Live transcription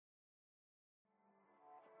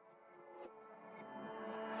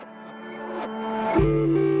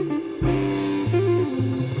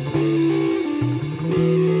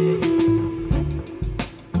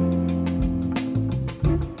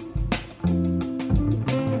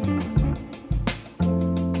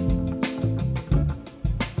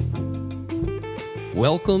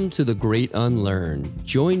Welcome to The Great Unlearn.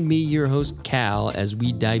 Join me, your host, Cal, as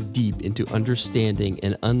we dive deep into understanding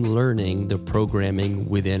and unlearning the programming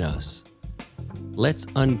within us. Let's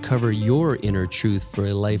uncover your inner truth for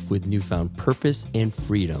a life with newfound purpose and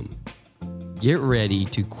freedom. Get ready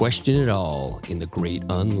to question it all in The Great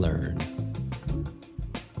Unlearn.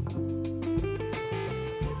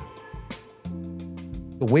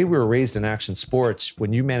 The way we were raised in action sports,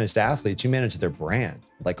 when you managed athletes, you managed their brand.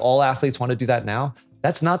 Like all athletes want to do that now.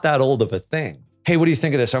 That's not that old of a thing. Hey, what do you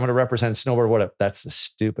think of this? I'm going to represent snowboard. Whatever. That's the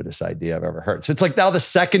stupidest idea I've ever heard. So it's like now the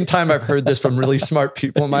second time I've heard this from really smart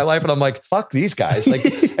people in my life. And I'm like, fuck these guys. Like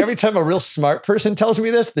every time a real smart person tells me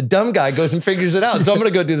this, the dumb guy goes and figures it out. So I'm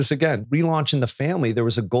going to go do this again. Relaunching the family, there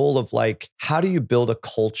was a goal of like, how do you build a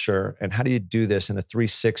culture and how do you do this in a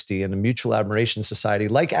 360 and a mutual admiration society?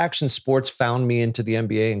 Like action sports found me into the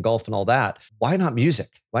NBA and golf and all that. Why not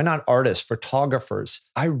music? Why not artists, photographers?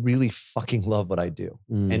 I really fucking love what I do.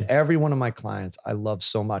 And every one of my clients, I love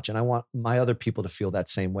so much. And I want my other people to feel that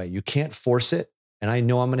same way. You can't force it. And I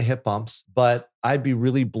know I'm going to hit bumps, but I'd be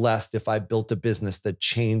really blessed if I built a business that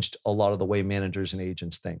changed a lot of the way managers and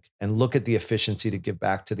agents think and look at the efficiency to give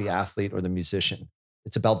back to the athlete or the musician.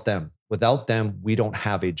 It's about them. Without them, we don't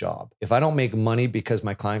have a job. If I don't make money because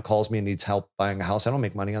my client calls me and needs help buying a house, I don't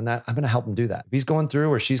make money on that. I'm going to help him do that. If he's going through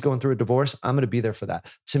or she's going through a divorce, I'm going to be there for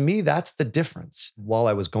that. To me, that's the difference. While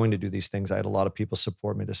I was going to do these things, I had a lot of people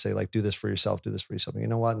support me to say, like, do this for yourself, do this for yourself. And you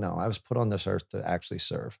know what? No, I was put on this earth to actually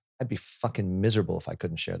serve. I'd be fucking miserable if I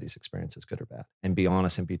couldn't share these experiences, good or bad, and be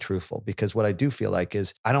honest and be truthful. Because what I do feel like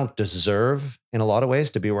is I don't deserve in a lot of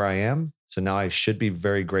ways to be where I am. So now I should be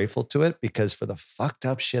very grateful to it because for the fucked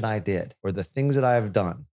up shit I did or the things that I have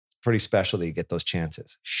done, it's pretty special that you get those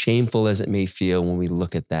chances. Shameful as it may feel when we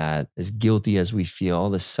look at that, as guilty as we feel, all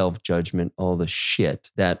the self-judgment, all the shit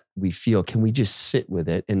that we feel, can we just sit with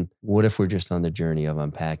it? And what if we're just on the journey of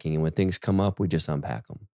unpacking? And when things come up, we just unpack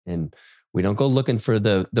them. And we don't go looking for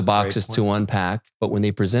the boxes to unpack, but when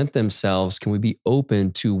they present themselves, can we be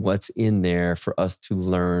open to what's in there for us to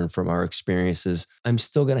learn from our experiences? I'm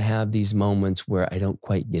still going to have these moments where I don't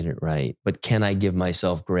quite get it right, but can I give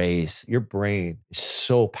myself grace? Your brain is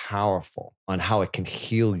so powerful on how it can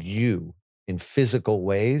heal you in physical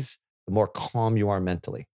ways, the more calm you are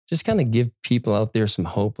mentally. Just kind of give people out there some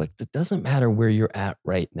hope. Like, it doesn't matter where you're at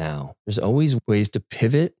right now. There's always ways to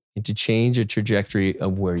pivot and to change a trajectory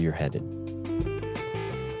of where you're headed.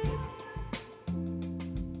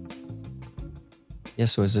 Yeah,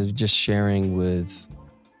 so as I was just sharing with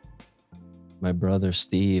my brother,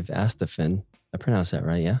 Steve Astephen, I pronounced that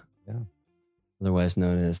right, yeah? Yeah. Otherwise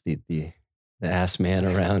known as the ass man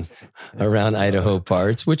around Idaho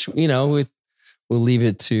parts, which, you know, we'll leave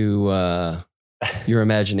it to your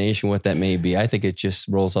imagination what that may be. I think it just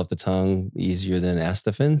rolls off the tongue easier than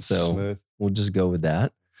Astephen, so Smooth. We'll just go with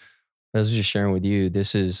that. I was just sharing with you,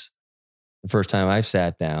 this is the first time I've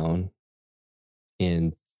sat down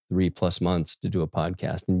in 3+ months to do a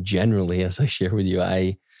podcast. And generally, as I share with you,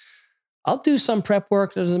 I'll do some prep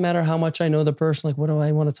work. It doesn't matter how much I know the person. Like, what do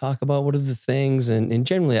I want to talk about? What are the things? And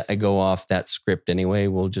generally, I go off that script anyway.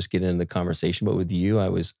 We'll just get into the conversation. But with you, I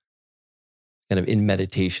was kind of in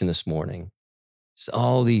meditation this morning. Just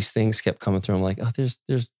all these things kept coming through. I'm like, oh,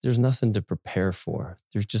 there's nothing to prepare for.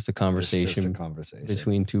 There's just a conversation,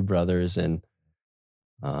 between two brothers. And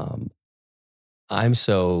I'm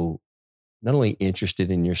so not only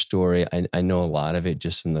interested in your story, I know a lot of it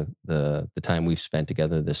just from the time we've spent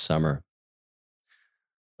together this summer.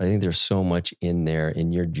 I think there's so much in there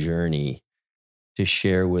in your journey to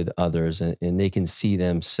share with others, and they can see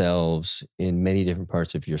themselves in many different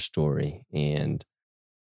parts of your story. And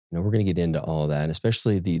you know, we're going to get into all that,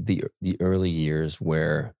 especially the early years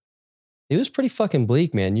where it was pretty fucking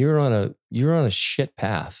bleak, man. You were on a shit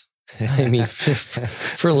path. I mean,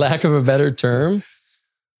 for lack of a better term,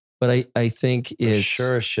 but I think it's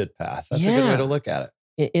sure a shit path. That's a good way to look at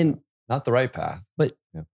it. And not the right path, but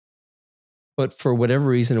for whatever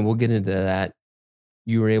reason, and we'll get into that,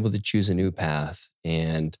 you were able to choose a new path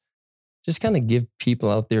and just kind of give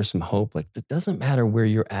people out there some hope. Like, it doesn't matter where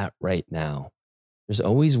you're at right now. There's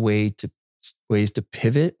always ways to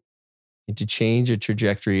pivot and to change a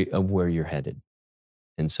trajectory of where you're headed.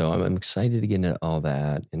 And so I'm excited to get into all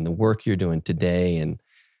that and the work you're doing today. And,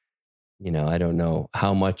 you know, I don't know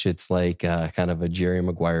how much it's like kind of a Jerry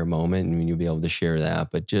Maguire moment and you'll be able to share that,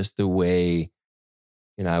 but just the way,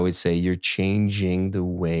 you know, I would say you're changing the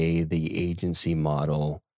way the agency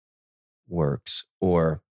model works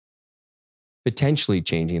or potentially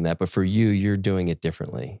changing that. But for you, you're doing it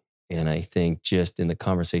differently. And I think just in the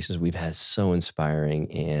conversations we've had, so inspiring,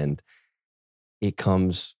 and it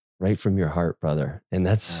comes right from your heart, brother. And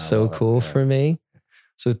that's so cool for me.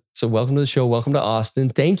 So welcome to the show. Welcome to Austin.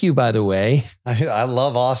 Thank you, by the way. I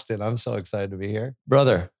love Austin. I'm so excited to be here.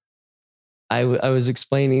 Brother, I was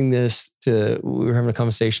explaining this we were having a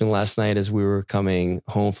conversation last night as we were coming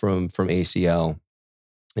home from ACL,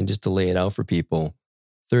 and just to lay it out for people.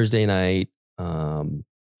 Thursday night,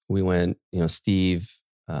 we went, Steve,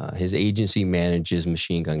 his agency manages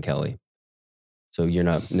Machine Gun Kelly. So you're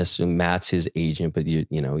not necessarily, Matt's his agent, but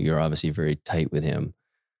you're obviously very tight with him.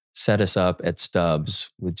 Set us up at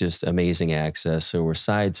Stubbs with just amazing access. So we're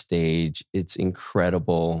side stage. It's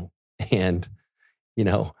incredible. And,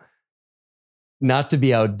 not to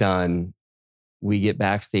be outdone, we get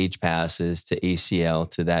backstage passes to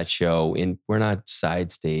ACL, to that show. And we're not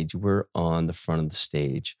side stage. We're on the front of the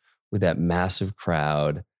stage with that massive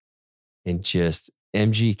crowd, and just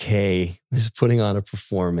MGK is putting on a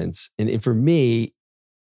performance. And for me,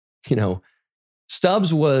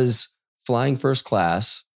 Stubbs was flying first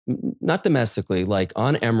class, not domestically, like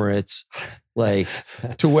on Emirates, like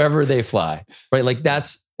to wherever they fly, right? Like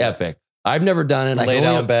that's epic. I've never done it. Lay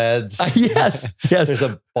down beds. Yes. There's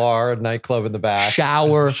a bar, nightclub in the back.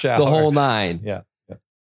 Shower, the whole nine. Yeah.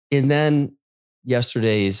 And then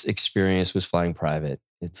yesterday's experience was flying private.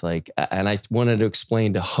 It's like, and I wanted to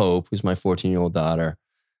explain to Hope, who's my 14-year-old daughter,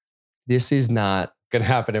 this is not going to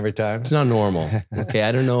happen every time. It's not normal. Okay.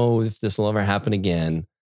 I don't know if this will ever happen again,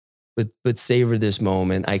 but savor this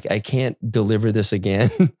moment. I can't deliver this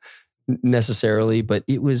again necessarily, but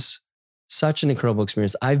it was such an incredible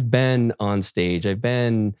experience. I've been on stage. I've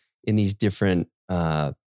been in these different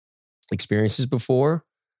experiences before,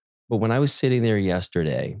 but when I was sitting there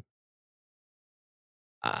yesterday,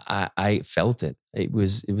 I felt it. It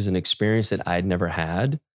was an experience that I'd never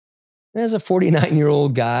had. And as a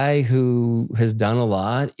 49-year-old guy who has done a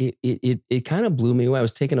lot, it kind of blew me away. I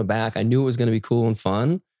was taken aback. I knew it was going to be cool and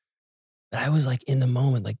fun, but I was like in the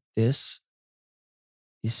moment, like, this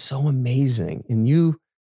is so amazing. And you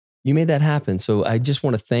made that happen. So I just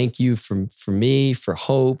want to thank you for me, for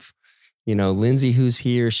Hope, Lindsay, who's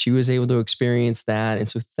here. She was able to experience that. And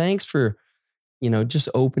so thanks for, just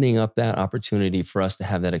opening up that opportunity for us to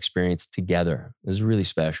have that experience together. It was really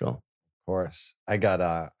special. Of course. I got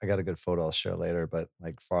a good photo I'll share later, but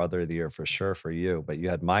like Father of the Year for sure for you, but you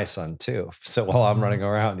had my son too. So while I'm running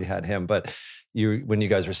around, you had him, but when you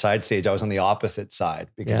guys were side stage, I was on the opposite side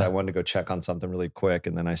because I wanted to go check on something really quick.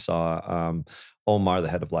 And then I saw, Omar, the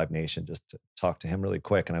head of Live Nation, just to talk to him really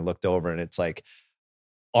quick. And I looked over and it's like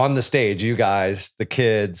on the stage, you guys, the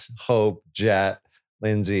kids, Hope, Jet,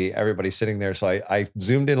 Lindsay, everybody sitting there. So I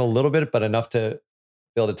zoomed in a little bit, but enough to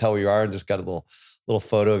be able to tell where you are, and just got a little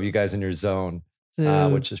photo of you guys in your zone,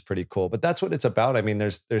 which is pretty cool. But that's what it's about. I mean,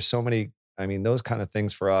 there's so many, those kind of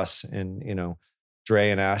things for us. And, Dre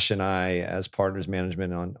and Ash and I as partners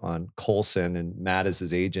management on Colson, and Matt as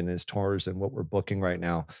his agent, his tours, and what we're booking right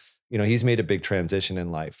now. He's made a big transition in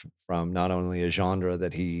life from not only a genre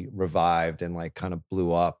that he revived and like kind of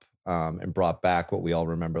blew up and brought back what we all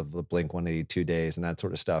remember of the Blink-182 days and that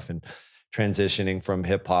sort of stuff, and transitioning from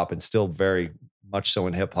hip hop, and still very much so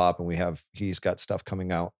in hip hop. And he's got stuff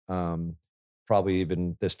coming out probably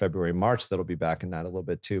even this February, March, that'll be back in that a little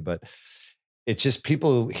bit too. But it's just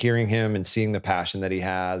people hearing him and seeing the passion that he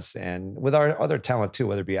has, and with our other talent too,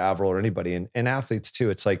 whether it be Avril or anybody, and athletes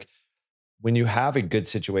too. It's like, when you have a good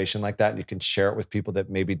situation like that and you can share it with people that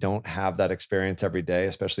maybe don't have that experience every day,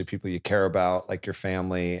 especially people you care about, like your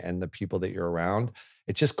family and the people that you're around,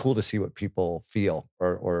 it's just cool to see what people feel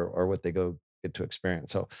or what they get to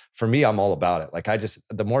experience. So for me, I'm all about it. Like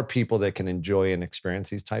the more people that can enjoy and experience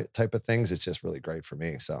these type of things, it's just really great for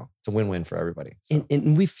me. So it's a win-win for everybody. So.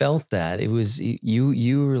 And we felt that it was,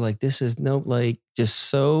 you were like, this is just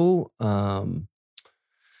so,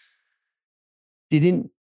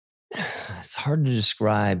 it's hard to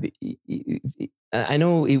describe. I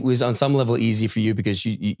know it was on some level easy for you because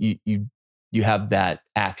you have that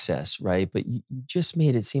access, right? But you just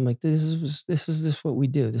made it seem like this is what we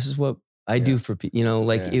do. This is what I do for people.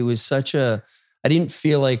 It was such I didn't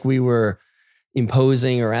feel like we were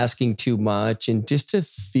imposing or asking too much, and just to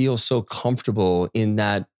feel so comfortable in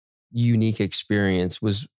that unique experience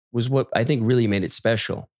was what I think really made it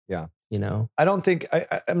special. Yeah. I don't think,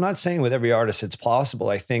 I'm not saying with every artist it's possible.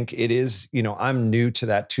 I think it is, I'm new to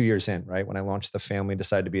that 2 years in, right? When I launched the Family,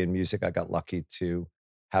 decided to be in music, I got lucky to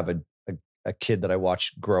have a kid that I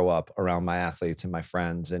watched grow up around my athletes and my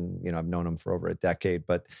friends. And, I've known them for over a decade,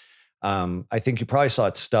 but I think you probably saw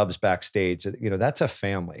at Stubbs backstage, that's a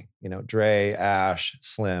family, Dre, Ash,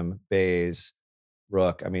 Slim, Baze,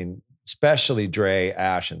 Rook. Especially Dre,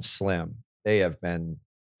 Ash, and Slim. They have been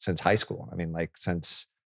since high school. Since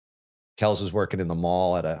Kels was working in the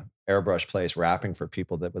mall at a airbrush place, rapping for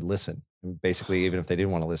people that would listen, And basically, even if they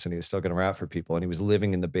didn't want to listen, he was still going to rap for people. And he was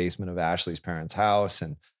living in the basement of Ashley's parents' house.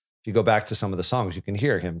 And if you go back to some of the songs, you can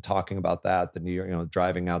hear him talking about that. The New York,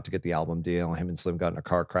 driving out to get the album deal. Him and Slim got in a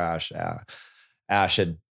car crash. Ash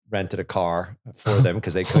had rented a car for them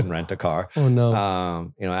because they couldn't rent a car. Oh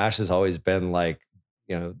no. Ash has always been like,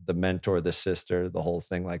 the mentor, the sister, the whole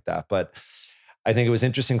thing like that. But I think it was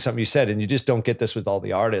interesting something you said, and you just don't get this with all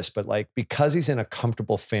the artists, but like, because he's in a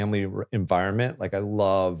comfortable family environment, like I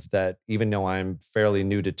love that even though I'm fairly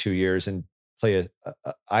new to 2 years and play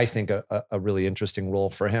I think a really interesting role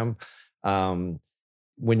for him.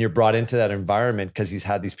 When you're brought into that environment, because he's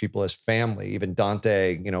had these people as family, even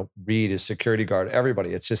Dante, Reed, his security guard,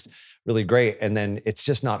 everybody, it's just really great. And then it's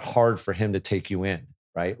just not hard for him to take you in,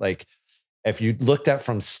 right? Like if you looked at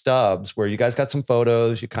from Stubbs, where you guys got some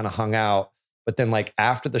photos, you kind of hung out, but then like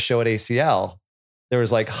after the show at ACL, there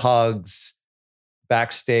was like hugs,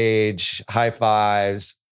 backstage, high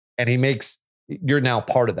fives, and you're now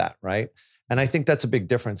part of that, right? And I think that's a big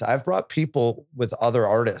difference. I've brought people with other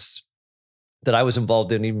artists that I was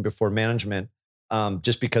involved in even before management,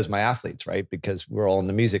 just because my athletes, right? Because we're all in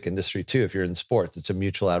the music industry too. If you're in sports, it's a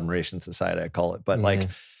mutual admiration society, I call it. But like,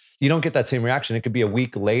 you don't get that same reaction. It could be a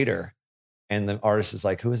week later and the artist is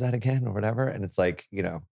like, who is that again? Or whatever. And it's like,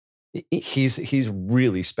 he's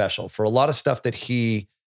really special for a lot of stuff that he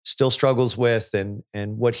still struggles with and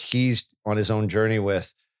what he's on his own journey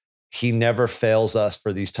with. He never fails us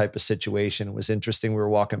for these type of situation. It was interesting. We were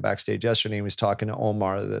walking backstage yesterday. He was talking to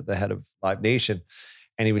Omar, the head of Live Nation.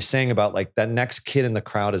 And he was saying about like that next kid in the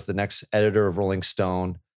crowd is the next editor of Rolling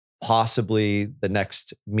Stone, possibly the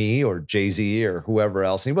next me or Jay-Z or whoever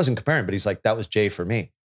else. And he wasn't comparing, but he's like, that was Jay for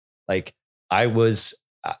me. Like I was,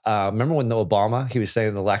 remember when he was saying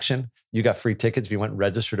in the election, you got free tickets if you went and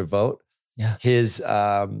registered to vote. Yeah. His,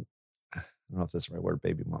 I don't know if that's the right word,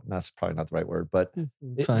 baby mom. That's probably not the right word, but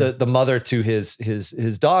the mother to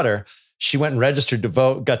his daughter, she went and registered to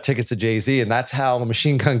vote, got tickets to Jay-Z. And that's how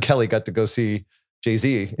Machine Gun Kelly got to go see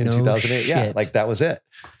Jay-Z in 2008. Shit. Yeah, like that was it.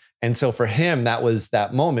 And so for him, that was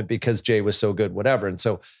that moment because Jay was so good, whatever. And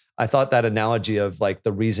so I thought that analogy of like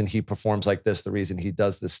the reason he performs like this, the reason he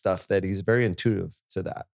does this stuff, that he's very intuitive to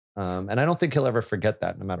that. And I don't think he'll ever forget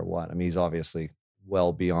that no matter what. I mean, he's obviously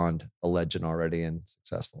well beyond a legend already and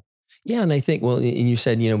successful. Yeah. And I think, well, and you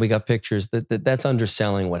said, we got pictures that's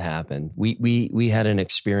underselling what happened. We had an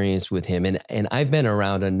experience with him and I've been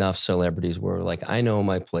around enough celebrities where like, I know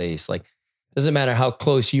my place, like, doesn't matter how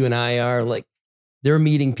close you and I are, like they're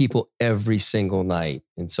meeting people every single night.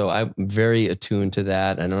 And so I'm very attuned to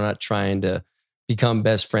that. And I'm not trying to become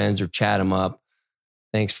best friends or chat them up.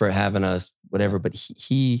 Thanks for having us, whatever. But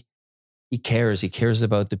he cares. He cares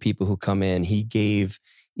about the people who come in. He gave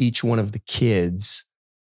each one of the kids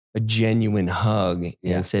a genuine hug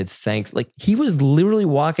and said, thanks. Like he was literally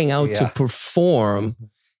walking out to perform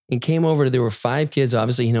and came over. There were 5 kids.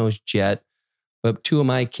 Obviously he knows Jet, but 2 of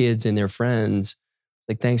my kids and their friends,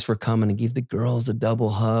 like, thanks for coming, and give the girls a double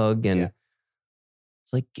hug. And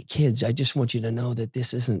it's like, kids, I just want you to know that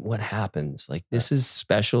this isn't what happens. Like this is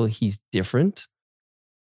special. He's different.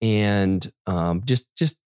 And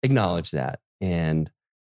just acknowledge that. And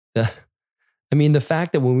the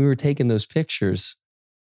fact that when we were taking those pictures,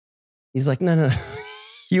 he's like, no,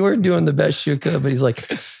 you were doing the best you could. But he's like,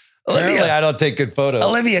 Olivia, I don't take good photos.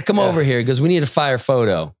 Olivia, come over here because we need a fire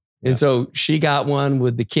photo. And so she got one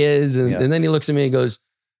with the kids. And then he looks at me and goes,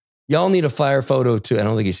 y'all need a fire photo too. I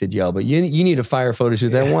don't think he said y'all, but you need a fire photo too.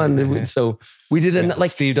 That one. So we did it.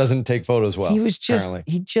 Like Steve doesn't take photos well.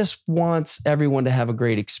 He just wants everyone to have a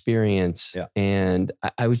great experience. Yeah. And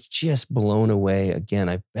I was just blown away. Again,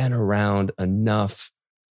 I've been around enough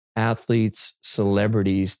athletes,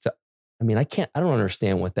 celebrities I don't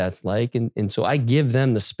understand what that's like. And so I give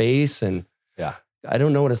them the space and I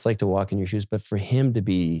don't know what it's like to walk in your shoes, but for him to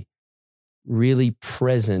be really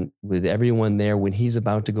present with everyone there when he's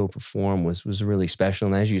about to go perform was really special.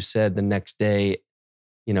 And as you said, the next day,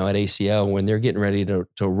 at ACL, when they're getting ready to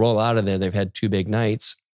roll out of there, they've had 2 big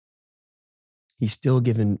nights. He's still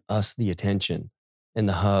giving us the attention and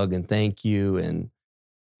the hug and thank you. And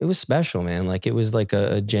it was special, man. Like it was like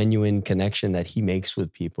a genuine connection that he makes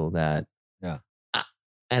with people that,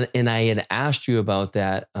 and I had asked you about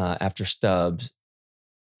that after Stubbs.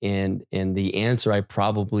 And the answer I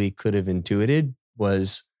probably could have intuited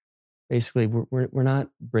was basically we're not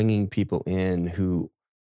bringing people in who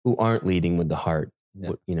aren't leading with the heart.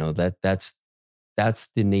 That's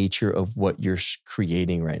the nature of what you're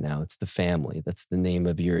creating right now. It's the family. That's the name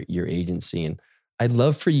of your agency. And I'd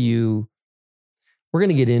love for you. We're going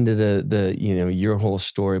to get into the your whole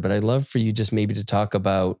story, but I'd love for you just maybe to talk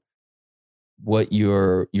about what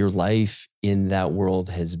your life in that world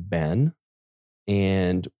has been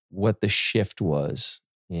and what the shift was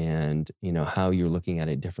and, how you're looking at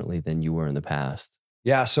it differently than you were in the past.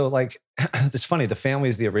 Yeah. So like, it's funny. The Family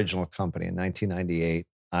is the original company in 1998.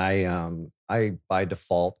 I by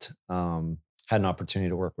default, had an opportunity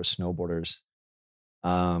to work with snowboarders,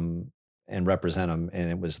 and represent them. And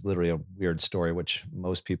it was literally a weird story, which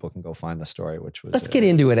most people can go find the story, which was, Let's get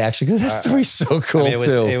into it actually, because that story's so cool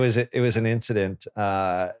too. It was an incident.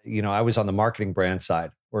 I was on the marketing brand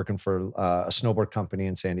side working for a snowboard company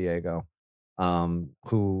in San Diego,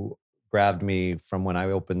 who grabbed me from when I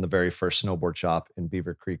opened the very first snowboard shop in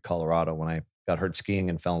Beaver Creek, Colorado, when I got hurt skiing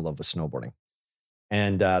and fell in love with snowboarding.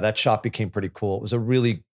 And that shop became pretty cool. It was a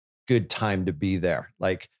really good time to be there,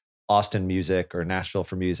 like Austin music or Nashville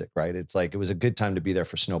for music, right? It's like, it was a good time to be there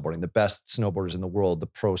for snowboarding. The best snowboarders in the world, the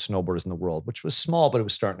pro snowboarders in the world, which was small, but it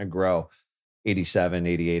was starting to grow. 87,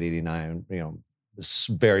 88, 89, it was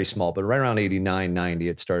very small, but right around 89, 90,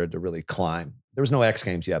 it started to really climb. There was no X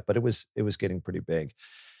Games yet, but it was getting pretty big.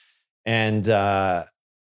 And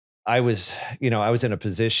I was in a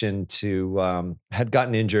position to, had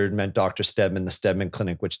gotten injured, met Dr. Stedman, the Stedman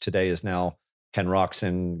Clinic, which today is now Ken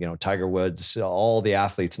Roxon, Tiger Woods, all the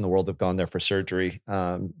athletes in the world have gone there for surgery.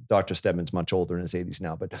 Dr. Stedman's much older, in his 80s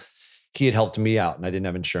now, but he had helped me out and I didn't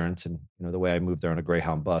have insurance. And, the way I moved there on a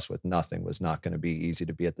Greyhound bus with nothing was not going to be easy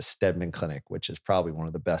to be at the Stedman Clinic, which is probably one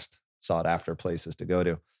of the best sought after places to go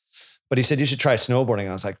to. But he said, you should try snowboarding. And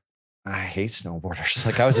I was like, I hate snowboarders.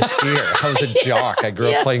 Like, I was a skier. I was a jock. I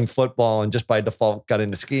grew up playing football and just by default got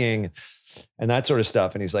into skiing and that sort of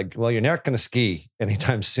stuff. And he's like, well, you're not going to ski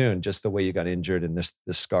anytime soon. Just the way you got injured and this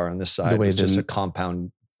scar on this side was just a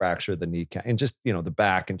compound fracture of the kneecap and just, the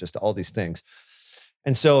back and just all these things.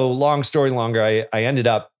 And so long story longer, I ended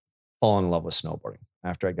up falling in love with snowboarding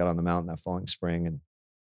after I got on the mountain that following spring. And,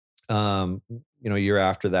 a year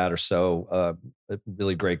after that or so, a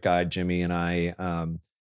really great guy, Jimmy, and I,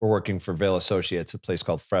 we're working for Vail Associates, a place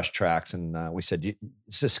called Fresh Tracks. And we said,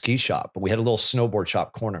 it's a ski shop, but we had a little snowboard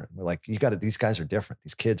shop corner. We're like, these guys are different.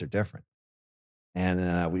 These kids are different.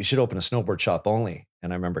 And we should open a snowboard shop only.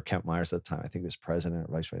 And I remember Kent Myers at the time, I think he was president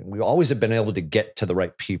or vice president. We always have been able to get to the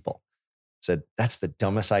right people. Said, that's the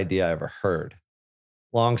dumbest idea I ever heard.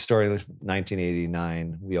 Long story,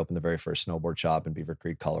 1989, we opened the very first snowboard shop in Beaver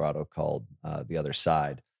Creek, Colorado called The Other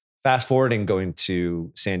Side. Fast forwarding, going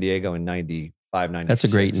to San Diego in 95, 96.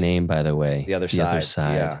 That's a great name, by the way. The Other Side. The Other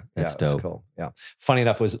Side. Yeah, that's dope. Cool. Yeah. Funny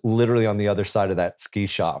enough, it was literally on the other side of that ski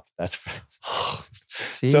shop. That's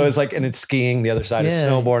so it's like, and it's skiing. The other side is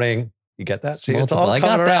snowboarding. You get that? See, it's all I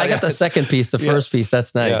got that. Around. I got the second piece, the first piece.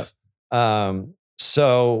 That's nice. Yeah.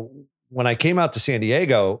 So when I came out to San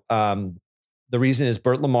Diego, the reason is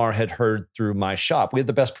Burt Lamar had heard through my shop. We had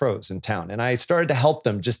the best pros in town. And I started to help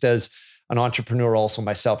them just as an entrepreneur also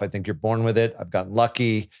myself. I think you're born with it. I've gotten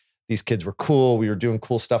lucky. These kids were cool. We were doing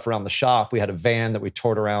cool stuff around the shop. We had a van that we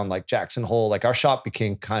toured around like Jackson Hole. Like our shop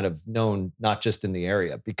became kind of known, not just in the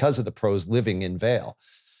area because of the pros living in Vail.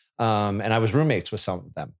 And I was roommates with some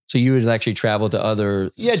of them. So you would actually travel to other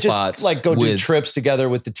spots? Just like go do trips together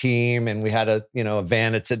with the team. And we had a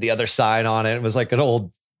van that said The Other Side on it. It was like an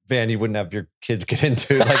old van you wouldn't have your kids get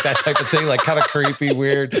into, like that type of thing, like kind of creepy,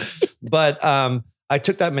 weird. But I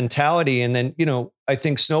took that mentality and then, I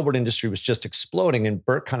think snowboard industry was just exploding and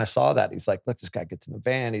Bert kind of saw that. He's like, look, this guy gets in the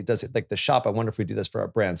van. He does it like the shop. I wonder if we do this for our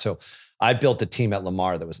brand. So I built a team at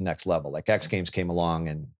Lamar that was next level. Like X Games came along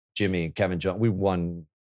and Jimmy and Kevin Jones, we won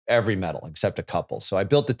every medal except a couple. So I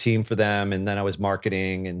built a team for them. And then I was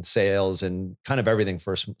marketing and sales and kind of everything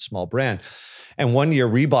for a small brand. And one year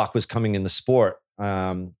Reebok was coming in the sport.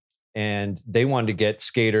 And they wanted to get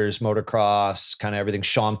skaters, motocross, kind of everything.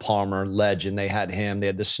 Sean Palmer, legend. They had him. They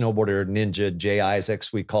had the snowboarder ninja, Jay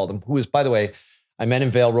Isaacs, we called him, who was, by the way, I met in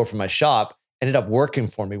Vail, Road from my shop, ended up working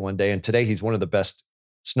for me one day. And today he's one of the best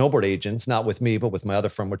snowboard agents, not with me, but with my other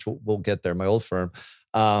firm, which we'll get there, my old firm.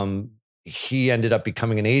 He ended up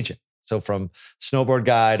becoming an agent. So from snowboard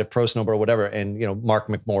guy to pro snowboard, whatever. And, Mark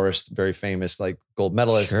McMorris, very famous, like gold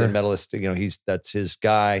medalist and medalist, that's his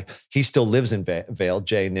guy. He still lives in Vail,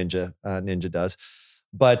 Jay Ninja does.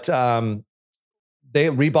 But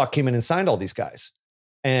Reebok came in and signed all these guys.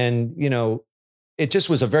 And, it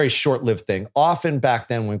just was a very short-lived thing. Often back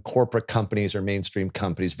then when corporate companies or mainstream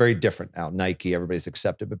companies, very different now, Nike, everybody's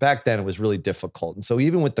accepted. But back then it was really difficult. And so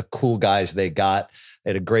even with the cool guys they had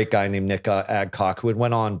a great guy named Nick Adcock who had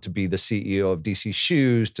went on to be the CEO of DC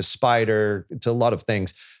Shoes, to Spider, to a lot of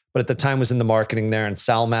things. But at the time was in the marketing there, and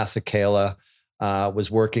Sal Masekela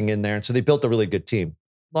was working in there. And so they built a really good team.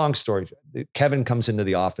 Long story. Kevin comes into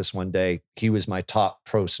the office one day. He was my top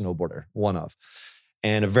pro snowboarder, one of.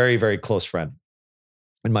 and a very, very close friend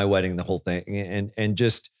in my wedding, the whole thing. And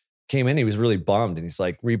just came in, he was really bummed. And he's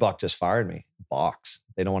like, Reebok just fired me. Box.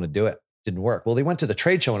 They don't want to do it. Didn't work. Well, they went to the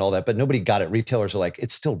trade show and all that, but nobody got it. Retailers are like,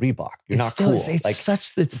 it's still Reebok. You're not cool. It's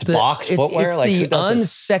the box footwear. It's like, the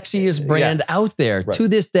unsexiest brand out there to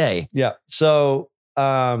this day. Yeah. So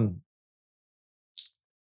they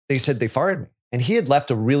said they fired me. And he had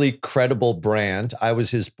left a really credible brand. I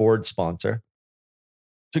was his board sponsor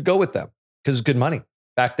to go with them because it's good money.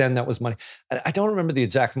 Back then, that was money. I don't remember the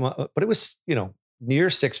exact amount, but it was,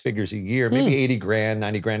 near 6 figures a year, maybe 80 grand,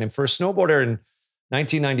 90 grand. And for a snowboarder in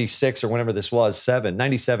 1996 or whenever this was,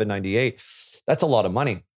 97, 98, that's a lot of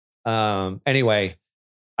money. Anyway,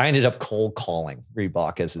 I ended up cold calling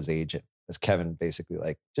Reebok as his agent, as Kevin basically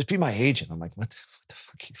like, just be my agent. I'm like, what the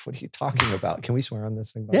fuck? What are you talking about? Can we swear on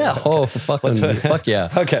this thing? Yeah. Okay. Oh, fuck yeah.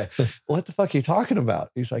 Okay. What the fuck are you talking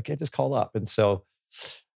about? He's like, yeah, just call up. And so,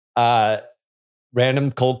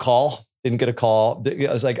 random cold call, didn't get a call.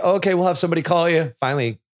 I was like, oh, okay, we'll have somebody call you.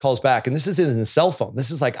 Finally calls back. And this isn't his cell phone.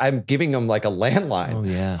 This is like, I'm giving him like a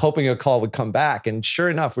landline, hoping a call would come back. And sure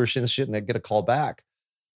enough, we're shooting shit and I get a call back.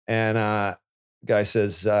 And guy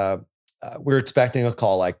says, we're expecting a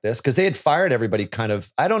call like this because they had fired everybody kind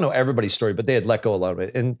of, I don't know everybody's story, but they had let go a lot of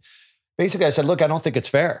it. And basically I said, look, I don't think it's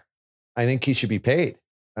fair. I think he should be paid.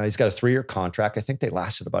 He's got a 3-year contract. I think they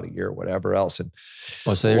lasted about a year or whatever else. And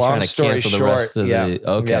so they're trying to cancel the rest of yeah,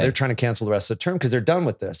 they're trying to cancel the rest of the term because they're done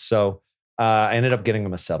with this. So I ended up getting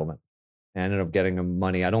them a settlement. I ended up getting them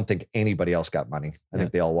money. I don't think anybody else got money. I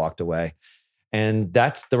think they all walked away. And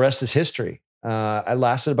that's the rest is history. I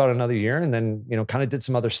lasted about another year and then, kind of did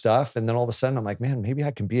some other stuff. And then all of a sudden I'm like, man, maybe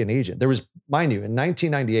I can be an agent. There was, mind you, in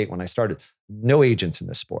 1998, when I started, no agents in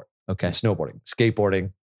this sport. Okay. In snowboarding,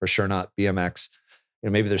 skateboarding, for sure not BMX.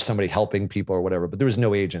 Maybe there's somebody helping people or whatever, but there was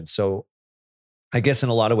no agents. So I guess in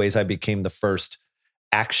a lot of ways, I became the first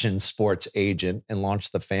action sports agent and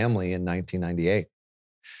launched the Family in 1998.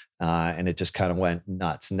 And it just kind of went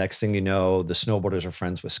nuts. Next thing you know, the snowboarders are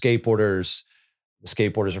friends with skateboarders. The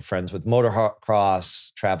skateboarders are friends with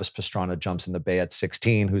motocross. Travis Pastrana jumps in the bay at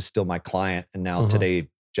 16, who's still my client. And now today,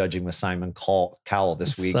 judging with Simon Cowell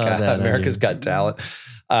this week, America's Got Talent.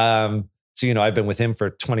 So, I've been with him for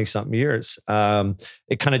 20 something years.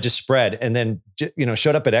 It kind of just spread and then,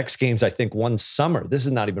 showed up at X Games, I think one summer. This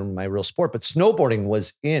is not even my real sport, but snowboarding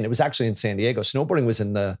was it was actually in San Diego. Snowboarding was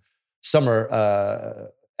in the summer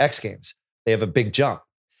X Games. They have a big jump.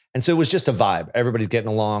 And so it was just a vibe. Everybody's getting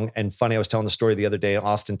along. And funny, I was telling the story the other day,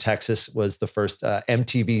 Austin, Texas was the first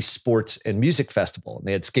MTV Sports and Music Festival. And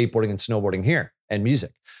they had skateboarding and snowboarding here and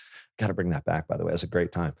music. Got to bring that back, by the way. It was a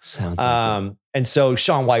great time. Sounds like and so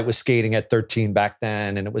Shaun White was skating at 13 back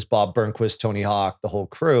then. And it was Bob Burnquist, Tony Hawk, the whole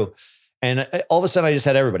crew. And all of a sudden I just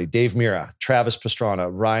had everybody, Dave Mira, Travis Pastrana,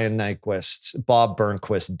 Ryan Nyquist, Bob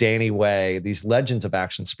Burnquist, Danny Way, these legends of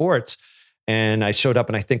action sports. And I showed up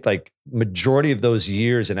and I think like majority of those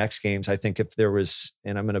years in X Games, I think if there was,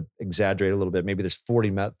 and I'm going to exaggerate a little bit, maybe there's 30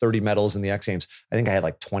 medals in the X Games. I think I had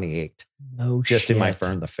like 28 just in my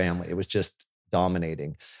firm, the Family. It was just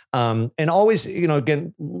dominating. And always,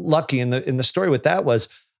 again, lucky in the story with that was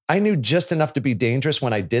I knew just enough to be dangerous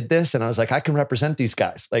when I did this. And I was like, I can represent these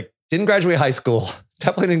guys. Like didn't graduate high school,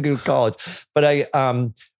 definitely didn't go to college. But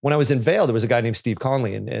when I was in Vail, there was a guy named Steve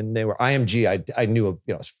Conley and they were IMG. I knew of,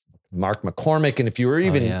 Mark McCormick. And if you were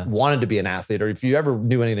even wanted to be an athlete or if you ever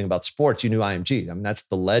knew anything about sports, you knew IMG. I mean, that's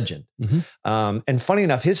the legend. And funny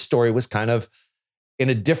enough, his story was kind of in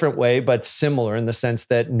a different way, but similar in the sense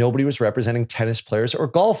that nobody was representing tennis players or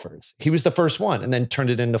golfers. He was the first one and then turned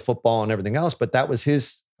it into football and everything else. But that was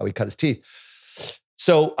how he cut his teeth.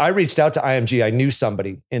 So I reached out to IMG. I knew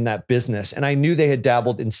somebody in that business and I knew they had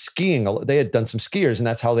dabbled in skiing. They had done some skiers and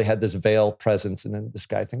that's how they had this Vail presence. And then this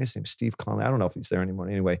guy, I think his name's Steve Conley. I don't know if he's there anymore.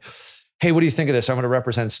 Anyway, hey, what do you think of this? I'm going to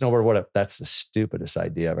represent snowboard. What? That's the stupidest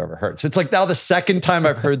idea I've ever heard. So it's like now the second time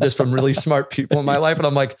I've heard this from really smart people in my life. And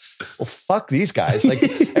I'm like, well, fuck these guys. Like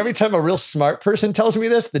every time a real smart person tells me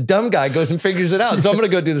this, the dumb guy goes and figures it out. So I'm going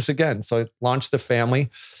to go do this again. So I launched the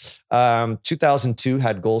Family. 2002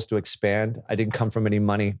 had goals to expand. I didn't come from any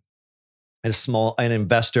money. I had an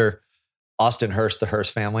investor, Austin Hurst, the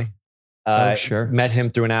Hurst family. Sure. Met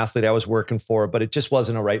him through an athlete I was working for, but it just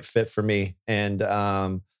wasn't a right fit for me.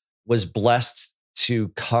 And, was blessed to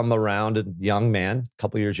come around a young man, a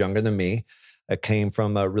couple years younger than me. I came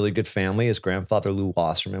from a really good family. His grandfather, Lou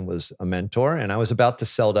Wasserman, was a mentor. And I was about to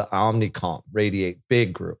sell to Omnicom, Radiate,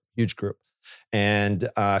 big group, huge group. And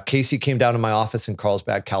Casey came down to my office in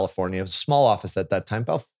Carlsbad, California. It was a small office at that time,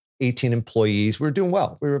 about 18 employees. We were doing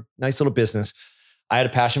well. We were a nice little business. I had a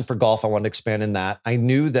passion for golf. I wanted to expand in that. I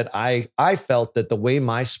knew that I felt that the way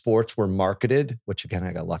my sports were marketed, which again,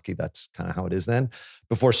 I got lucky. That's kind of how it is then.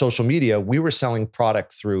 Before social media, we were selling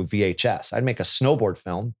product through VHS. I'd make a snowboard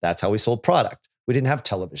film. That's how we sold product. We didn't have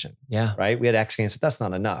television. Yeah. Right. We had X Games. That's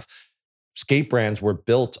not enough. Skate brands were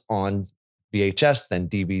built on VHS, then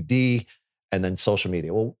DVD, and then social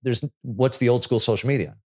media. Well, what's the old school social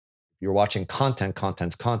media? You're watching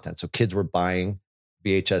content's content. So kids were buying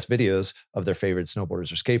VHS videos of their favorite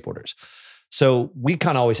snowboarders or skateboarders. So we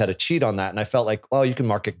kind of always had to cheat on that. And I felt like, well, you can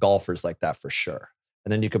market golfers like that for sure.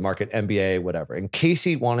 And then you could market NBA, whatever. And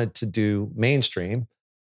Casey wanted to do mainstream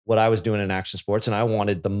what I was doing in action sports. And I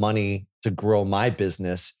wanted the money to grow my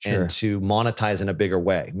business and to monetize in a bigger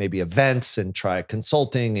way, maybe events and try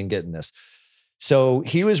consulting and getting this. So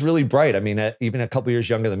he was really bright. I mean, even a couple years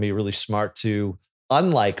younger than me, really smart to,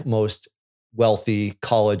 unlike most wealthy,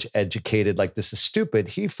 college educated, like this is stupid.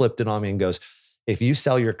 He flipped it on me and goes, if you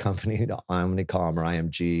sell your company to Omnicom or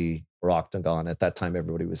IMG or Octagon, at that time,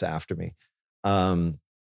 everybody was after me. 5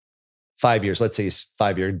 years, let's say it's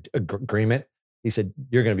 5-year agreement. He said,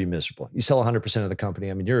 you're going to be miserable. You sell 100% of the company.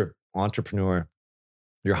 I mean, you're an entrepreneur.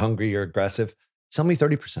 You're hungry. You're aggressive. Sell me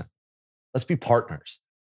 30%. Let's be partners.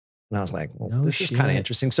 And I was like, well, this is kind of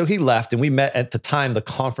interesting. So he left and we met at the time. The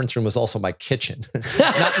conference room was also my kitchen,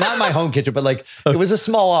 not my home kitchen, but like it was a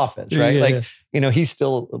small office, right? He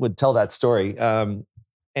still would tell that story.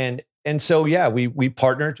 And so, yeah, we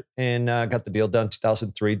partnered and got the deal done in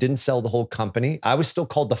 2003. Didn't sell the whole company. I was still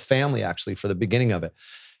called the Family actually for the beginning of it.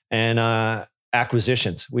 And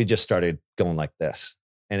acquisitions, we just started going like this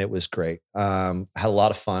and it was great. Had a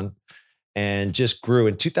lot of fun. And just grew.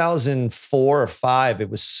 In 2004 or 5, it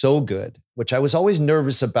was so good, which I was always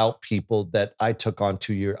nervous about people that I took on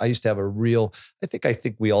 2 years. I used to have a real, I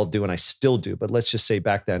think we all do, and I still do, but let's just say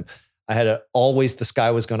back then, I had always the sky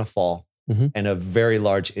was going to fall and a very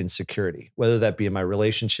large insecurity, whether that be in my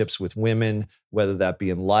relationships with women, whether that be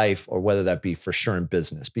in life, or whether that be for sure in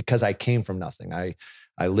business, because I came from nothing. I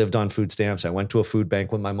lived on food stamps. I went to a food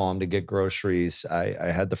bank with my mom to get groceries.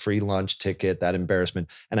 I had the free lunch ticket, that embarrassment.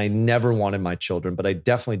 And I never wanted my children, but I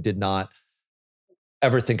definitely did not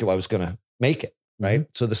ever think I was going to make it, right?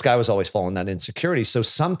 So the sky was always falling, that insecurity. So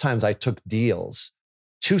sometimes I took deals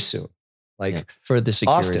too soon. Like for the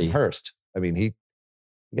security. Austin Hurst. I mean, he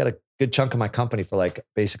got a good chunk of my company for like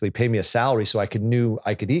basically pay me a salary so I knew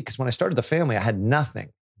I could eat. Because when I started the Family, I had nothing.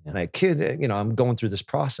 And I had a kid, I'm going through this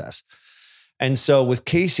process. And so with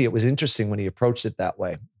Casey, it was interesting when he approached it that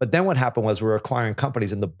way. But then what happened was we were acquiring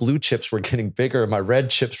companies and the blue chips were getting bigger and my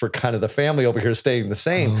red chips were kind of the Family over here staying the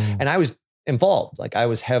same. And I was involved. Like I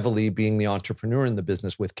was heavily being the entrepreneur in the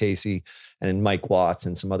business with Casey and Mike Watts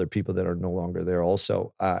and some other people that are no longer there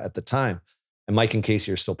also at the time. And Mike and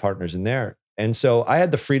Casey are still partners in there. And so I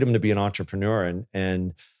had the freedom to be an entrepreneur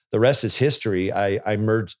and the rest is history. I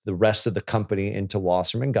merged the rest of the company into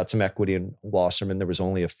Wasserman, got some equity in Wasserman. There was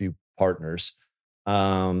only a few partners.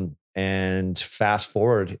 And fast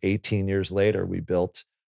forward 18 years later, we built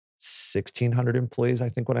 1,600 employees, I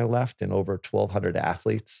think, when I left, and over 1,200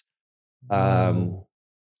 athletes.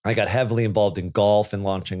 I got heavily involved in golf and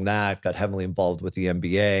launching that, got heavily involved with the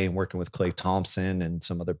NBA and working with Klay Thompson and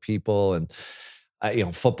some other people. And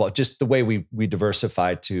football, just the way we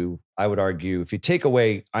diversified to, I would argue, if you take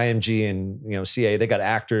away IMG and, CA, they got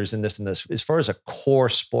actors and this and this, as far as a core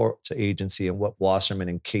sports agency and what Wasserman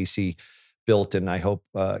and Casey built. And I hope,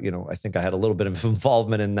 I think I had a little bit of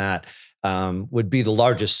involvement in that, would be the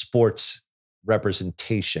largest sports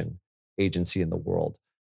representation agency in the world.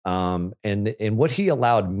 And what he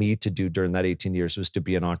allowed me to do during that 18 years was to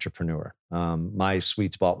be an entrepreneur. My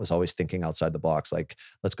sweet spot was always thinking outside the box. Like,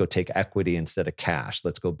 let's go take equity instead of cash.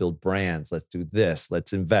 Let's go build brands. Let's do this.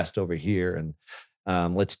 Let's invest over here.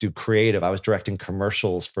 And let's do creative. I was directing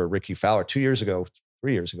commercials for Ricky Fowler 2 years ago,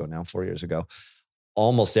 3 years ago now, 4 years ago.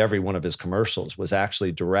 Almost every one of his commercials was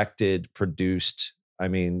actually directed, produced. I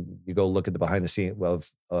mean, you go look at the behind the scenes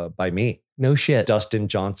by me. No shit. Dustin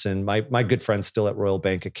Johnson, my good friend still at Royal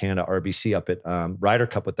Bank of Canada, RBC, up at Ryder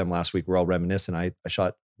Cup with them last week. We're all reminiscent. I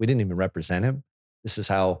shot, we didn't even represent him. This is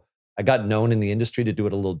how I got known in the industry to do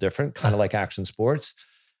it a little different, kind of like action sports.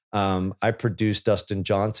 I produced Dustin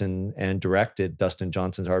Johnson and directed Dustin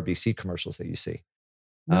Johnson's RBC commercials that you see.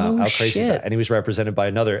 How crazy is that? And he was represented by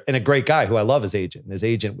another, and a great guy who I love, his agent. And his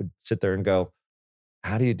agent would sit there and go,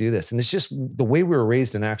 how do you do this? And it's just the way we were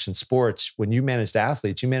raised in action sports. When you managed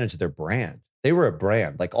athletes, you managed their brand. They were a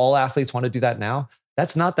brand. Like all athletes want to do that now.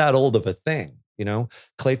 That's not that old of a thing.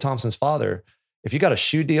 Klay Thompson's father, if you got a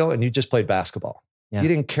shoe deal and you just played basketball, you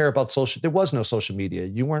didn't care about social. There was no social media.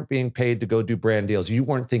 You weren't being paid to go do brand deals. You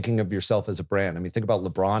weren't thinking of yourself as a brand. I mean, think about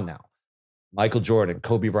LeBron now. Michael Jordan,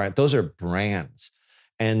 Kobe Bryant, those are brands.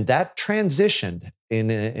 And that transitioned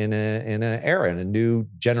in an era, in a new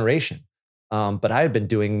generation. But I had been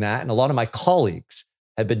doing that, and a lot of my colleagues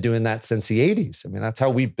had been doing that since the 80s. I mean, that's how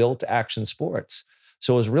we built action sports.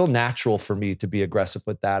 So it was real natural for me to be aggressive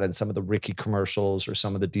with that, and some of the Ricky commercials or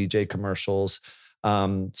some of the DJ commercials,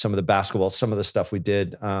 some of the basketball, some of the stuff we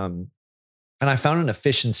did. And I found an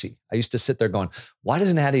efficiency. I used to sit there going, why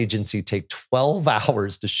does an ad agency take 12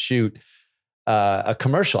 hours to shoot a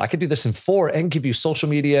commercial? I could do this in 4 and give you social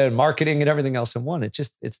media and marketing and everything else in 1.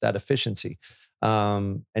 It's that efficiency.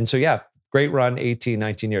 And so, yeah, great run, 18,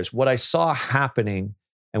 19 years. What I saw happening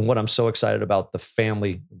and what I'm so excited about, the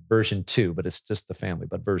Family version 2, but it's just the Family,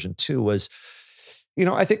 but version 2 was,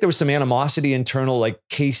 I think there was some animosity internal, like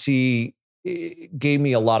Casey gave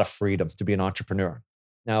me a lot of freedom to be an entrepreneur.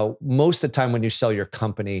 Now, most of the time when you sell your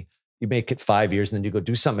company, you make it 5 years and then you go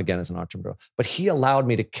do something again as an entrepreneur. But he allowed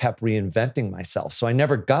me to keep reinventing myself. So I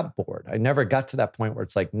never got bored. I never got to that point where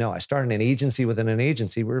it's like, no, I started an agency within an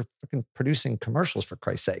agency. We were freaking producing commercials, for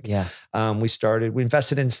Christ's sake. Yeah. We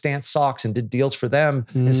invested in Stance socks and did deals for them.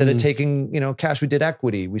 Instead of taking, cash, we did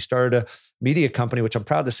equity. We started a media company, which I'm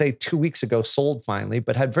proud to say 2 weeks ago sold finally,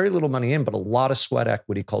 but had very little money in, but a lot of sweat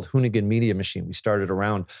equity, called Hoonigan Media Machine. We started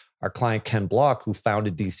around our client, Ken Block, who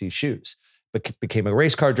founded DC Shoes. Became a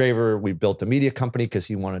race car driver. We built a media company because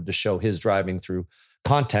he wanted to show his driving through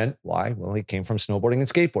content. Why? Well, he came from snowboarding and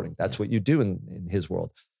skateboarding. That's what you do in his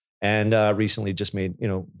world. And recently just made,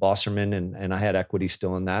 Wasserman, and I had equity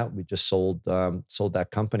still in that. We just sold that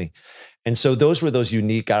company. And so those were those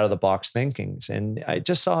unique out of the box thinkings. And I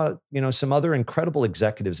just saw, some other incredible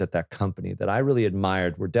executives at that company that I really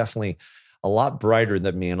admired were definitely a lot brighter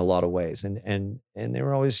than me in a lot of ways. And they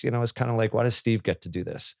were always, it's kind of like, why does Steve get to do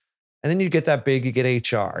this? And then you get that big, you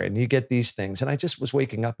get HR and you get these things. And I just was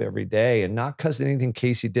waking up every day, and not because of anything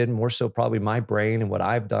Casey did, more so probably my brain and what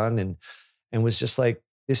I've done. And was just like,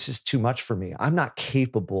 this is too much for me. I'm not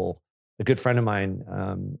capable. A good friend of mine,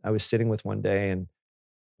 I was sitting with one day, and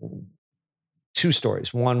 2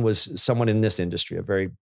 stories. One was someone in this industry, a very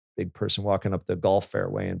big person, walking up the golf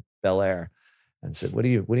fairway in Bel Air, and said, what do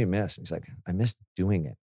you miss? And he's like, I miss doing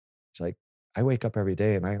it. It's like, I wake up every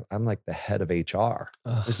day and I'm like the head of HR.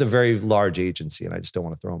 Ugh. This is a very large agency, and I just don't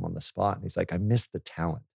want to throw him on the spot. And he's like, I miss the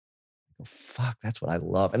talent. I go, fuck, that's what I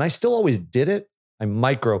love. And I still always did it. I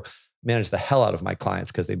micromanaged the hell out of my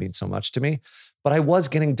clients because they mean so much to me. But I was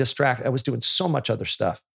getting distracted. I was doing so much other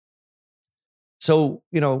stuff. So,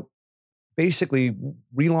 basically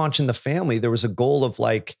relaunching the Family, there was a goal of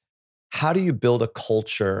like, how do you build a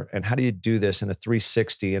culture, and how do you do this in a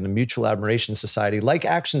 360 and a mutual admiration society? Like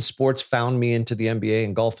action sports found me into the NBA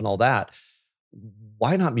and golf and all that.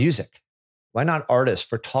 Why not music? Why not artists,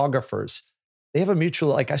 photographers? They have a mutual,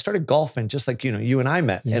 like I started golfing just like, you and I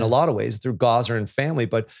met in a lot of ways through Gauzer and Family,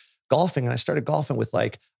 but golfing. And I started golfing with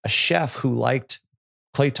like a chef who liked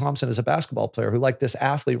Klay Thompson as a basketball player, who liked this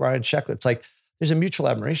athlete, Ryan Sheckler. It's like, there's a mutual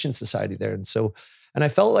admiration society there. And I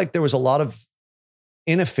felt like there was a lot of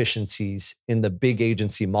inefficiencies in the big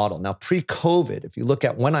agency model. Now, pre-COVID, if you look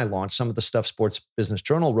at when I launched, some of the stuff Sports Business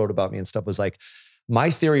Journal wrote about me and stuff was like, my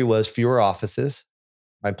theory was fewer offices.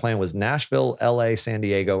 My plan was Nashville, LA, San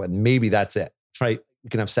Diego, and maybe that's it, right? You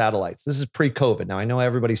can have satellites. This is pre-COVID. Now, I know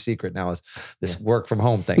everybody's secret now is this work from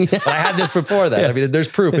home thing. But I had this before that. I mean, there's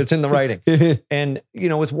proof. It's in the writing. And,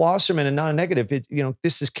 with Wasserman, and not a negative,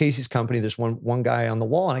 this is Casey's company. There's one guy on the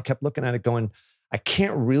wall, and I kept looking at it going, I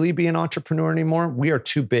can't really be an entrepreneur anymore. We are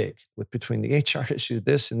too big between the HR issues,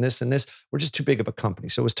 this and this and this. We're just too big of a company.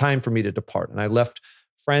 So it was time for me to depart. And I left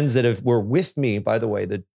friends that were with me, by the way,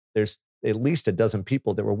 that there's at least a dozen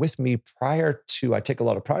people that were with me prior to, I take a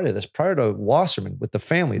lot of pride in this, prior to Wasserman with the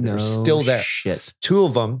Family that were still there. Shit. 2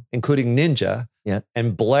 of them, including Ninja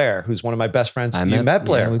and Blair, who's one of my best friends. You met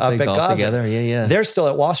Blair. We played golf together. Yeah. They're still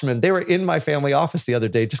at Wasserman. They were in my family office the other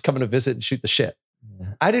day, just coming to visit and shoot the shit.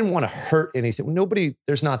 I didn't want to hurt anything.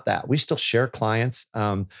 There's not that. We still share clients.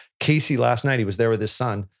 Casey last night, he was there with his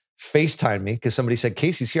son, FaceTimed me because somebody said,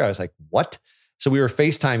 Casey's here. I was like, what? So we were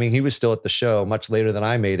FaceTiming. He was still at the show much later than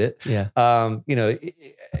I made it. Yeah.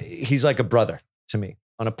 He's like a brother to me.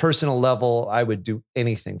 On a personal level, I would do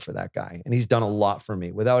anything for that guy. And he's done a lot for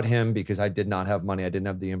me. Without him, because I did not have money, I didn't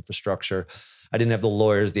have the infrastructure, I didn't have the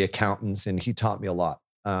lawyers, the accountants, and he taught me a lot.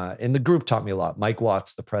 And the group taught me a lot. Mike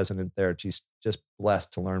Watts, the president there, she's just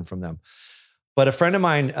blessed to learn from them. But a friend of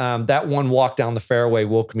mine, that one walk down the fairway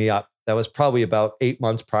woke me up. That was probably about 8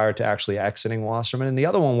 months prior to actually exiting Wasserman. And the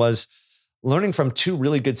other one was learning from 2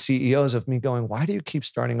 really good CEOs of me going, why do you keep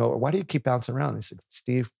starting over? Why do you keep bouncing around? He said,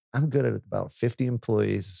 Steve, I'm good at about 50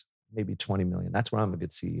 employees, maybe 20 million. That's where I'm a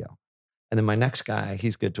good CEO. And then my next guy,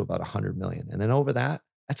 he's good to about 100 million. And then over that,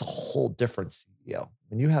 that's a whole different CEO.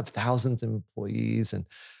 When you have thousands of employees and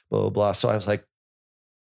blah, blah, blah. So I was like,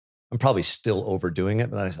 I'm probably still overdoing it,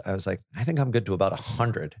 but I was like, I think I'm good to about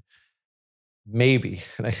 100, maybe.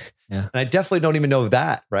 And I definitely don't even know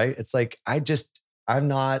that, right? It's like, I'm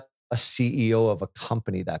not a CEO of a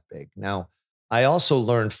company that big. Now, I also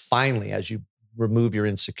learned finally, as you remove your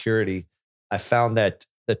insecurity, I found that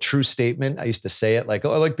the true statement, I used to say it like,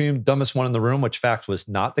 oh, I like being the dumbest one in the room, which fact was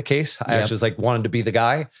not the case. I actually was like wanted to be the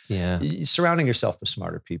guy. Yeah. Surrounding yourself with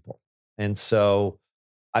smarter people. And so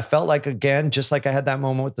I felt like, again, just like I had that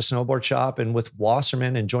moment with the snowboard shop and with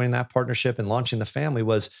Wasserman and joining that partnership and launching the family,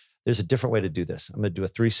 was there's a different way to do this. I'm going to do a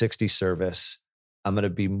 360 service. I'm going to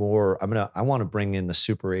be more, I want to bring in the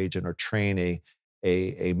super agent or train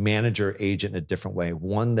a manager agent in a different way,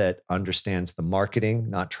 one that understands the marketing,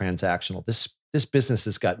 not transactional. This business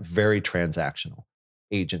has got very transactional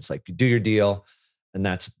agents. Like you do your deal and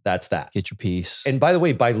that's that. Get your piece. And by the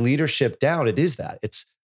way, by leadership down, it is that. It's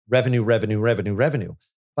revenue, revenue, revenue, revenue.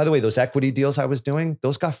 By the way, those equity deals I was doing,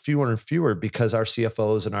 those got fewer and fewer because our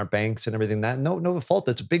CFOs and our banks and everything, that no fault.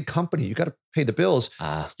 It's a big company. You got to pay the bills.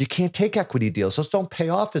 You can't take equity deals. Those don't pay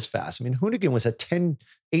off as fast. I mean, Hoonigan was at 10,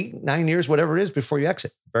 8, 9 years, whatever it is before you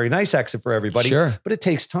exit. Very nice exit for everybody, sure, but it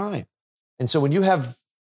takes time. And so when you have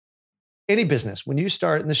any business, when you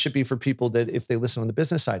start, and this should be for people that if they listen on the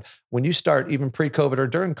business side, when you start even pre-COVID or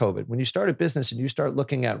during COVID, when you start a business and you start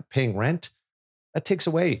looking at paying rent, that takes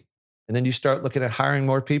away. And then you start looking at hiring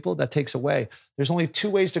more people, that takes away. There's only 2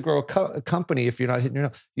 ways to grow a company if you're not hitting your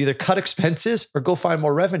note. You either cut expenses or go find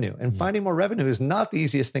more revenue. And finding more revenue is not the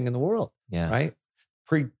easiest thing in the world, right?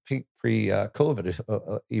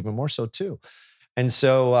 Pre-COVID, even more so too. And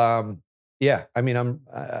so, yeah, I mean,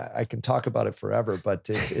 I can talk about it forever, but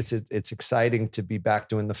it's exciting to be back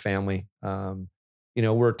doing the family.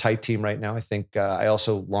 We're a tight team right now. I think I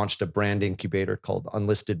also launched a brand incubator called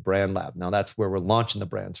Unlisted Brand Lab. Now that's where we're launching the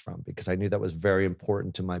brands from, because I knew that was very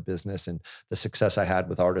important to my business and the success I had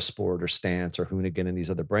with Artist Sport or Stance or Hoonigan and these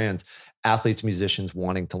other brands. Athletes, musicians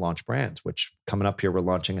wanting to launch brands, which coming up here, we're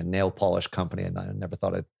launching a nail polish company. And I never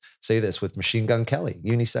thought I'd say this, with Machine Gun Kelly,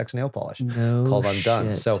 unisex nail polish called Undone.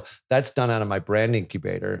 Shit. So that's done out of my brand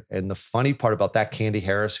incubator. And the funny part about that, Candy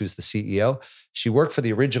Harris, who's the CEO, she worked for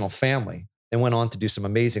the original family and went on to do some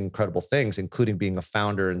amazing, incredible things, including being a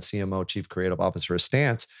founder and CMO, Chief Creative Officer of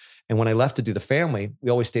Stance. And when I left to do the family, we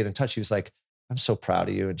always stayed in touch. She was like, I'm so proud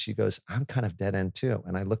of you. And she goes, I'm kind of dead end too.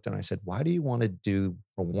 And I looked at her and I said, why do you want to do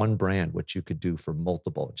for one brand what you could do for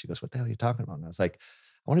multiple? And she goes, what the hell are you talking about? And I was like,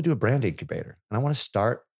 I want to do a brand incubator. And I want to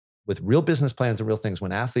start with real business plans and real things.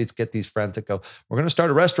 When athletes get these friends that go, we're going to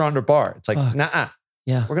start a restaurant or bar. It's like, nah,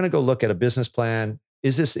 yeah, we're going to go look at a business plan.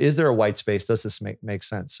 Is there a white space? Does this make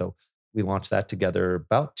sense? So we launched that together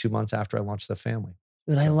about 2 months after I launched the family.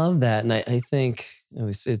 But I love that. And I think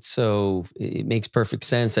it makes perfect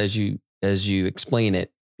sense as you explain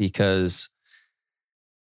it, because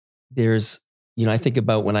there's, I think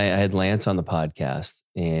about when I had Lance on the podcast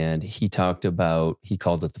and he called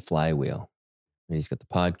it the flywheel. And he's got the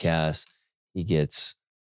podcast, he gets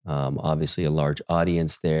obviously a large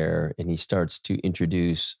audience there, and he starts to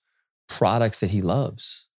introduce products that he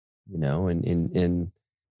loves, and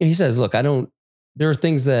he says, look, there are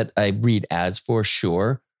things that I read ads for,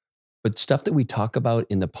 sure, but stuff that we talk about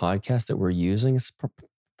in the podcast that we're using is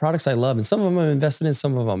products I love. And some of them I'm invested in,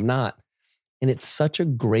 some of them I'm not. And it's such a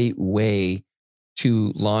great way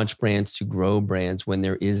to launch brands, to grow brands when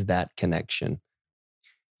there is that connection.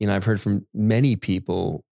 I've heard from many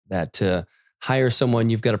people that to hire someone,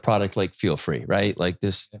 you've got a product like Feel Free, right? Like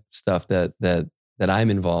this stuff that I'm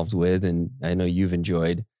involved with, and I know you've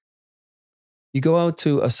enjoyed. You go out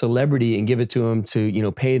to a celebrity and give it to them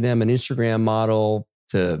to, pay them an Instagram model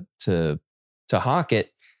to hawk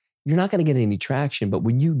it. You're not going to get any traction. But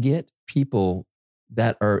when you get people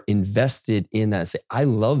that are invested in that, say, I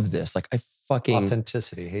love this. Like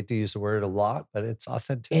authenticity. I hate to use the word a lot, but it's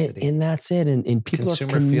authenticity. And that's it. And people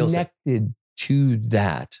Consumer are feels connected to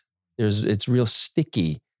that. It's real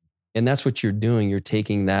sticky. And that's what you're doing. You're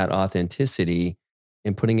taking that authenticity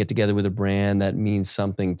and putting it together with a brand that means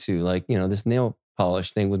something to, like, this nail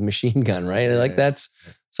polish thing with Machine Gun, right? That's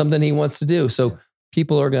something he wants to do. So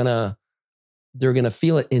people are they're going to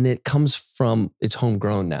feel it, and it comes from, it's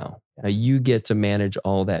homegrown now. Now you get to manage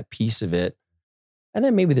all that piece of it. And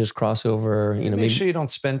then maybe there's crossover, make sure you don't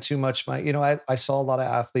spend too much money. I saw a lot of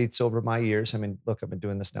athletes over my years. I mean, look, I've been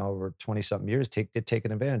doing this now over 20 something years, get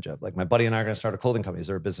taken advantage of. Like my buddy and I are going to start a clothing company. Is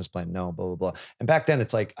there a business plan? No, blah, blah, blah. And back then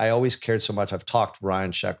it's like, I always cared so much. I've talked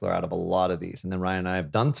Ryan Sheckler out of a lot of these. And then Ryan and I have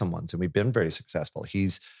done some ones and we've been very successful.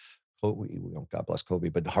 He's God bless Kobe,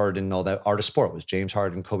 but Harden and all that. Art of Sport was James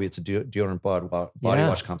Harden, Kobe. It's a deodorant body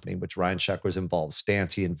wash company, which Ryan Sheck was involved.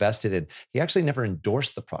 Stance, he invested in. He actually never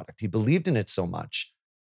endorsed the product. He believed in it so much,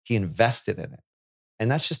 he invested in it. And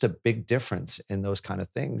that's just a big difference in those kind of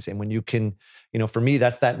things. And when you can, for me,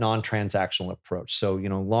 that's that non-transactional approach. So,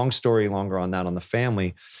 long story longer on that, on the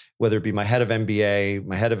family, whether it be my head of MBA,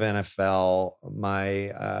 my head of NFL,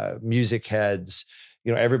 my music heads,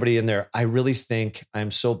 everybody in there, I really think I'm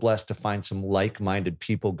so blessed to find some like-minded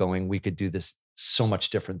people going, we could do this so much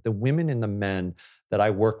different. The women and the men that I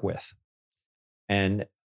work with, and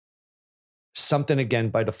something, again,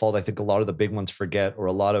 by default, I think a lot of the big ones forget, or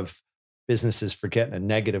a lot of businesses forget in a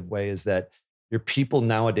negative way, is that your people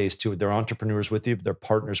nowadays too, they're entrepreneurs with you, but they're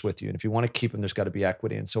partners with you. And if you want to keep them, there's got to be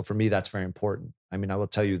equity. And so for me, that's very important. I mean, I will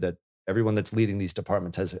tell you that everyone that's leading these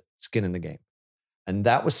departments has skin in the game. And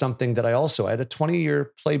that was something that I had a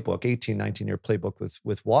 20-year playbook, 18, 19-year playbook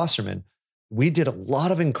with Wasserman. We did a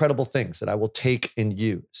lot of incredible things that I will take and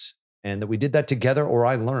use, and that we did that together, or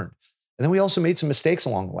I learned. And then we also made some mistakes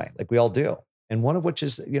along the way, like we all do. And one of which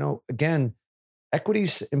is, again, equity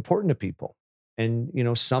is important to people. And,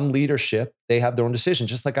 some leadership, they have their own decision,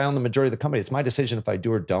 just like I own the majority of the company. It's my decision if I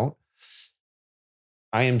do or don't.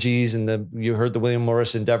 IMGs and you heard the William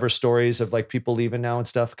Morris Endeavor stories of like people leaving now and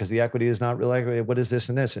stuff because the equity is not really, what is this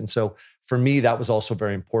and this? And so for me, that was also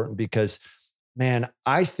very important because, man,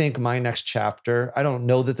 I think my next chapter, I don't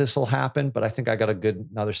know that this will happen, but I think I got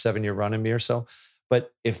another 7-year run in me or so.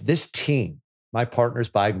 But if this team, my partners,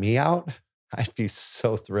 buy me out, I'd be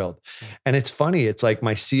so thrilled. And it's funny. It's like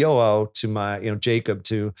my COO to my, Jacob,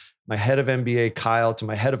 to my head of MBA, Kyle, to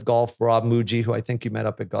my head of golf, Rob Muji, who I think you met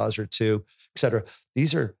up at Gosser too, et cetera.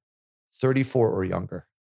 These are 34 or younger.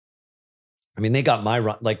 I mean, they got my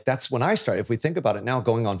run. Like that's when I started. If we think about it now,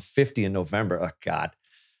 going on 50 in November, oh God,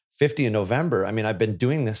 50 in November. I mean, I've been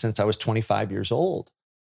doing this since I was 25 years old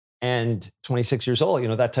and 26 years old,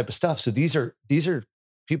 that type of stuff. So these are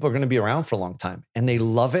people are going to be around for a long time and they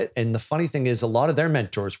love it. And the funny thing is a lot of their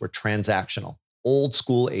mentors were transactional, old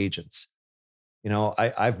school agents.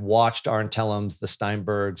 I've watched Arn Tellums, the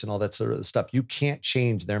Steinbergs and all that sort of stuff. You can't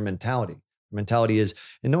change their mentality. Their mentality is,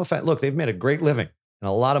 and no offense, look, they've made a great living and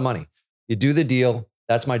a lot of money. You do the deal.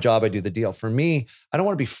 That's my job. I do the deal. For me, I don't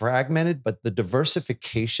want to be fragmented, but the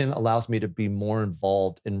diversification allows me to be more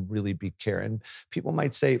involved and really be caring. And people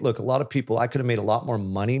might say, look, a lot of people, I could have made a lot more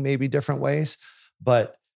money, maybe different ways,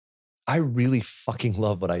 but I really fucking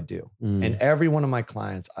love what I do. And every one of my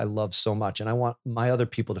clients, I love so much. And I want my other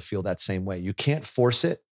people to feel that same way. You can't force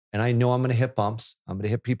it. And I know I'm going to hit bumps. I'm going to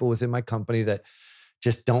hit people within my company that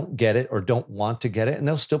just don't get it or don't want to get it. And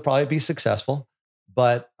they'll still probably be successful.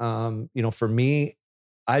 But, for me,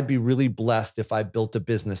 I'd be really blessed if I built a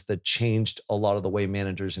business that changed a lot of the way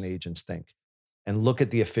managers and agents think and look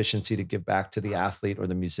at the efficiency to give back to the athlete or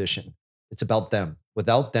the musician. It's about them.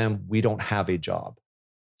 Without them, we don't have a job.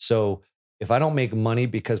 So if I don't make money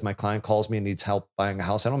because my client calls me and needs help buying a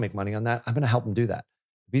house, I don't make money on that. I'm going to help him do that.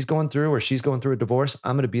 If he's going through or she's going through a divorce,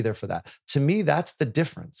 I'm going to be there for that. To me, that's the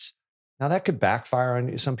difference. Now that could backfire on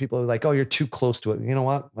you. Some people are like, oh, you're too close to it. You know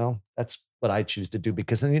what? Well, that's what I choose to do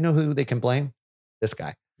because then you know who they can blame? This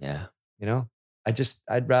guy. Yeah.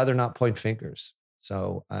 I'd rather not point fingers.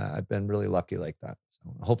 So I've been really lucky like that.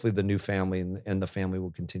 So hopefully the new family and the family will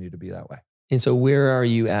continue to be that way. And so where are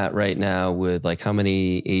you at right now with like how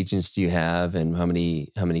many agents do you have and how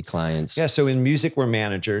many clients? Yeah. So in music, we're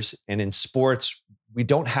managers, and in sports, we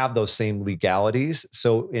don't have those same legalities.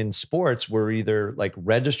 So in sports, we're either like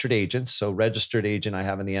registered agents. So registered agent I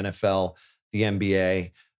have in the NFL, the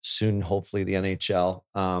NBA, soon, hopefully the NHL,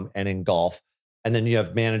 and in golf. And then you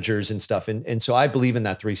have managers and stuff. And so I believe in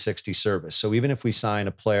that 360 service. So even if we sign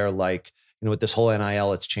a player like, with this whole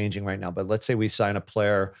NIL, it's changing right now, but let's say we sign a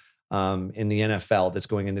player in the NFL that's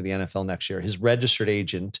going into the NFL next year, his registered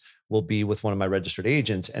agent will be with one of my registered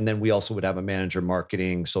agents. And then we also would have a manager,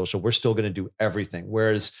 marketing, social. We're still going to do everything.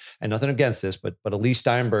 Whereas, and nothing against this, but Elise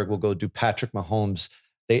Steinberg will go do Patrick Mahomes.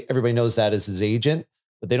 Everybody knows that as his agent,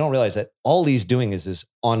 but they don't realize that all he's doing is his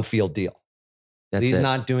on-field deal. He's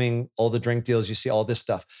not doing all the drink deals. You see all this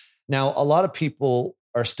stuff. Now, a lot of people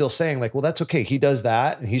are still saying like, well, that's okay. He does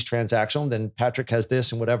that and he's transactional. Then Patrick has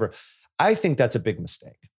this and whatever. I think that's a big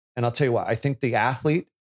mistake. And I'll tell you what, I think the athlete,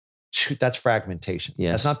 that's fragmentation.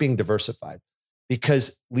 Yes. That's not being diversified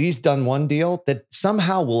because Lee's done one deal that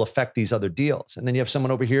somehow will affect these other deals. And then you have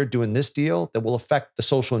someone over here doing this deal that will affect the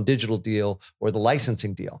social and digital deal or the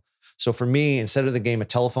licensing deal. So for me, instead of the game of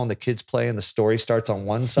telephone, the kids play and the story starts on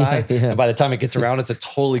one side. Yeah. And by the time it gets around, it's a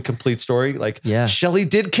totally complete story. Like Shelly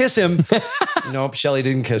did kiss him. Nope, Shelly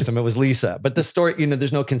didn't kiss him. It was Lisa. But the story,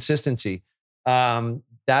 there's no consistency.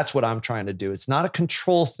 That's what I'm trying to do. It's not a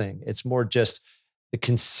control thing. It's more just the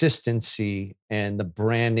consistency and the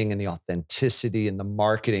branding and the authenticity and the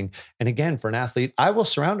marketing. And again, for an athlete, I will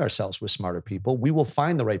surround ourselves with smarter people. We will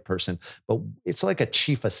find the right person, but it's like a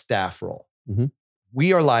chief of staff role. Mm-hmm.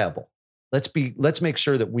 We are liable. Let's make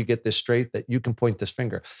sure that we get this straight, that you can point this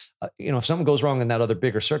finger. If something goes wrong in that other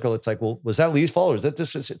bigger circle, it's like, well, was that Lee's fault or is that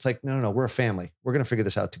this? It's like, no, we're a family. We're going to figure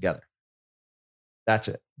this out together. That's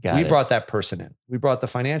it. We brought that person in. We brought the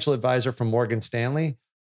financial advisor from Morgan Stanley.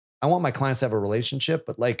 I want my clients to have a relationship,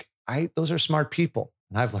 but those are smart people.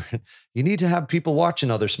 And I've learned you need to have people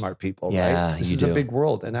watching other smart people, right? This is a big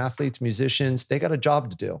world, and athletes, musicians, they got a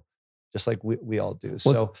job to do, just like we all do.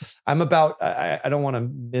 So I'm about, I don't want to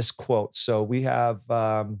misquote. So we have,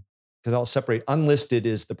 because I'll separate, Unlisted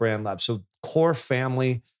is the brand lab. So core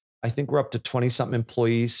family, I think we're up to 20 something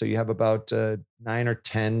employees. So you have about 9 or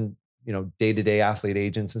 10, day-to-day athlete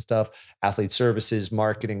agents and stuff, athlete services,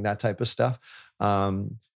 marketing, that type of stuff.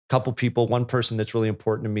 Couple people, one person that's really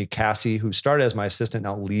important to me, Cassie, who started as my assistant,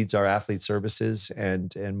 now leads our athlete services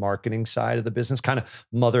and marketing side of the business, kind of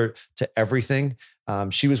mother to everything.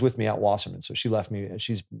 She was with me at Wasserman. So she left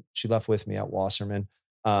with me at Wasserman.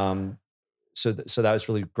 So that was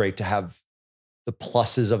really great to have the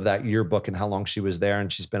pluses of that yearbook and how long she was there.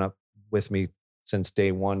 And she's been up with me since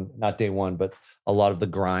day one, not day one, but a lot of the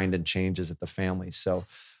grind and changes at the family. So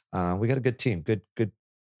we got a good team, good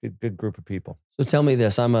group of people. So tell me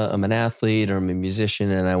this: I'm an athlete or I'm a musician,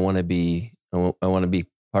 and I want to be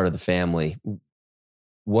part of the family.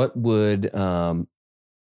 What would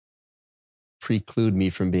preclude me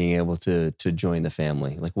from being able to join the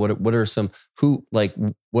family? Like, what are some of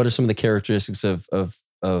the characteristics of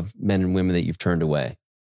men and women that you've turned away?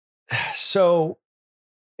 So,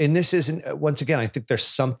 and this isn't, once again, I think there's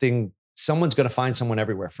someone's going to find someone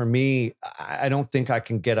everywhere. For me, I don't think I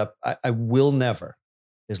can get up. I will never.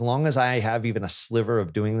 As long as I have even a sliver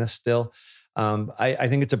of doing this still, I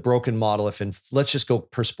think it's a broken model. Let's just go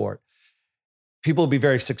per sport. People will be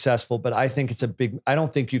very successful, but I think I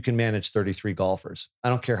don't think you can manage 33 golfers. I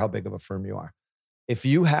don't care how big of a firm you are. If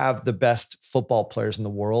you have the best football players in the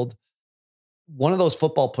world, one of those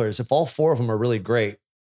football players, if all 4 of them are really great,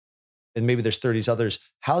 and maybe there's 30 others,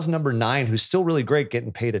 how's number 9, who's still really great,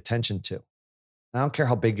 getting paid attention to? I don't care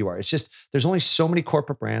how big you are. It's just, there's only so many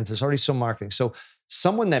corporate brands. There's already so marketing. So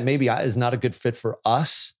someone that maybe is not a good fit for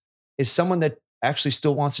us is someone that actually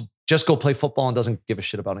still wants to just go play football and doesn't give a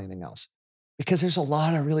shit about anything else. Because there's a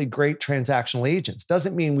lot of really great transactional agents.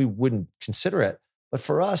 Doesn't mean we wouldn't consider it. But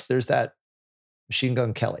for us, there's that Machine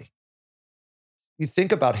Gun Kelly. You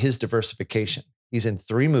think about his diversification. He's in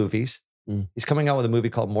 3 movies. He's coming out with a movie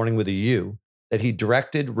called Morning with a U that he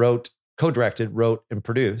co-directed, wrote, and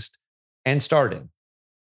produced. And starred in.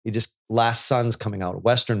 He just, Last Son's coming out, a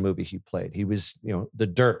Western movie he played. He was, The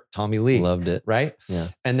Dirt, Tommy Lee. Loved it. Right? Yeah.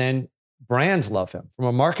 And then brands love him from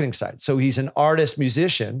a marketing side. So he's an artist,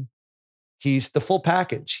 musician. He's the full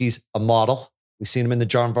package. He's a model. We've seen him in the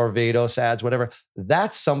John Varvatos ads, whatever.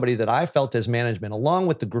 That's somebody that I felt as management, along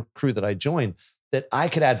with the crew that I joined, that I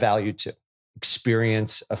could add value to.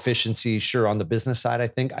 Experience, efficiency, sure, on the business side, I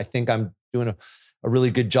think I'm doing a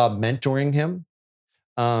really good job mentoring him.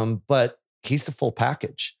 But he's the full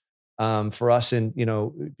package for us. And,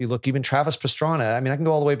 if you look, even Travis Pastrana, I can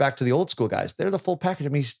go all the way back to the old school guys. They're the full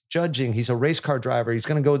package. He's judging. He's a race car driver. He's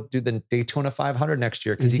going to go do the Daytona 500 next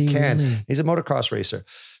year because he can. Really? He's a motocross racer.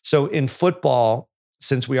 So in football,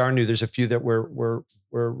 since we are new, there's a few that we're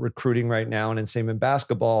recruiting right now. And then same in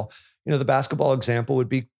basketball, the basketball example would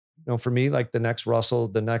be, for me, like the next Russell,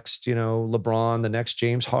 the next, LeBron, the next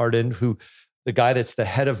James Harden, who the guy that's the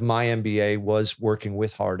head of my MBA was working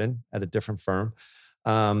with Harden at a different firm.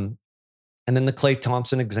 And then the Klay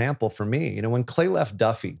Thompson example for me, when Klay left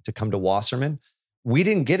Duffy to come to Wasserman, we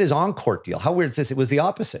didn't get his on-court deal. How weird is this? It was the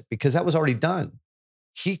opposite because that was already done.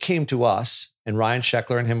 He came to us and Ryan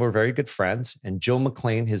Sheckler and him were very good friends. And Joe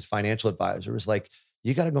McClain, his financial advisor, was like,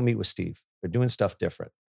 you got to go meet with Steve. They're doing stuff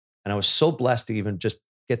different. And I was so blessed to even just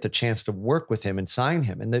get the chance to work with him and sign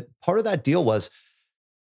him. And part of that deal was,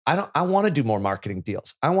 I want to do more marketing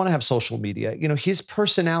deals. I want to have social media. His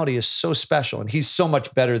personality is so special and he's so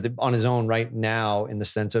much better on his own right now in the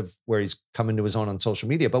sense of where he's coming to his own on social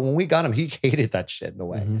media. But when we got him, he hated that shit in a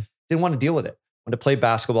way. Mm-hmm. Didn't want to deal with it. Wanted to play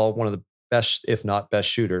basketball, one of the best, if not best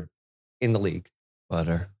shooter in the league.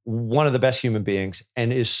 One of the best human beings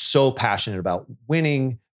and is so passionate about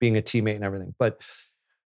winning, being a teammate and everything. But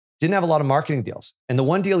didn't have a lot of marketing deals. And the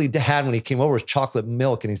one deal he had when he came over was chocolate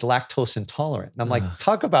milk and he's lactose intolerant. And I'm like,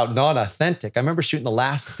 talk about not authentic. I remember shooting the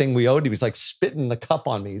last thing we owed him. He's like spitting the cup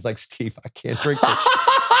on me. He's like, Steve, I can't drink this.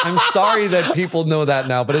 I'm sorry that people know that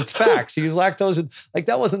now, but it's facts. He was lactose, and like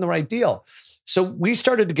that wasn't the right deal. So we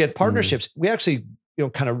started to get partnerships. We actually,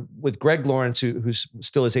 kind of with Greg Lawrence, who's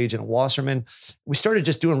still his agent at Wasserman, we started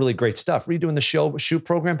just doing really great stuff, redoing the shoe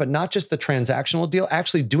program, but not just the transactional deal,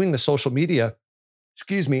 actually doing the social media,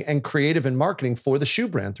 and creative and marketing for the shoe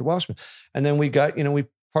brand through Wasserman. And then we got, we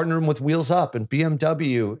partnered them with Wheels Up and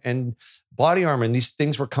BMW and Body Armor, and these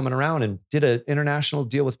things were coming around, and did an international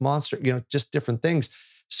deal with Monster, just different things,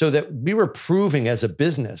 so that we were proving as a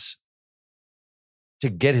business to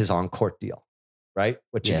get his on-court deal, right?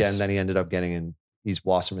 Which again, then he ended up getting, and he's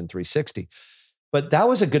Wasserman 360. But that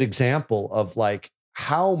was a good example of like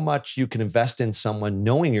how much you can invest in someone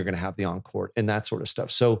knowing you're going to have the on-court and that sort of stuff.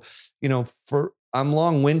 So, I'm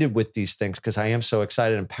long-winded with these things because I am so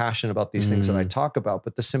excited and passionate about these things that I talk about.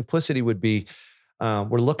 But the simplicity would be,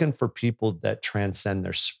 we're looking for people that transcend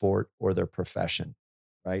their sport or their profession,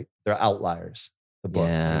 right? They're outliers. The book,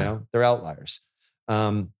 they're outliers.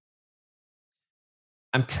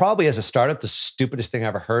 I'm probably, as a startup, the stupidest thing I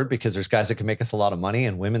ever heard, because there's guys that can make us a lot of money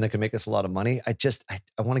and women that can make us a lot of money. I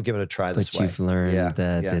want to give it a try this way. But you've learned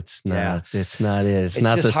that it's not it. It's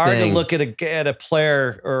not just the hard thing. to look at a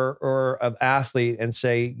player or an athlete and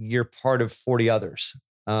say you're part of 40 others.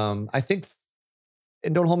 I think,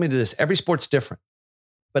 and don't hold me to this, every sport's different.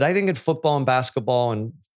 But I think in football and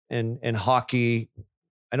basketball and hockey,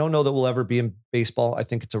 I don't know that we'll ever be in baseball. I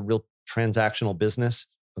think it's a real transactional business.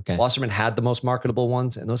 Okay. Wasserman had the most marketable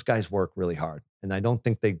ones, and those guys work really hard. And I don't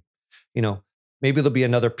think they, maybe there'll be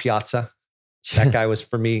another Piazza. That guy was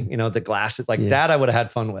for me, the glasses, that I would have had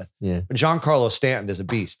fun with. Yeah. But Giancarlo Stanton is a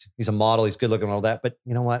beast. He's a model. He's good looking and all that. But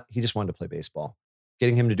you know what? He just wanted to play baseball.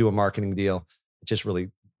 Getting him to do a marketing deal, it's just really,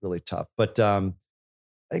 really tough. But I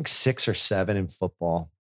think 6 or 7 in football,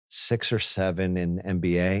 6 or 7 in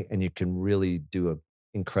NBA, and you can really do an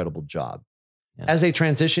incredible job. Yeah. As they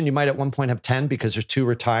transition, you might at one point have 10 because there's 2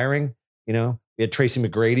 retiring. We had Tracy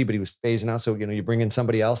McGrady, but he was phasing out. So, you bring in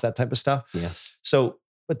somebody else, that type of stuff. Yeah. So,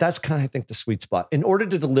 but that's kind of, I think, the sweet spot in order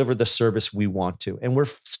to deliver the service we want to. And we're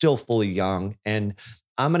still fully young. And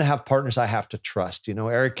I'm going to have partners I have to trust.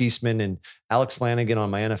 Eric Eastman and Alex Flanagan on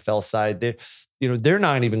my NFL side, they're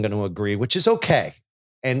not even going to agree, which is okay.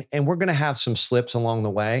 And we're going to have some slips along the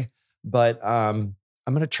way. But I'm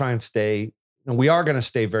going to try and stay, we are going to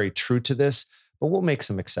stay very true to this. But we'll make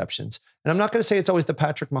some exceptions. And I'm not going to say it's always the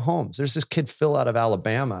Patrick Mahomes. There's this kid, Phil, out of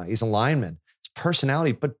Alabama. He's a lineman. It's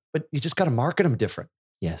personality, but you just got to market him different.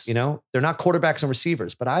 Yes. They're not quarterbacks and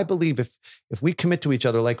receivers. But I believe if we commit to each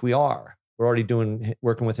other like we're already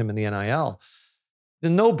working with him in the NIL, the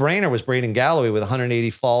no-brainer was Braden Galloway with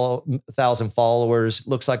 180,000 followers,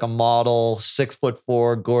 looks like a model,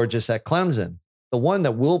 6'4", gorgeous at Clemson. The one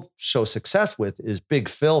that we'll show success with is Big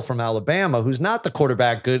Phil from Alabama, who's not the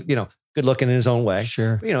quarterback, good looking in his own way.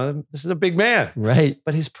 Sure. This is a big man. Right.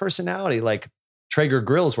 But his personality, like Traeger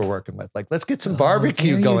Grills we're working with, like, let's get some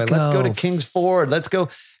barbecue going. Let's go to Kings Ford. Let's go.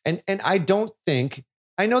 And I don't think,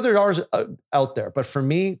 I know there are out there, but for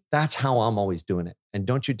me, that's how I'm always doing it. And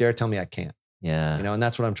don't you dare tell me I can't. Yeah. And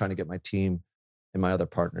that's what I'm trying to get my team and my other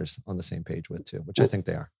partners on the same page with too, which I think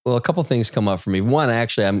they are. Well, a couple of things come up for me. One,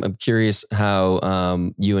 actually, I'm curious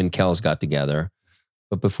how you and Kels got together.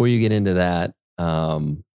 But before you get into that,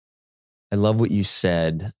 I love what you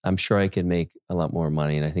said. I'm sure I could make a lot more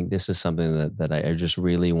money. And I think this is something that I just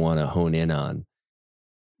really want to hone in on,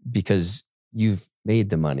 because you've made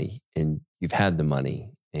the money and you've had the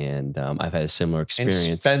money. And I've had a similar experience.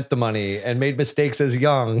 And spent the money and made mistakes as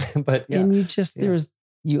young. But yeah. And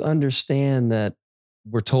you understand that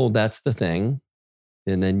we're told that's the thing.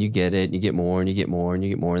 And then you get it, and you get more and you get more and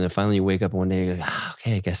you get more. And then finally you wake up one day and you're like,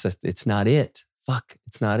 okay, I guess it's not it. Fuck,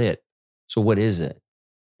 it's not it. So what is it?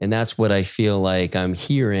 And that's what I feel like I'm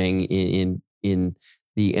hearing in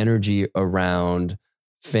the energy around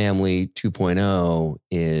Family 2.0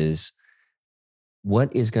 is,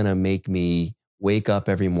 what is going to make me wake up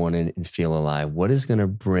every morning and feel alive? What is going to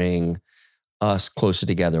bring us closer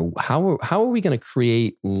together? How are we going to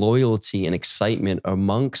create loyalty and excitement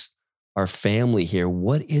amongst our family here?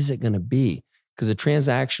 What is it going to be? Because a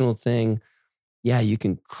transactional thing, yeah, you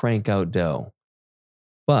can crank out dough.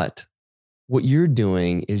 But what you're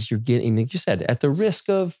doing is you're getting, like you said, at the risk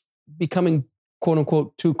of becoming quote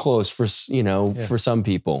unquote too close for some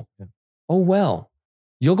people. Yeah. Oh, well,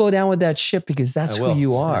 you'll go down with that ship because that's who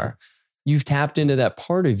you are. Yeah. You've tapped into that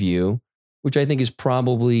part of you, which I think is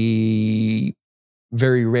probably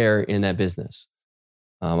very rare in that business.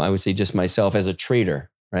 I would say just myself as a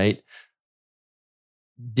trader, right?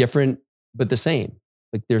 Different, but the same.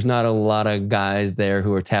 Like there's not a lot of guys there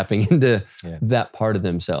who are tapping into that part of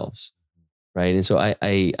themselves. right? And so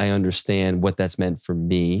I understand what that's meant for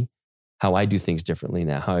me, how I do things differently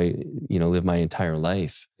now, how I, live my entire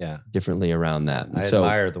life differently around that. And I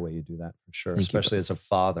admire the way you do that for sure, especially as a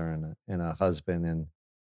father and a husband, and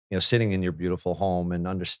sitting in your beautiful home and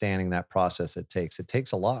understanding that process it takes. It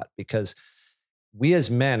takes a lot, because we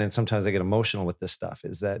as men, and sometimes I get emotional with this stuff,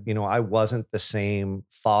 is that, I wasn't the same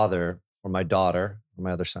father for my daughter, or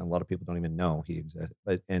my other son. A lot of people don't even know he exists,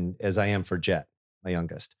 and as I am for Jet, my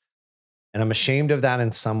youngest. And I'm ashamed of that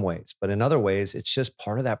in some ways, but in other ways, it's just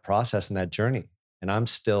part of that process and that journey. And I'm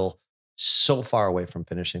still so far away from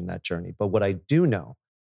finishing that journey. But what I do know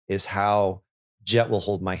is how Jet will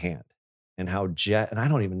hold my hand, and how Jet, and I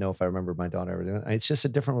don't even know if I remember my daughter ever doing it. It's just a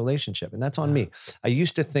different relationship. And that's on me. I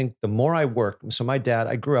used to think the more I work, so my dad,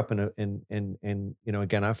 I grew up again,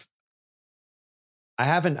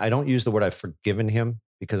 I don't use the word I've forgiven him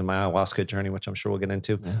because of my ayahuasca journey, which I'm sure we'll get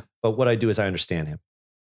into. Yeah. But what I do is I understand him.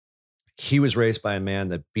 He was raised by a man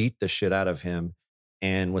that beat the shit out of him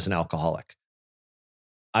and was an alcoholic.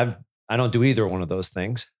 I don't do either one of those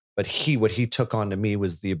things, but what he took on to me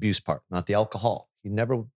was the abuse part, not the alcohol. He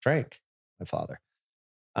never drank, my father.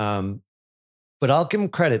 But I'll give him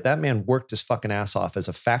credit. That man worked his fucking ass off as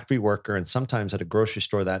a factory worker, and sometimes at a grocery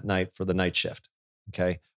store that night for the night shift.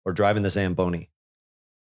 Okay. Or driving the Zamboni.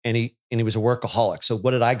 And he was a workaholic. So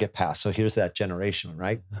what did I get past? So here's that generation,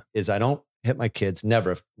 right? Is I don't hit my kids, never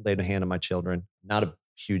have laid a hand on my children, not a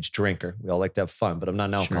huge drinker. We all like to have fun, but I'm not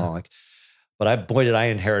an alcoholic. But boy, did I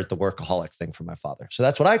inherit the workaholic thing from my father. So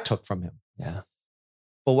that's what I took from him. Yeah.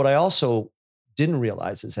 But what I also didn't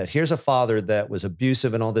realize is that here's a father that was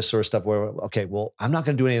abusive and all this sort of stuff where, okay, well, I'm not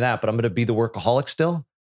going to do any of that, but I'm going to be the workaholic still.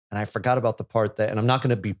 And I forgot about the part that, and I'm not going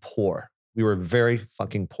to be poor. We were very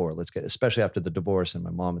fucking poor. Especially after the divorce and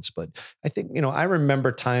my mom had split. I think, I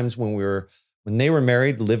remember times when they were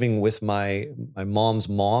married, living with my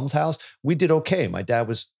mom's house, we did okay. My dad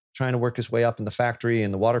was trying to work his way up in the factory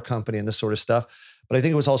and the water company and this sort of stuff. But I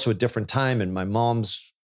think it was also a different time. And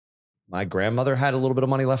my grandmother had a little bit of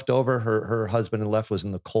money left over. Her husband and left was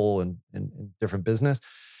in the coal and different business.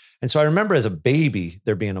 And so I remember as a baby,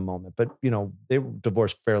 there being a moment, but they were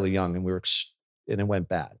divorced fairly young, and and it went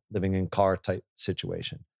bad, living in car type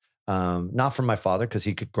situation. Not from my father, because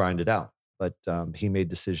he could grind it out, but he made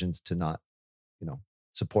decisions to not,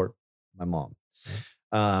 support my mom.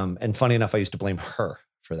 And funny enough, I used to blame her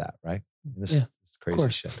for that. Right. This is crazy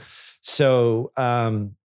shit. So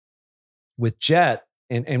with Jet,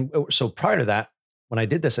 and so prior to that, when I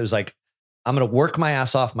did this, it was like, I'm going to work my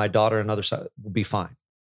ass off. My daughter and other side will be fine.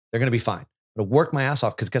 They're going to be fine. I'm going to work my ass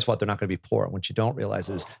off, because guess what? They're not going to be poor. What you don't realize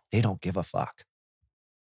is they don't give a fuck.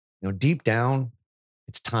 Deep down,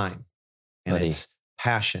 it's time and it's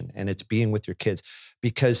passion and it's being with your kids.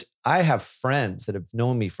 Because I have friends that have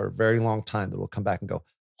known me for a very long time that will come back and go,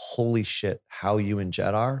 holy shit, how you and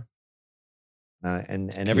Jet are.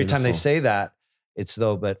 And every time they say that, it's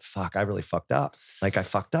though, but fuck, I really fucked up. Like I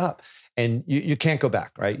fucked up. And you can't go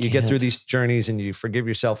back, right? You get through these journeys and you forgive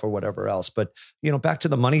yourself or whatever else. But, back to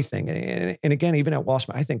the money thing. And again, even at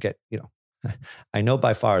Wasserman, I think I know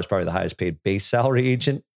by far is probably the highest paid base salary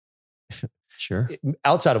agent. Sure.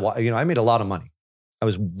 Outside of, I made a lot of money. I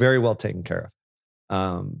was very well taken care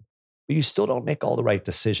of. But you still don't make all the right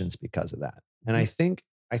decisions because of that. And I think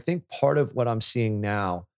part of what I'm seeing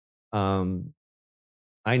now,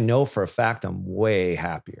 I know for a fact I'm way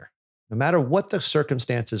happier. No matter what the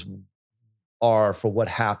circumstances are for what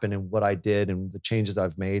happened and what I did and the changes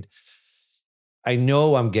I've made, I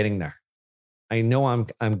know I'm getting there. I know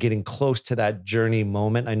I'm getting close to that journey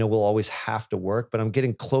moment. I know we'll always have to work, but I'm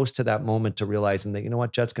getting close to that moment to realizing that,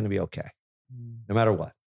 Jet's going to be okay. No matter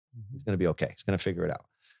what, he's going to be okay. He's going to figure it out.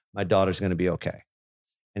 My daughter's going to be okay.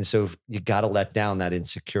 And so you got to let down that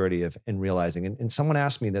insecurity and realizing, and someone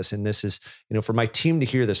asked me this, and this is, for my team to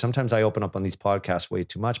hear this, sometimes I open up on these podcasts way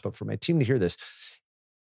too much, but for my team to hear this,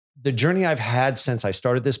 the journey I've had since I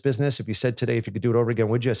started this business, if you said today, if you could do it over again,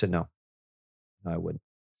 would you? I said, no, I wouldn't.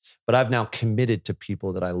 But I've now committed to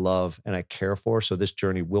people that I love and I care for. So this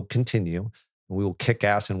journey will continue and we will kick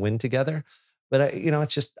ass and win together. But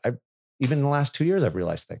it's just, even in the last 2 years, I've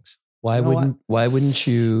realized things. Why wouldn't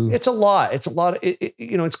you? It's a lot. It's going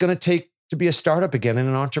to take to be a startup again and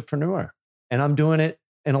an entrepreneur. And I'm doing it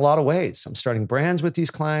in a lot of ways. I'm starting brands with these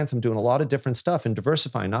clients. I'm doing a lot of different stuff and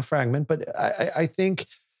diversifying, not fragment, but I think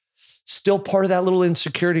still part of that little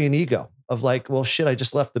insecurity and ego of like, well, shit, I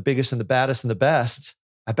just left the biggest and the baddest and the best.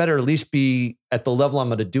 I better at least be at the level I'm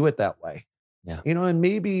going to do it that way. Yeah. And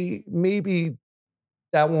maybe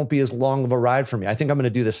that won't be as long of a ride for me. I think I'm going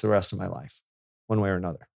to do this the rest of my life, one way or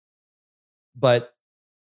another. But,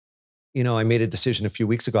 I made a decision a few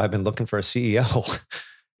weeks ago. I've been looking for a CEO,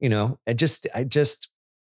 I just,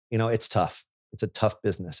 it's tough. It's a tough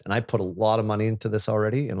business. And I put a lot of money into this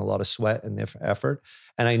already and a lot of sweat and effort.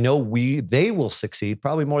 And I know they will succeed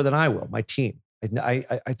probably more than I will, my team. I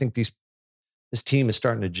think this team is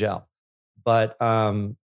starting to gel. But,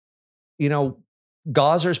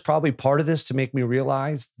 Gaza is probably part of this to make me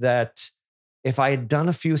realize that if I had done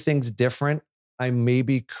a few things different, I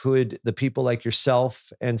maybe could, the people like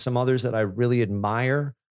yourself and some others that I really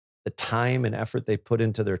admire, the time and effort they put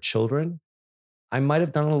into their children, I might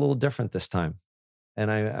have done it a little different this time.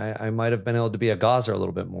 And I might have been able to be a Gaza a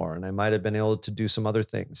little bit more. And I might have been able to do some other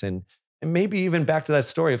things. And maybe even back to that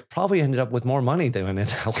story, I've probably ended up with more money doing it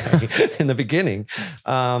that way in the beginning.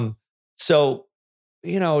 So,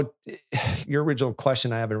 your original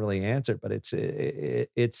question I haven't really answered, but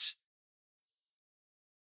it's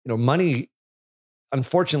money.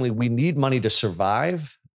 Unfortunately, we need money to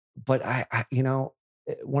survive. But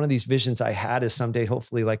one of these visions I had is someday,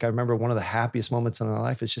 hopefully, like I remember one of the happiest moments in my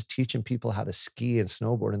life is just teaching people how to ski and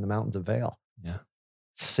snowboard in the mountains of Vail. Yeah.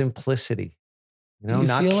 Simplicity,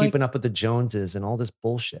 not keeping up with the Joneses and all this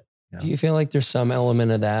bullshit. Do you feel like there's some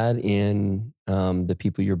element of that in the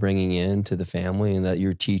people you're bringing into the family and that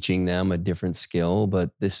you're teaching them a different skill,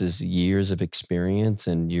 but this is years of experience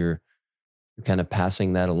and you're kind of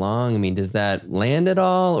passing that along? I mean, does that land at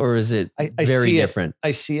all or is it very different?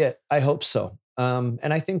 I see it. I hope so. And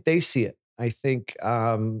I think they see it. I think,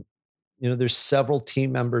 there's several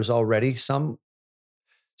team members already. Some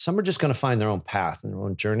are just going to find their own path and their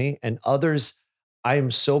own journey, and others I am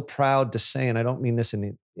so proud to say, and I don't mean this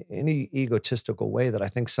in any egotistical way, that I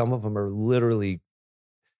think some of them are literally,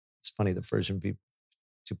 it's funny, the version V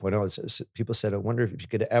 2.0, people said, I wonder if you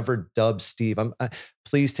could ever dub Steve.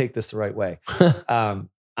 Please take this the right way. I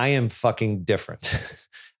am fucking different.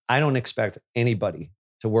 I don't expect anybody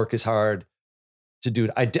to work as hard to do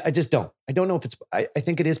it. I just don't. I don't know if I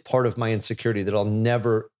think it is part of my insecurity that I'll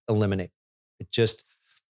never eliminate. It's just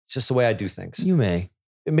the way I do things. You may.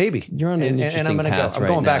 Maybe you're on an interesting I'm path. I'm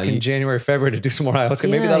going back in January, February to do some more ayahuasca.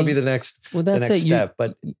 Maybe that'll be the next step.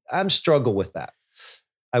 But I'm struggle with that.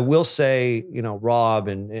 I will say, Rob,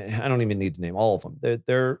 and I don't even need to name all of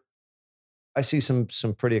them. I see some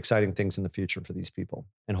pretty exciting things in the future for these people,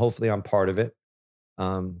 and hopefully I'm part of it.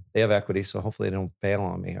 They have equity, so hopefully they don't bail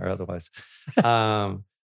on me or otherwise.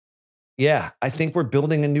 Yeah, I think we're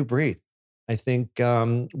building a new breed. I think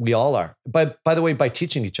we all are. But by the way, by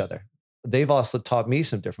teaching each other. They've also taught me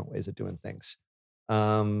some different ways of doing things.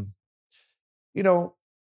 Again,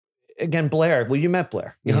 Blair, well, you met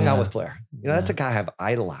Blair. You hung out with Blair. That's a guy I've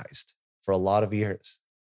idolized for a lot of years.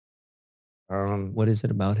 What is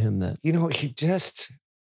it about him that? He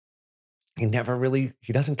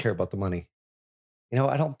doesn't care about the money.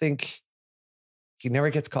 I don't think he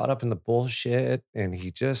never gets caught up in the bullshit, and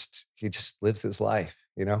he just lives his life.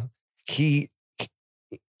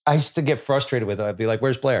 I used to get frustrated with it. I'd be like,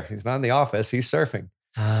 where's Blair? He's not in the office. He's surfing,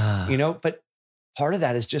 but part of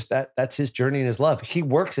that is just that's his journey and his love. He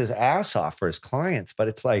works his ass off for his clients, but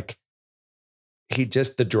it's like,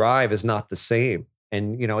 the drive is not the same.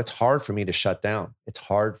 And, it's hard for me to shut down. It's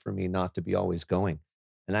hard for me not to be always going.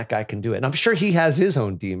 And that guy can do it. And I'm sure he has his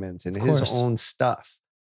own demons and his own stuff.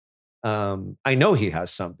 I know he has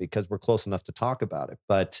some because we're close enough to talk about it,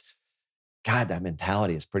 but God, that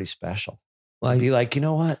mentality is pretty special. Well, to be like, you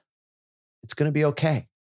know what? It's going to be okay.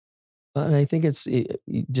 And I think it's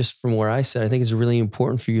just from where I said, I think it's really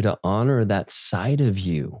important for you to honor that side of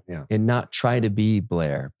you and not try to be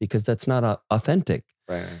Blair, because that's not authentic.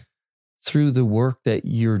 Right. Through the work that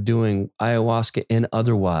you're doing, ayahuasca and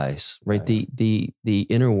otherwise, right? The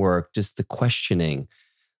inner work, just the questioning,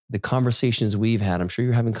 the conversations we've had. I'm sure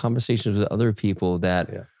you're having conversations with other people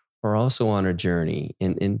that are also on a journey,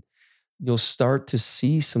 and you'll start to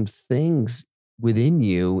see some things within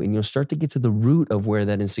you, and you'll start to get to the root of where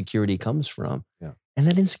that insecurity comes from. Yeah. And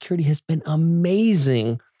that insecurity has been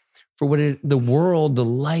amazing for what the world, the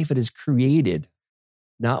life it has created,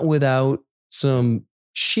 not without some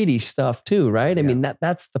shitty stuff too, right? I mean,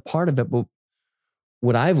 that's the part of it. But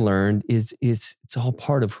what I've learned is it's all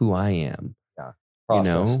part of who I am. Yeah.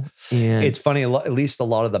 Process. And it's funny, at least a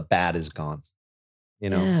lot of the bad is gone.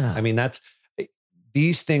 I mean,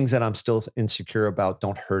 these things that I'm still insecure about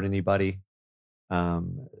don't hurt anybody.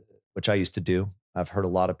 Which I used to do. I've hurt a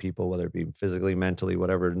lot of people, whether it be physically, mentally,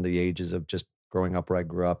 whatever, in the ages of just growing up where I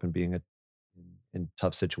grew up and being in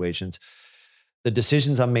tough situations. The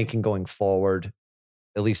decisions I'm making going forward,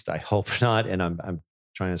 at least I hope not, and I'm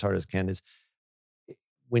trying as hard as I can, is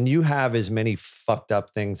when you have as many fucked up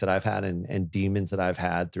things that I've had and demons that I've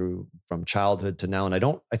had from childhood to now, and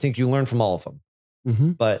I think you learn from all of them.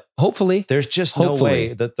 Mm-hmm. But hopefully there's just no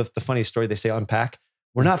way that the funny story, they say unpack.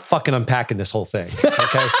 We're not fucking unpacking this whole thing.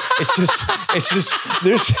 Okay. It's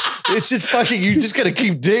just fucking, you just got to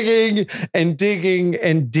keep digging and digging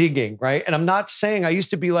and digging. Right. And I'm not saying, I used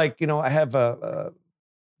to be like, I have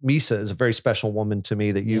Misa is a very special woman to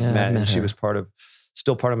me that you've met. And she was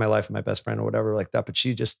still part of my life and my best friend or whatever like that. But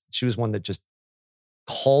she was one that just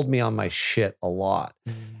called me on my shit a lot.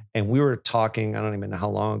 And we were talking, I don't even know how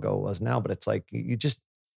long ago it was now, but it's like,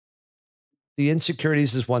 the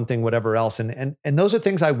insecurities is one thing, whatever else. And those are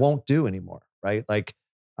things I won't do anymore. Right. Like,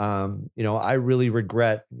 I really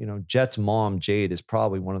regret, Jet's mom, Jade, is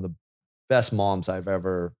probably one of the best moms I've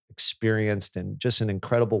ever experienced, and just an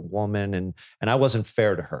incredible woman. And I wasn't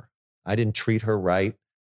fair to her. I didn't treat her right.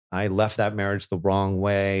 I left that marriage the wrong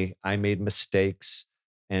way. I made mistakes.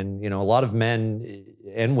 And, a lot of men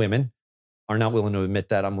and women are not willing to admit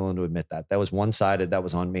that. I'm willing to admit that. That was one-sided. That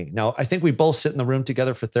was on me. Now, I think we both sit in the room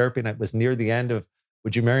together for therapy, and it was near the end of,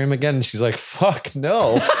 would you marry him again? And she's like, fuck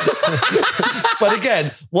no. But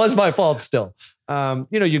again, was my fault still.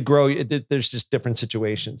 You grow, there's just different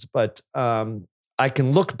situations. But I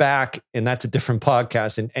can look back, and that's a different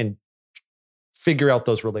podcast, and figure out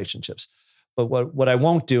those relationships. But what I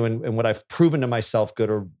won't do, and what I've proven to myself, good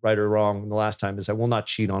or right or wrong, the last time, is I will not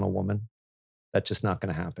cheat on a woman. That's just not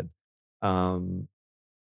going to happen.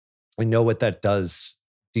 I know what that does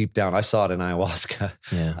deep down. I saw it in ayahuasca.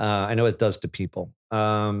 Yeah. I know what it does to people.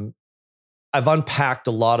 I've unpacked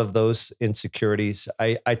a lot of those insecurities.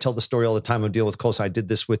 I tell the story all the time. I deal with close. I did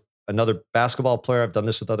this with another basketball player. I've done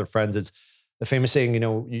this with other friends. It's the famous saying,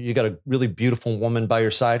 you got a really beautiful woman by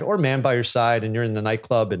your side or man by your side, and you're in the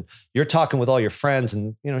nightclub and you're talking with all your friends,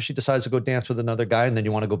 and she decides to go dance with another guy, and then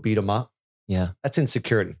you want to go beat him up. Yeah. That's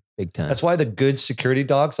insecurity. Big time. That's why the good security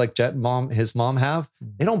dogs like Jet and his mom have,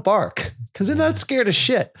 they don't bark because they're not scared of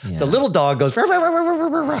shit. Yeah. The little dog goes, rah, rah, rah, rah, rah,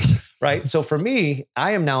 rah, rah. Right? So for me,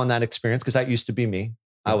 I am now in that experience, because that used to be me.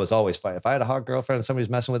 I was always fighting. If I had a hot girlfriend and somebody's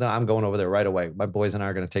messing with them, I'm going over there right away. My boys and I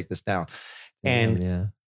are going to take this down.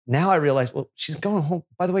 And now I realize, well, she's going home.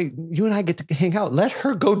 By the way, you and I get to hang out. Let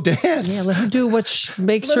her go dance. Yeah, let her do what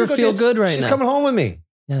makes her feel good right now. She's coming home with me.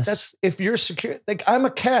 Yes. That's if you're secure. Like, I'm a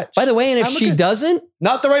catch. By the way, and if she doesn't,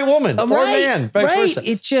 not the right woman or man, vice versa.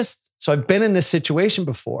 It just. So I've been in this situation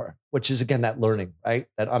before, which is again that learning, right?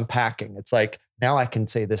 That unpacking. It's like, now I can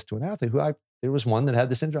say this to an athlete there was one that had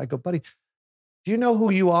this injury. I go, buddy, do you know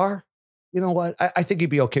who you are? You know what? I think you'd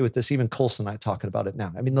be okay with this. Even Colson and I talking about it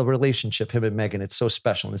now. I mean, the relationship, him and Megan, it's so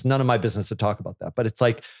special. And it's none of my business to talk about that. But it's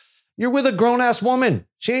like, you're with a grown-ass woman.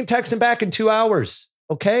 She ain't texting back in 2 hours.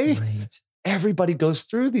 Okay? Right. Everybody goes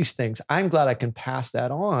through these things. I'm glad I can pass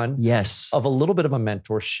that on. Yes. Of a little bit of a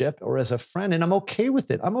mentorship or as a friend. And I'm okay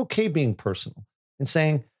with it. I'm okay being personal and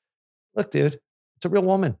saying, look, dude, it's a real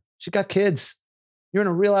woman. She got kids. You're in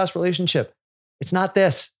a real ass relationship. It's not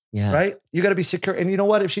this. Yeah. Right? You got to be secure. And you know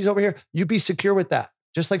what? If she's over here, you be secure with that.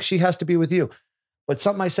 Just like she has to be with you. But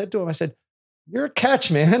something I said to him, I said, you're a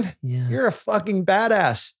catch, man. Yeah. You're a fucking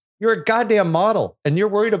badass. You're a goddamn model. And you're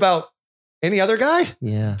worried about any other guy?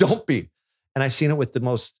 Yeah. Don't be. And I've seen it with the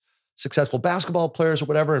most successful basketball players or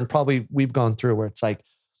whatever. And probably we've gone through where it's like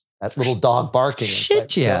that little dog barking. Shit,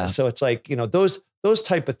 like, yeah. So it's like, those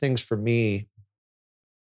type of things for me,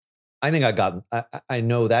 I think I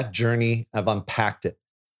know that journey. I've unpacked it.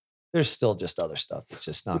 There's still just other stuff that's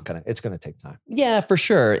just it's going to take time. Yeah, for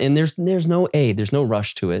sure. And there's no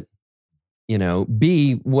rush to it.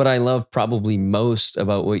 B, what I love probably most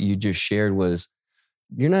about what you just shared was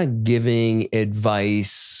you're not giving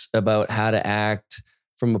advice about how to act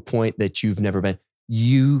from a point that you've never been.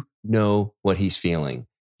 You know what he's feeling.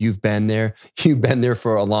 You've been there. You've been there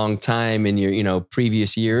for a long time in your,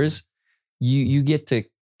 previous years. You get to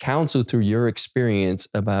counsel through your experience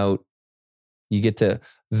about, you get to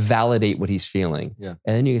validate what he's feeling. Yeah.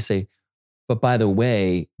 And then you can say, but by the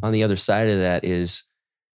way, on the other side of that is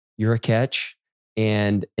you're a catch.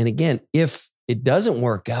 And again, if it doesn't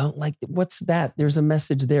work out, like, what's that? There's a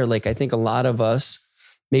message there. Like, I think a lot of us,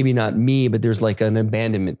 maybe not me, but there's like an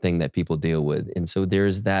abandonment thing that people deal with. And so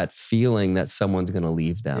there's that feeling that someone's going to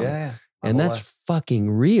leave them. Yeah. And that's fucking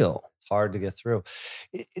real. It's hard to get through.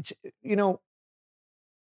 It's,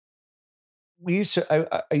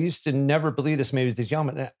 I used to never believe this maybe as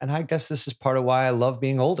young, and I guess this is part of why I love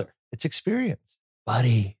being older. It's experience.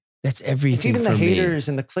 Buddy, that's everything. It's even for the me. haters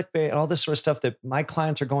and the clickbait and all this sort of stuff that my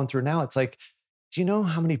clients are going through now. It's like, do you know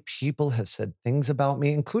how many people have said things about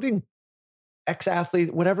me, including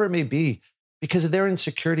ex-athletes, whatever it may be, because of their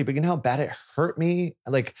insecurity? But you know how bad it hurt me?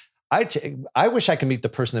 Like, I wish I could meet the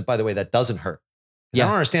person that, by the way, that doesn't hurt. Yeah. I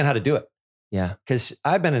don't understand how to do it. Yeah. Because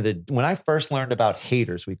I've been when I first learned about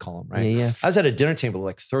haters, we call them, right? Yeah. I was at a dinner table with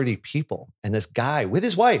like 30 people, and this guy with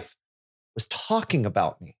his wife was talking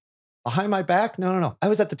about me behind my back. No. I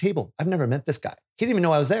was at the table. I've never met this guy. He didn't even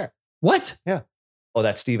know I was there. What? Yeah. Oh,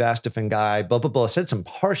 that Steve Astephen guy, blah, blah, blah. Said some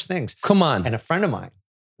harsh things. Come on. And a friend of mine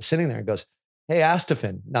was sitting there and goes, hey,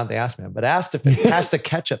 Astephen, not the ass man, but Astephen, pass the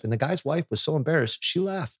ketchup. And the guy's wife was so embarrassed, she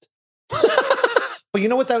left. But you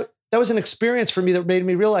know what? That was an experience for me that made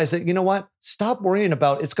me realize that, you know what? Stop worrying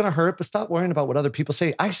about, it's going to hurt, but stop worrying about what other people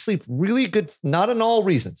say. I sleep really good, not in all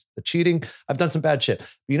reasons. The cheating, I've done some bad shit. But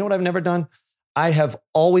you know what I've never done? I have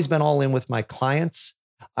always been all in with my clients.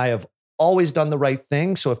 I have always done the right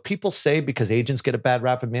thing. So if people say because agents get a bad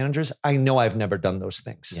rap with managers, I know I've never done those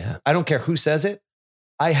things. Yeah. I don't care who says it.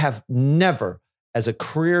 I have never, as a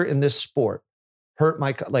career in this sport, hurt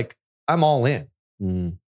like I'm all in.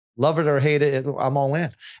 Love it or hate it, I'm all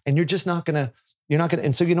in. And you're not gonna.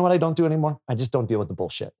 And so you know what I don't do anymore? I just don't deal with the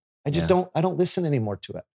bullshit. I don't listen anymore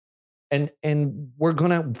to it. And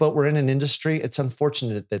we're in an industry, it's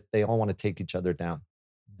unfortunate that they all want to take each other down.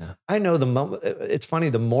 Yeah. I know it's funny,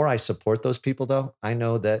 the more I support those people though, I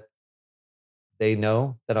know that they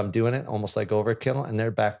know that I'm doing it almost like overkill. And they're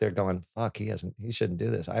back there going, fuck, he shouldn't do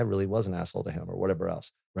this. I really was an asshole to him or whatever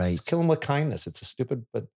else. Right. Just kill him with kindness. It's a stupid,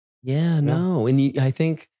 but. Yeah, no. And I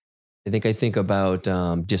think about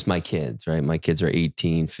just my kids, right? My kids are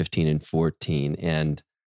 18, 15, and 14. And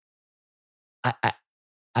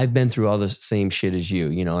I've been through all the same shit as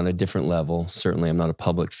you, on a different level. Certainly I'm not a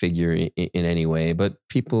public figure in any way, but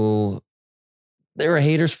people, there are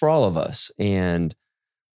haters for all of us. And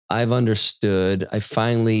I've understood, I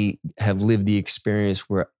finally have lived the experience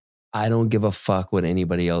where I don't give a fuck what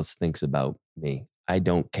anybody else thinks about me. I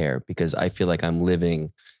don't care because I feel like I'm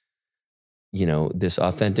living, this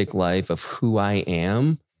authentic life of who I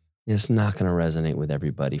am. It's not going to resonate with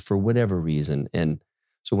everybody for whatever reason. And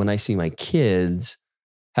so when I see my kids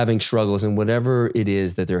having struggles and whatever it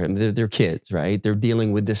is that they're kids, right? They're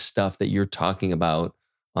dealing with this stuff that you're talking about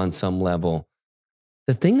on some level.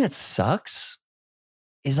 The thing that sucks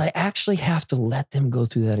is I actually have to let them go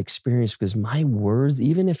through that experience because my words,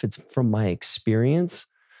 even if it's from my experience,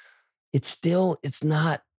 it's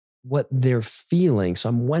not what they're feeling. So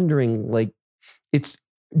I'm wondering,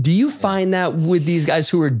 do you find that with these guys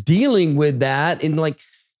who are dealing with that and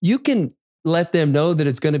you can let them know that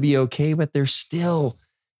it's going to be okay, but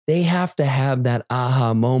they have to have that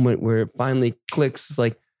aha moment where it finally clicks. It's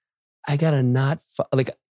like, I gotta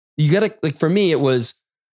for me, it was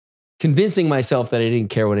convincing myself that I didn't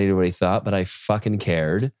care what anybody thought, but I fucking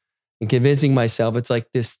cared. And convincing myself, it's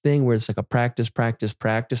like this thing where it's like a practice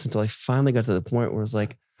until I finally got to the point where it's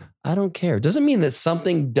like, I don't care. It doesn't mean that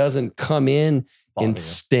something doesn't come in and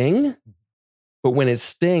sting, but when it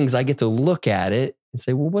stings, I get to look at it and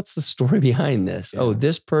say, well, what's the story behind this? Yeah. Oh,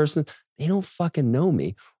 this person, they don't fucking know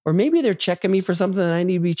me. Or maybe they're checking me for something that I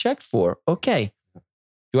need to be checked for. Okay.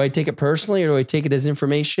 Do I take it personally or do I take it as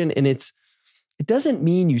information? And it doesn't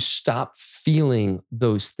mean you stop feeling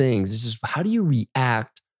those things. It's just, how do you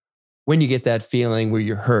react when you get that feeling where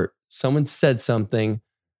you're hurt? Someone said something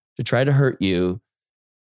to try to hurt you.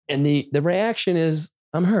 And the reaction is,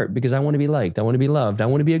 I'm hurt because I want to be liked. I want to be loved. I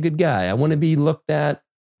want to be a good guy. I want to be looked at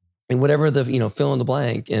and whatever the, fill in the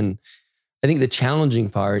blank. And I think the challenging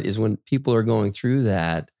part is when people are going through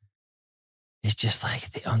that, it's just like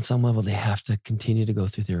on some level, they have to continue to go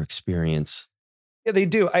through their experience. Yeah, they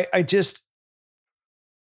do.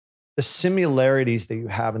 The similarities that you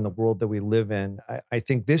have in the world that we live in, I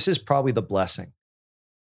think this is probably the blessing.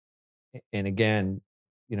 And again,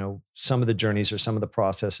 some of the journeys or some of the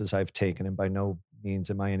processes I've taken, and by no means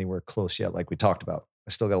am I anywhere close yet, like we talked about.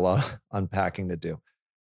 I still got a lot of unpacking to do.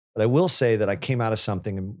 But I will say that I came out of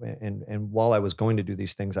something and while I was going to do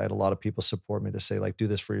these things, I had a lot of people support me to say, do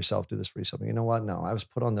this for yourself, do this for yourself. And you know what? No, I was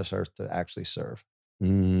put on this earth to actually serve.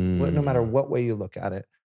 No matter what way you look at it,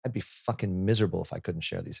 I'd be fucking miserable if I couldn't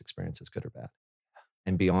share these experiences, good or bad,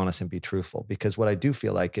 and be honest and be truthful. Because what I do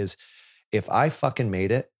feel like is if I fucking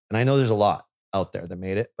made it, and I know there's a lot out there that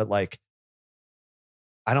made it, but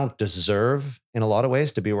I don't deserve in a lot of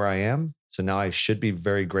ways to be where I am. So now I should be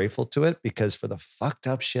very grateful to it because for the fucked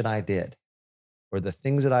up shit I did or the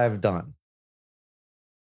things that I have done,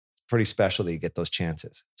 it's pretty special that you get those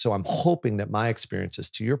chances. So I'm hoping that my experiences,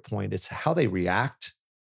 to your point, it's how they react.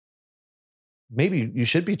 Maybe you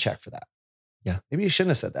should be checked for that. Yeah. Maybe you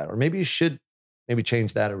shouldn't have said that, or maybe you should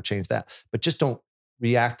change that or change that, but just don't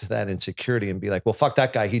react to that insecurity and be like, well, fuck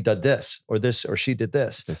that guy. He did this or she did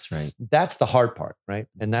this. That's right. That's the hard part, right?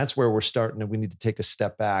 And that's where we're starting to, we need to take a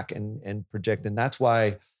step back and project. And that's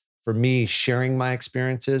why for me, sharing my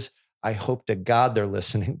experiences, I hope to God they're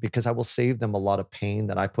listening because I will save them a lot of pain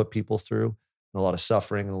that I put people through and a lot of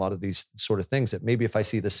suffering and a lot of these sort of things that maybe if I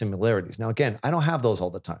see the similarities. Now, again, I don't have those all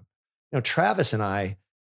the time. Travis and I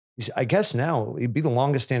guess now he'd be the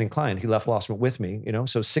longest standing client. He left law school with me,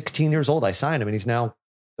 so 16 years old, I signed him and he's now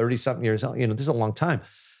 30 something years old. This is a long time.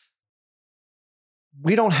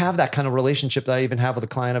 We don't have that kind of relationship that I even have with a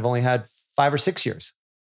client I've only had 5 or 6 years.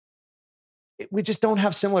 We just don't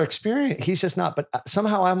have similar experience. He's just not, but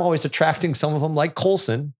somehow I'm always attracting some of them like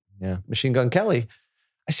Colson, Machine Gun Kelly.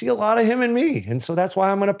 I see a lot of him in me. And so that's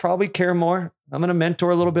why I'm going to probably care more. I'm going to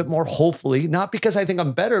mentor a little bit more, hopefully, not because I think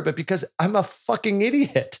I'm better, but because I'm a fucking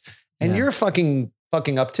idiot and you're fucking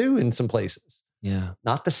up too in some places. Yeah.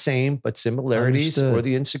 Not the same, but similarities. Understood. Or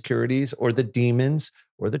the insecurities or the demons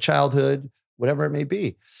or the childhood, whatever it may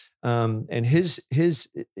be. And his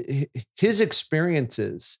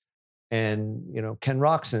experiences and, Ken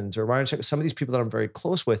Roxon's or Ryan, some of these people that I'm very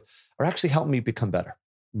close with are actually helping me become better.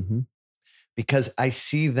 Mm-hmm. Because I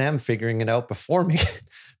see them figuring it out before me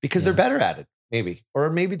because they're better at it, maybe. Or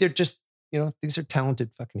maybe they're just, these are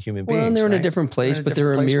talented fucking human beings. Well, and they're in a different place, but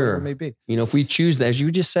they're a mirror. Maybe. If we choose that, as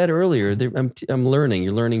you just said earlier, I'm learning.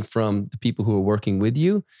 You're learning from the people who are working with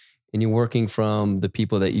you, and you're working from the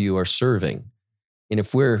people that you are serving. And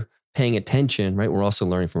if we're paying attention, right, we're also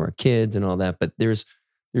learning from our kids and all that. But there's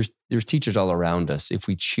teachers all around us if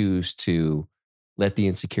we choose to let the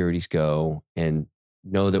insecurities go and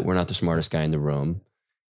know that we're not the smartest guy in the room.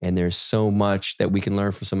 And there's so much that we can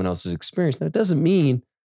learn from someone else's experience. Now, it doesn't mean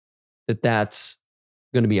that that's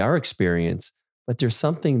going to be our experience, but there's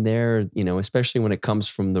something there, especially when it comes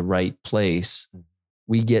from the right place,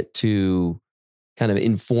 we get to kind of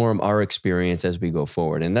inform our experience as we go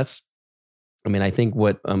forward. And I think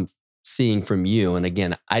what I'm seeing from you, and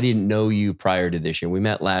again, I didn't know you prior to this year. We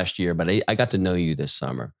met last year, but I got to know you this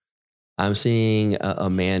summer. I'm seeing a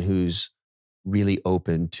man who's really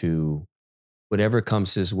open to whatever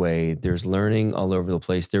comes his way. There's learning all over the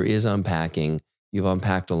place. There is unpacking. You've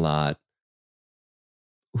unpacked a lot.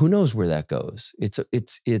 Who knows where that goes? It's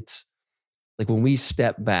like when we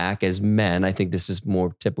step back as men, I think this is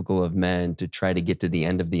more typical of men to try to get to the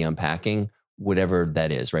end of the unpacking, whatever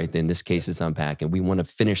that is, right? In this case, it's unpacking. We want to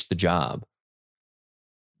finish the job.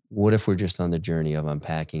 What if we're just on the journey of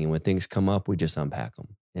unpacking? And when things come up, we just unpack them.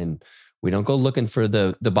 And we don't go looking for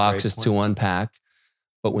the boxes to unpack,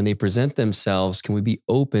 but when they present themselves, can we be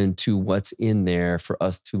open to what's in there for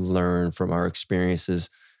us to learn from our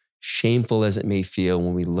experiences, shameful as it may feel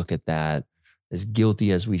when we look at that, as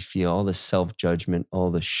guilty as we feel, all the self-judgment,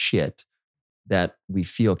 all the shit that we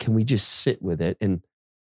feel, can we just sit with it? And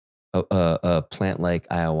a plant like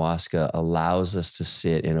ayahuasca allows us to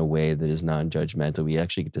sit in a way that is non-judgmental. We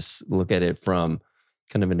actually get to look at it from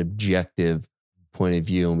kind of an objective point of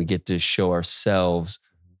view, and we get to show ourselves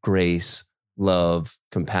grace, love,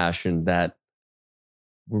 compassion that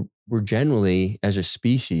we're generally, as a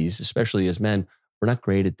species, especially as men, we're not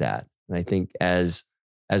great at that. And I think as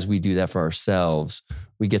we do that for ourselves,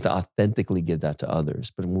 we get to authentically give that to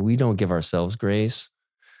others. But when we don't give ourselves grace,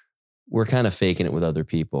 we're kind of faking it with other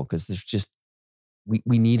people, because there's just,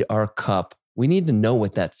 we need our cup. We need to know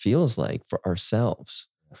what that feels like for ourselves.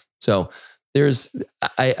 So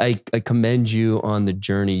I commend you on the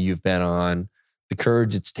journey you've been on, the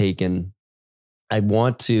courage it's taken.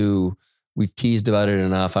 We've teased about it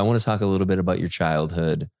enough. I want to talk a little bit about your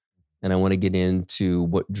childhood, and I want to get into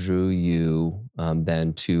what drew you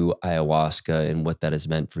then to ayahuasca and what that has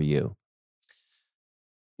meant for you.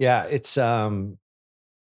 Yeah, it's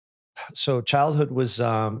so childhood was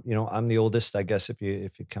I'm the oldest, I guess, if you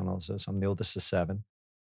count all those. I'm the oldest of 7.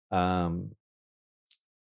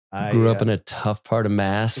 I grew up in a tough part of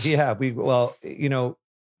Mass. Yeah, the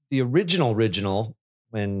original,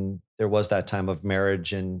 when there was that time of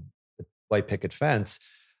marriage and the white picket fence,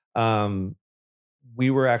 we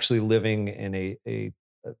were actually living in a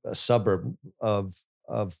suburb of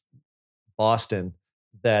Boston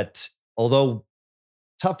that, although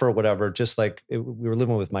tough or whatever, just like we were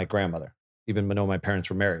living with my grandmother, even though my parents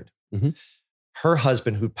were married. Mm-hmm. Her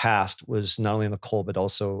husband, who passed, was not only in the coal, but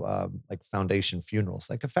also like foundation funerals,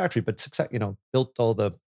 like a factory, but built all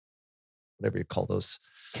the, whatever you call those.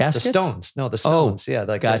 Caskets? The stones. No, the stones. Yeah.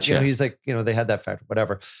 Like, gotcha. He's like, they had that factory,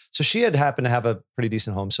 whatever. So she had happened to have a pretty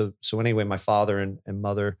decent home. So anyway, my father and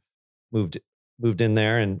mother moved in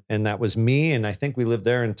there, and that was me. And I think we lived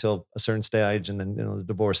there until a certain stage, and then, the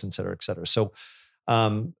divorce, et cetera, et cetera. So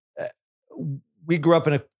we grew up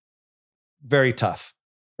in a very tough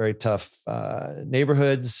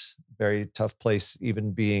neighborhoods, very tough place,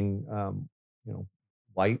 even being,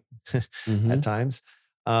 white mm-hmm. at times.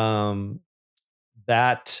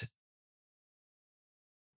 That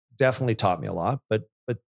definitely taught me a lot, but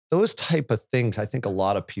those type of things, I think a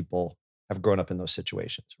lot of people have grown up in those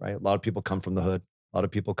situations, right? A lot of people come from the hood. A lot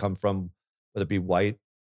of people come from, whether it be white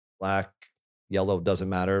black, yellow, doesn't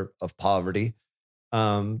matter, of poverty.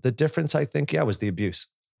 The difference, I think, was the abuse,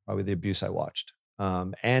 probably the abuse I watched.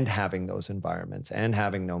 And having those environments and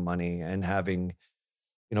having no money and having,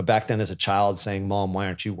 back then as a child saying, Mom, why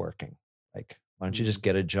aren't you working? Like, why don't you just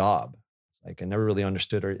get a job? It's like, I never really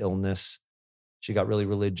understood her illness. She got really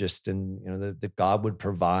religious and, that God would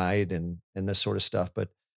provide and this sort of stuff. But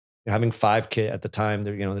having 5 kids at the time,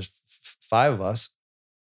 there's 5 of us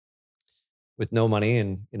with no money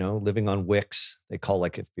and, living on Wix. They call,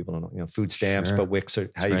 like, if people don't know, food stamps, Sure. but Wix are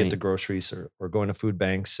how you get the groceries or going to food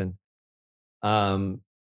banks. And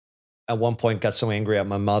at one point got so angry at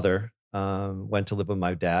my mother, went to live with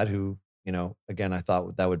my dad, who, again, I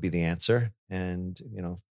thought that would be the answer. And,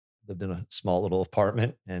 lived in a small little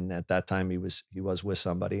apartment. And at that time he was with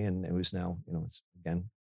somebody, and it was now, it's,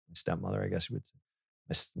 again, my stepmother, I guess you would say.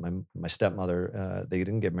 My stepmother, they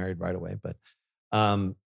didn't get married right away, but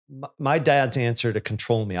my dad's answer to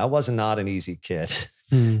control me. I was not an easy kid,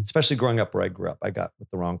 especially growing up where I grew up. I got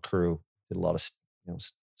with the wrong crew, did a lot of,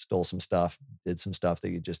 stole some stuff, did some stuff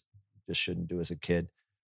that you just shouldn't do as a kid.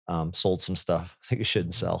 Sold some stuff that you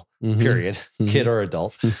shouldn't sell, period, kid or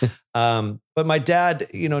adult. But my dad,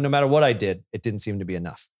 no matter what I did, it didn't seem to be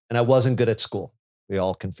enough. And I wasn't good at school. We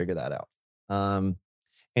all can figure that out.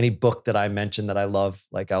 Any book that I mentioned that I love,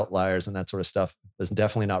 like Outliers and that sort of stuff, was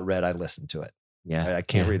definitely not read. I listened to it. Yeah. I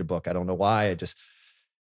can't read a book. I don't know why.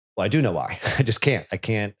 I do know why. I just can't. I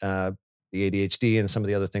can't, the ADHD and some of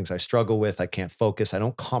the other things I struggle with. I can't focus. I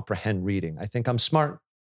don't comprehend reading. I think I'm smart.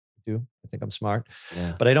 I think I'm smart,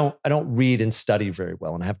 but I don't read and study very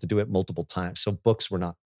well, and I have to do it multiple times. So books were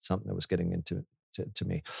not something that was getting into to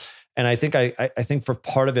me. And I think I think for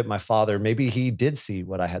part of it, my father, maybe he did see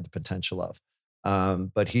what I had the potential of,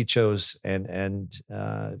 but he chose and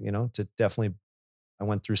to definitely, I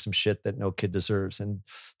went through some shit that no kid deserves. And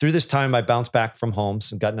through this time, I bounced back from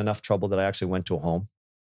homes and got in enough trouble that I actually went to a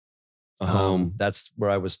home. That's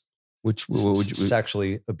where I was, which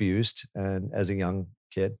sexually abused, and as a young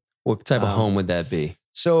kid. What type of home would that be?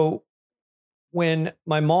 So when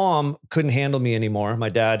my mom couldn't handle me anymore, my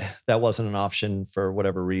dad, that wasn't an option for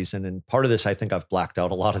whatever reason. And part of this, I think I've blacked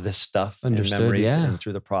out a lot of this stuff and memories and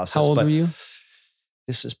through the process. How old were you?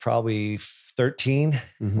 This is probably 13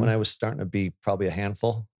 when I was starting to be probably a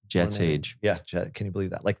handful. Jet's age. Yeah. Jet, can you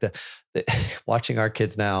believe that? Like the watching our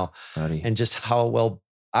kids now, buddy, and just how well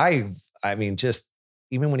just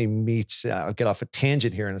even when he meets, I'll get off a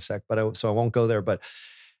tangent here in a sec, so I won't go there, but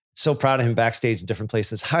so proud of him backstage in different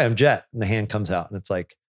places. Hi, I'm Jet. And the hand comes out, and it's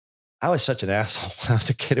like, I was such an asshole when I was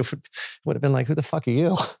a kid. It would have been like, who the fuck are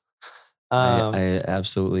you? I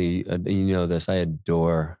absolutely, this, I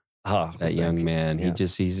adore that young man. Yeah.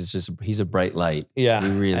 He's a bright light. Yeah. He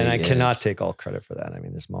really and I is. cannot take all credit for that. I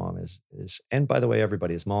mean, his mom is, and by the way,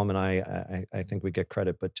 everybody, his mom and I think we get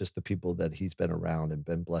credit, but just the people that he's been around and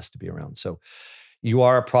been blessed to be around. So you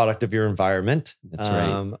are a product of your environment. That's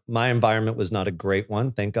right. My environment was not a great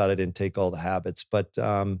one. Thank God I didn't take all the habits, but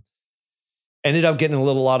ended up getting in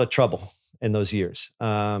a lot of trouble in those years.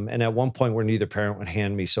 And at one point where neither parent would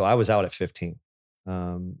hand me. So I was out at 15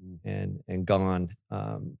 and gone.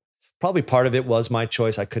 Probably part of it was my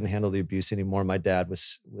choice. I couldn't handle the abuse anymore. My dad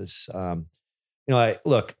was I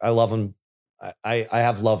love him. I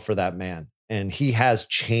have love for that man, and he has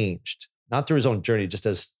changed, not through his own journey, just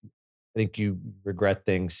as I think you regret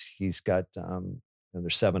things. He's got,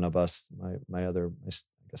 there's 7 of us. My other, I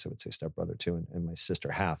guess I would say stepbrother too, and my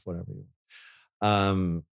sister half, whatever.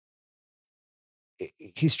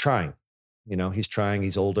 He's trying. He's trying.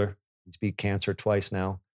 He's older. He's beat cancer twice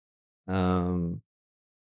now.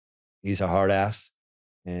 He's a hard ass,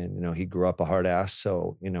 and he grew up a hard ass.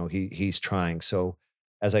 So he's trying. So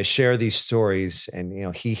as I share these stories,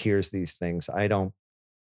 and he hears these things, I don't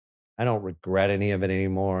regret any of it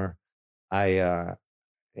anymore.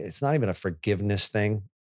 It's not even a forgiveness thing.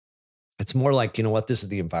 It's more like, this is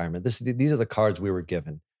the environment. These are the cards we were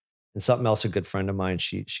given. And something else, a good friend of mine,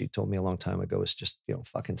 she told me a long time ago, is just,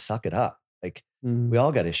 fucking suck it up. Like we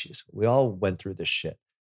all got issues. We all went through this shit.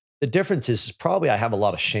 The difference is probably I have a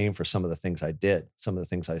lot of shame for some of the things I did, some of the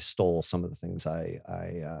things I stole, some of the things I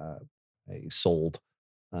sold,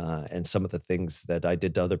 and some of the things that I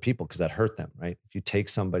did to other people because that hurt them, right? If you take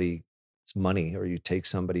somebody's money or you take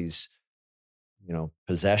somebody's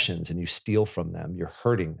possessions and you steal from them, you're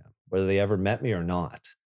hurting them, whether they ever met me or not.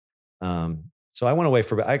 So I went away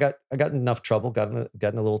for, I got enough trouble, got in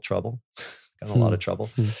a little trouble, got in a lot of trouble.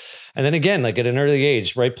 And then again, like at an early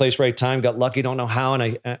age, right place, right time, got lucky, don't know how.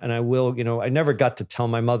 And I will, I never got to tell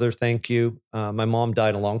my mother, thank you. My mom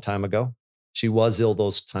died a long time ago. She was ill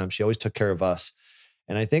those times. She always took care of us.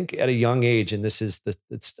 And I think at a young age, and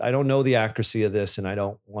I don't know the accuracy of this and I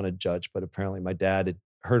don't want to judge, but apparently my dad had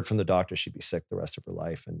heard from the doctor she'd be sick the rest of her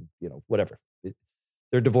life, and whatever.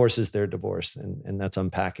 Their divorce is their divorce, and that's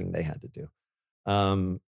unpacking they had to do.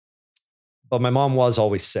 But my mom was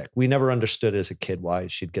always sick. We never understood as a kid why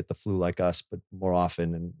she'd get the flu like us, but more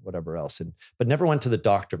often and whatever else. But never went to the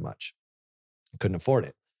doctor much. Couldn't afford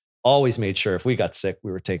it. Always made sure if we got sick,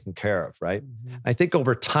 we were taken care of, right? Mm-hmm. I think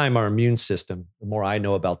over time, our immune system, the more I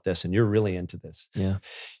know about this, and you're really into this. Yeah.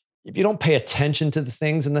 If you don't pay attention to the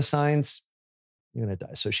things and the signs, you're going to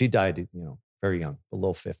die. So she died, very young,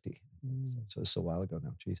 below 50. So it's a while ago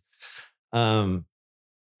now. Geez. And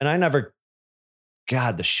I never,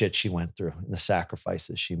 God, the shit she went through and the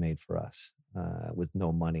sacrifices she made for us with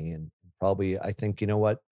no money. And probably, I think, you know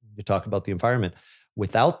what? You talk about the environment.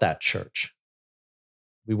 Without that church,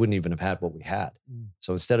 we wouldn't even have had what we had.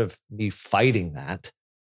 So instead of me fighting that,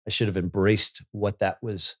 I should have embraced what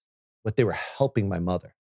they were helping my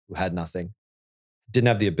mother, who had nothing, didn't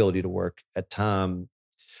have the ability to work at time.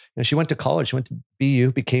 She went to college. She went to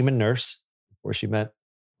BU, became a nurse before she met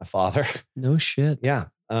my father. No shit. Yeah.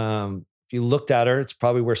 If you looked at her, it's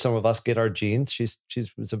probably where some of us get our genes. She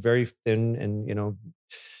was a very thin, and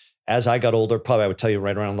as I got older, probably I would tell you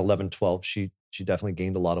right around 11, 12, she definitely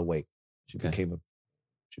gained a lot of weight. She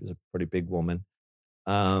was a pretty big woman.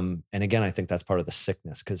 And again, I think that's part of the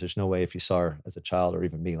sickness, because there's no way if you saw her as a child or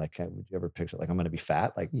even me, like, would you ever picture like, I'm going to be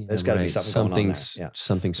fat? Like there's got to be something going on there. Yeah.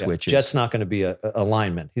 Something switches. Jet's not going to be a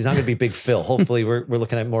lineman. He's not going to be Big Phil. Hopefully we're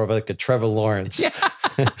looking at more of like a Trevor Lawrence. Yeah.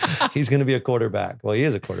 He's going to be a quarterback. Well, he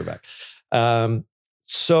is a quarterback.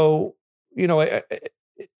 So,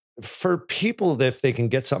 for people that if they can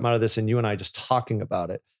get something out of this, and you and I just talking about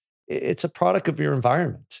it, it's a product of your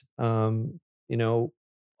environment.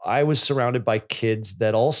 I was surrounded by kids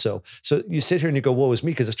that also, so you sit here and you go, woe is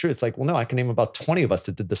me, because it's true. It's like, well, no, I can name about 20 of us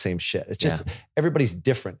that did the same shit. It's just, everybody's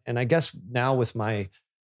different. And I guess now with my,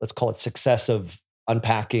 let's call it success of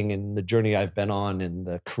unpacking and the journey I've been on and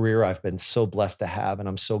the career I've been so blessed to have. And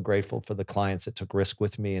I'm so grateful for the clients that took risk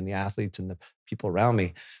with me and the athletes and the people around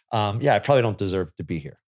me. I probably don't deserve to be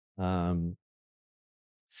here. A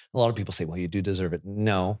lot of people say, well, you do deserve it.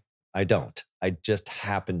 No, I don't. I just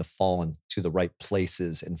happen to fall into the right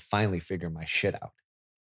places and finally figure my shit out,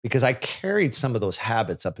 because I carried some of those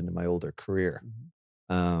habits up into my older career.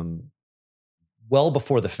 Well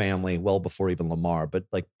before the family, well before even Lamar, but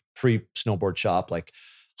like pre-snowboard shop, like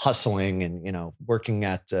hustling and, working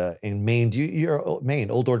at in Maine. You're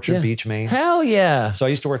Maine, Old Orchard Beach, Maine. Hell yeah. So I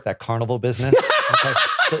used to work that carnival business. Okay.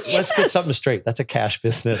 So let's get something straight. That's a cash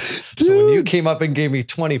business. So when you came up and gave me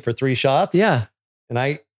 20 for 3 shots, and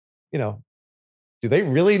I, do they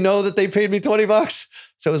really know that they paid me $20?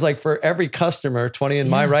 So it was like for every customer, 20 in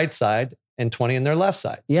my right side and 20 in their left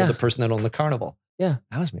side. So the person that owned the carnival. Yeah.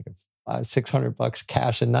 I was making $600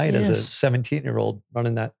 cash a night as a 17-year-old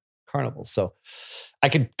running that carnival. So I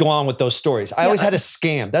could go on with those stories. I always had a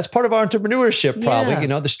scam. That's part of entrepreneurship, probably,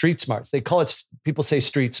 the street smarts. They call it, people say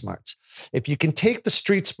street smarts. If you can take the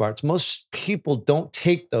street smarts, most people don't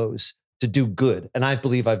take those to do good. And I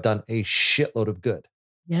believe I've done a shitload of good.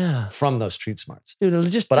 Yeah. From those street smarts. Dude,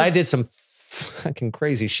 I did some fucking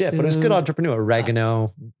crazy shit, but it was good entrepreneur.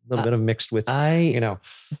 Oregano, a little bit of mixed with,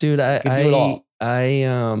 Dude,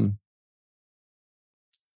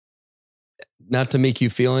 not to make you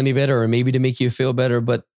feel any better or maybe to make you feel better,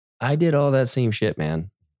 but I did all that same shit,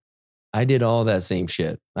 man. I did all that same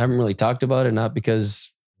shit. I haven't really talked about it, not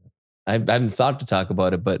because I haven't thought to talk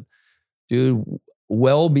about it, but dude,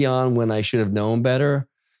 well beyond when I should have known better,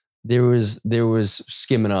 there was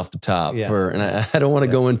skimming off the top and I don't want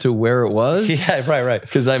to go into where it was. Yeah, right.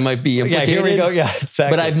 Because I might be implicated. Yeah, here we go. Yeah,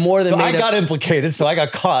 exactly. But I've more than I got implicated, so I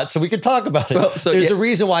got caught. So we could talk about it. Well, there's a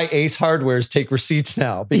reason why Ace Hardwares take receipts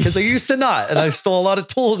now, because they used to not. And I stole a lot of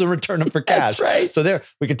tools and returned them for cash. That's right. So there,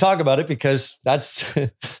 we could talk about it because that's,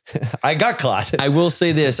 I got caught. I will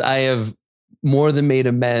say this. I have more than made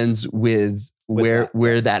amends with where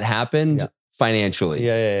that happened. Yeah. Financially.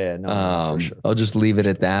 Yeah. No, for sure. I'll just leave it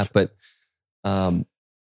at that. But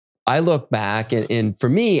I look back and for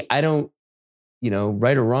me, I don't,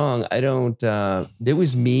 right or wrong, I don't, it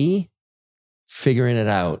was me figuring it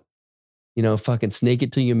out, fucking snake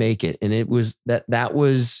it till you make it. And it was that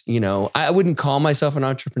was, I wouldn't call myself an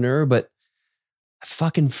entrepreneur, but I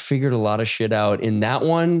fucking figured a lot of shit out. In that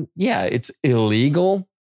one, it's illegal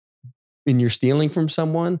and you're stealing from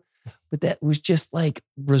someone. But that was just like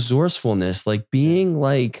resourcefulness, like being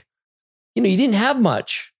like, you didn't have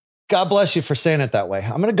much. God bless you for saying it that way.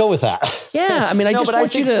 I'm going to go with that. Yeah. I mean, I just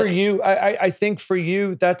want you to. For you, I think for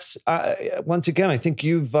you, that's, once again, I think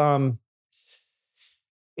you've,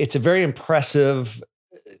 it's a very impressive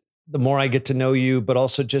the more I get to know you, but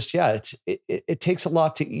also just, yeah, it takes a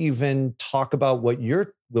lot to even talk about what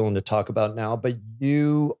you're willing to talk about now, but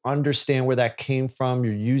you understand where that came from.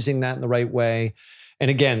 You're using that in the right way. And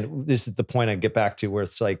again, this is the point I get back to where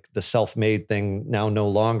it's like the self-made thing now no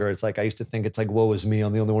longer. It's like, I used to think it's like, woe is me.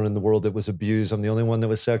 I'm the only one in the world that was abused. I'm the only one that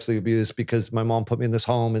was sexually abused because my mom put me in this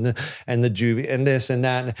home and the juvie and this and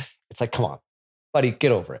that. And it's like, come on, buddy,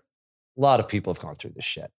 get over it. A lot of people have gone through this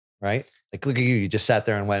shit, right? Like, look at you. You just sat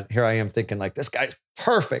there and went, here I am thinking like, this guy's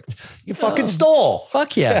perfect. You fucking stole.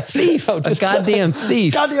 Fuck yeah. Thief. A goddamn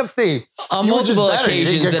thief. Goddamn thief. On multiple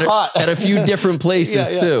occasions at a few different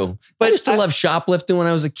places too. But I used to love shoplifting when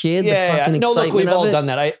I was a kid. The fucking excitement look, we've all of it. done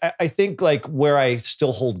that. I think like where I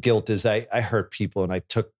still hold guilt is I hurt people and I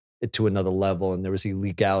took it to another level and there was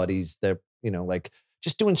illegalities that, like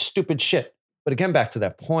just doing stupid shit. But again, back to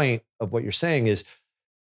that point of what you're saying is,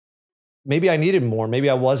 maybe I needed more.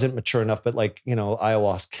 Maybe I wasn't mature enough, but like,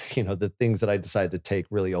 ayahuasca, the things that I decided to take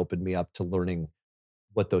really opened me up to learning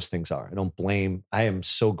what those things are. I don't blame. I am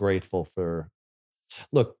so grateful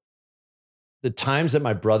look, the times that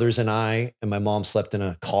my brothers and I and my mom slept in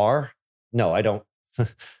a car. No, I don't. I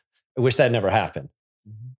wish that never happened.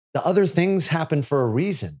 The other things happen for a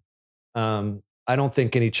reason. I don't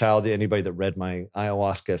think anybody that read my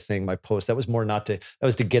ayahuasca thing, my post, that was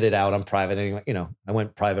to get it out on private. Anyway, I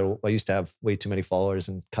went private. I used to have way too many followers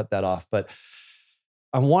and cut that off. But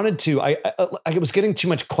I wanted to, I was getting too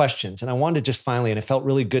much questions and I wanted to just finally, and it felt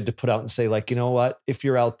really good to put out and say like, you know what, if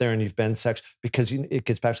you're out there and you've been because it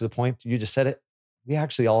gets back to the point, you just said it. We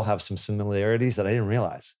actually all have some similarities that I didn't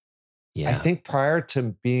realize. Yeah. I think prior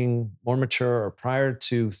to being more mature or prior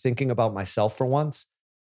to thinking about myself for once,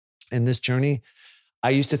 in this journey,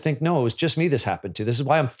 I used to think, no, it was just me this happened to. This is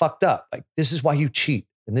why I'm fucked up. Like, this is why you cheat.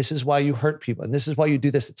 And this is why you hurt people. And this is why you do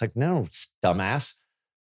this. It's like, no, dumbass.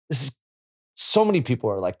 So many people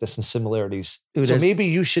are like this in similarities. Maybe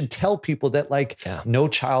you should tell people that no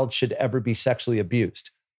child should ever be sexually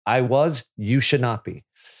abused. You should not be.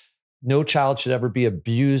 No child should ever be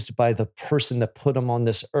abused by the person that put them on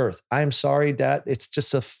this earth. I'm sorry, Dad. It's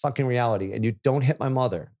just a fucking reality. And you don't hit my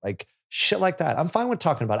mother. Like, shit like that. I'm fine with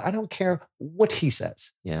talking about it. I don't care what he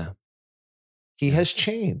says. Yeah. He has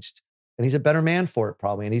changed and he's a better man for it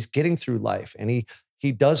probably. And he's getting through life and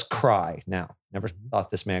he does cry now. Never thought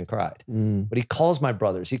this man cried, but he calls my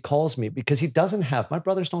brothers. He calls me because my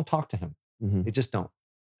brothers don't talk to him. They just don't.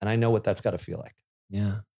 And I know what that's got to feel like.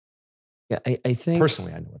 Yeah. Yeah. I think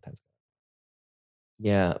personally, I know what that's like.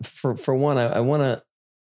 Yeah. For one, I want to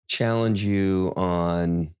challenge you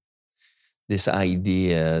on this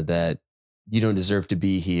idea that you don't deserve to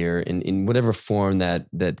be here in whatever form that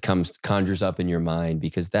conjures up in your mind,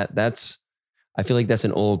 because I feel like that's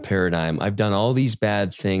an old paradigm. I've done all these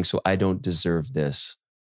bad things, so I don't deserve this.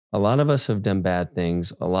 A lot of us have done bad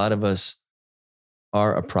things. A lot of us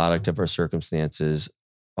are a product of our circumstances.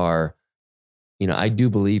 I do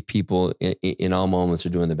believe people in all moments are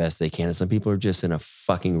doing the best they can. And some people are just in a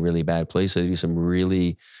fucking really bad place. So they do some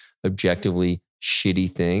really objectively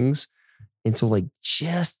shitty things. And so when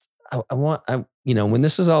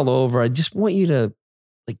this is all over, I just want you to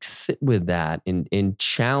sit with that and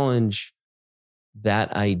challenge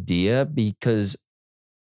that idea, because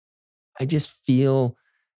I just feel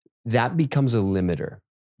that becomes a limiter.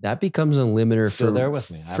 That becomes a limiter. It's still there with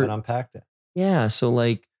me. I haven't unpacked it. Yeah. So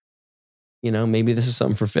maybe this is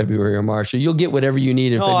something for February or March. So you'll get whatever you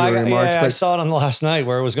need in February or March. Yeah, but I saw it on the last night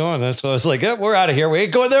where it was going. That's why I was like, yeah, we're out of here. We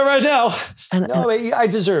ain't going there right now. I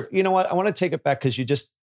deserve. You know what? I want to take it back because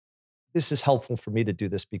this is helpful for me to do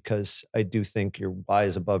this because I do think you're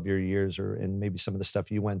wise above your years and maybe some of the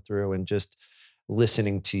stuff you went through, and just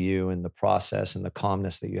listening to you and the process and the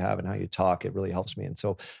calmness that you have and how you talk, it really helps me. And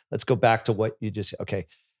so let's go back to what you just, okay,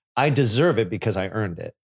 I deserve it because I earned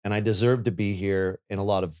it. And I deserve to be here in a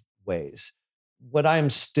lot of ways. What I am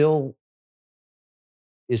still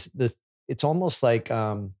it's almost like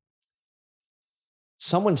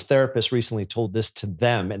someone's therapist recently told this to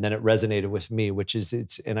them, and then it resonated with me, which is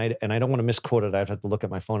and I don't want to misquote it. I have to look at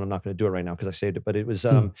my phone. I'm not going to do it right now because I saved it, but it was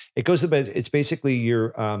it goes about, it's basically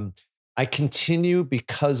I continue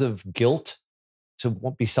because of guilt to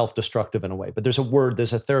won't be self-destructive in a way, but there's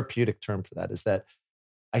a therapeutic term for that, is that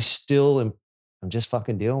I'm just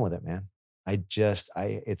fucking dealing with it, man.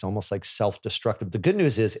 It's almost like self-destructive. The good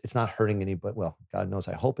news is it's not hurting anybody. Well, God knows,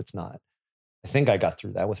 I hope it's not. I think I got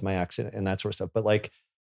through that with my accident and that sort of stuff, but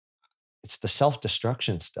it's the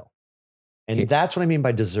self-destruction still. And that's what I mean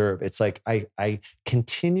by deserve. It's like, I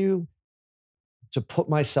continue to put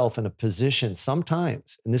myself in a position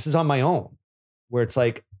sometimes, and this is on my own, where it's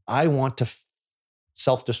like, I want to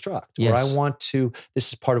self-destruct, or Yes. I want to, this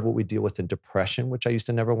is part of what we deal with in depression, which I used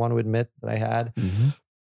to never want to admit that I had. Mm-hmm.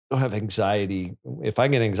 I don't have anxiety. If I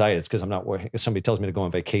get anxiety, it's because I'm not working. If somebody tells me to go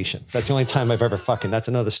on vacation. That's the only time I've ever that's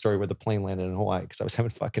another story where the plane landed in Hawaii because I was having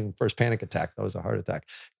fucking first panic attack. That was a heart attack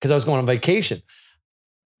because I was going on vacation.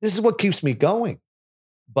 This is what keeps me going.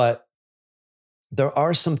 But there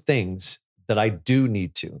are some things that I do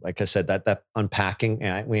need to, like I said, that unpacking,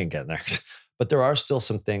 and we ain't getting there. But there are still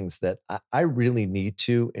some things that I really need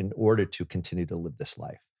to in order to continue to live this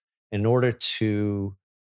life, in order to,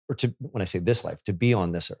 when I say this life, to be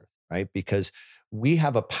on this earth, right? Because we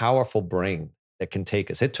have a powerful brain that can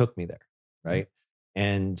take us. It took me there, right?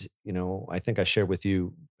 And, I think I shared with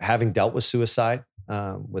you, having dealt with suicide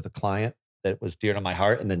with a client that was dear to my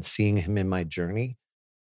heart, and then seeing him in my journey,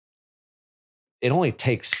 it only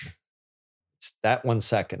takes that 1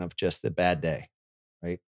 second of just a bad day,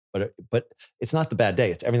 right? But it's not the bad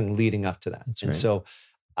day. It's everything leading up to that. That's and right. So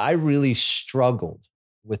I really struggled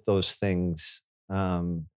with those things.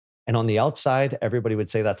 And on the outside, everybody would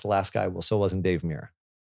say that's the last guy. Well, so wasn't Dave Mirra.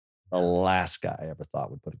 The last guy I ever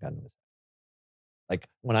thought would put a gun in his head. Like,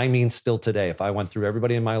 when I mean still today, if I went through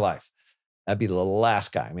everybody in my life, that'd be the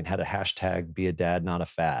last guy. I mean, had a hashtag, be a dad, not a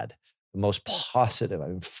fad. The most positive,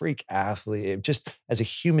 freak athlete, just as a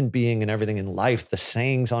human being and everything in life, the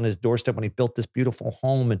sayings on his doorstep when he built this beautiful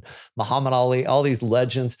home, and Muhammad Ali, all these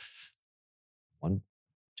legends. One,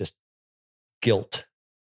 just guilt.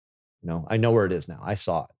 I know where it is now. I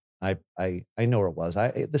saw it. I know where it was.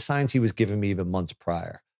 The signs he was giving me even months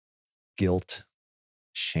prior. Guilt,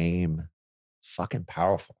 shame, fucking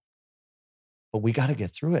powerful. But we got to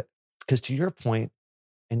get through it, because to your point,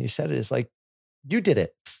 and you said it, is like, you did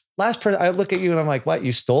it. Last person, I look at you and I'm like, what?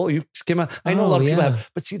 You stole? You skim out? I know a lot of people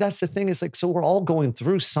have, but see, that's the thing. Is like, so we're all going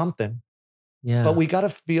through something. Yeah. But we got to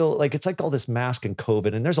feel like it's like all this mask and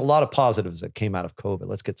COVID, and there's a lot of positives that came out of COVID.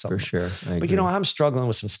 Let's get something. For sure. But I'm struggling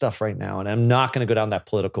with some stuff right now, and I'm not going to go down that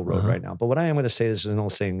political road right now. But what I am going to say is an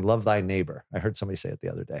old saying, love thy neighbor. I heard somebody say it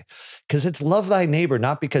the other day, because it's love thy neighbor,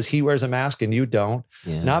 not because he wears a mask and you don't,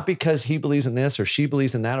 not because he believes in this or she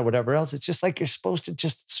believes in that or whatever else. It's just like, you're supposed to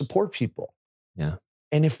just support people. Yeah.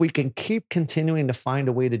 And if we can keep continuing to find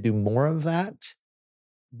a way to do more of that,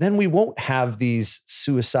 then we won't have these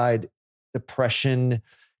suicide, depression,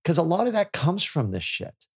 because a lot of that comes from this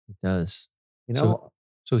shit. It does.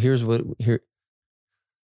 So here's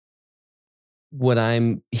what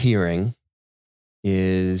I'm hearing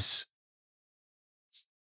is,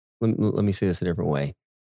 let me say this a different way.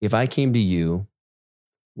 If I came to you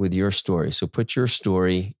with your story, so put your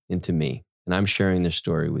story into me, and I'm sharing this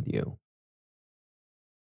story with you.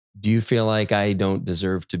 Do you feel like I don't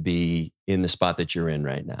deserve to be in the spot that you're in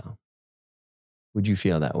right now? Would you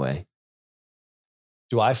feel that way?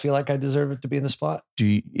 Do I feel like I deserve it to be in the spot?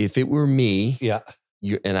 If it were me, yeah,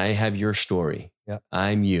 and I have your story, yeah,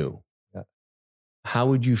 I'm you. Yeah. How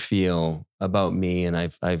would you feel about me? And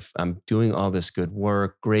I'm doing all this good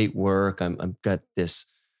work, great work. I've got this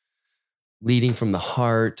leading from the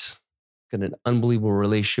heart, got an unbelievable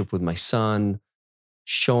relationship with my son,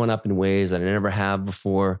 showing up in ways that I never have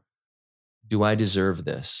before. Do I deserve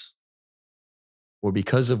this? Or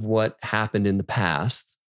because of what happened in the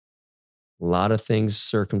past, a lot of things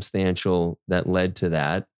circumstantial that led to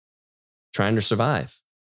that, trying to survive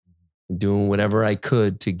and doing whatever I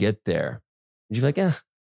could to get there. And you're like, he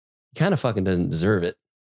kind of fucking doesn't deserve it.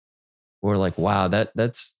 Or like, wow,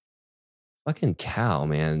 that's fucking Cal,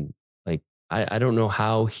 man. Like, I don't know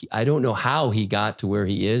how he got to where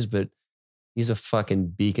he is, but he's a fucking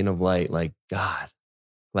beacon of light. Like, God,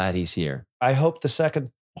 glad he's here. I hope the second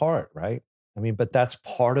part, right? I mean, but that's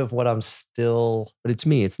part of what I'm still. But it's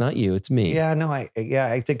me. It's not you. It's me. Yeah, no, I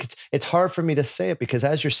think it's hard for me to say it, because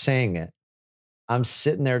as you're saying it, I'm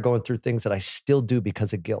sitting there going through things that I still do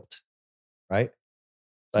because of guilt, right?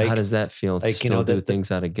 Like, so how does that feel to still do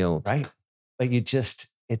things out of guilt? Right. But it's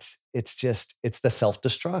the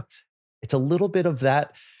self-destruct. It's a little bit of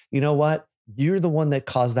that. You know what? You're the one that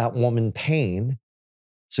caused that woman pain.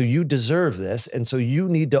 So you deserve this. And so you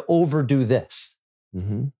need to overdo this,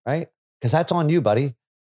 right? Because that's on you, buddy.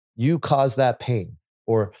 You caused that pain,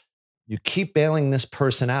 or you keep bailing this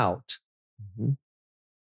person out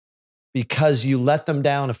because you let them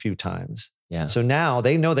down a few times. Yeah. So now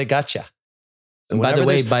they know they got you. And by the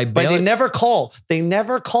way, but they never call. They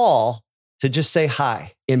never call to just say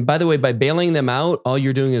hi. And by the way, by bailing them out, all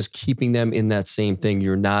you're doing is keeping them in that same thing.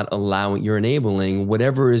 You're not allowing, you're enabling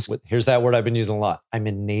whatever is. Here's that word I've been using a lot. I'm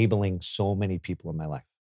enabling so many people in my life.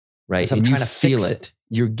 Right. I'm and trying you to feel fix it.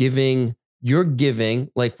 You're giving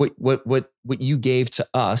like what you gave to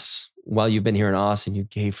us while you've been here in Austin, you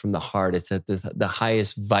gave from the heart. It's at the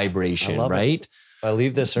highest vibration, right? If I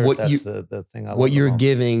leave this earth, What that's the thing I love what the you're most.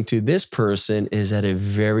 giving to this person is at a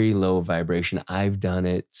very low vibration. I've done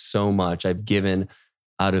it so much. I've given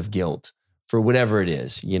out of guilt for whatever it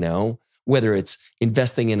is, whether it's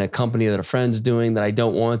investing in a company that a friend's doing that I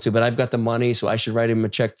don't want to, but I've got the money, so I should write him a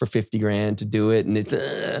check for 50 grand to do it. And it's,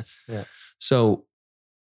 Yeah. So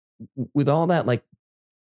with all that, like,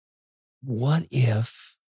 what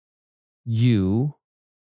if you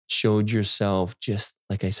showed yourself, just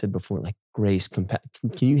like I said before, like grace, can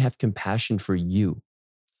you have compassion for you?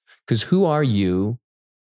 Because who are you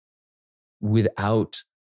without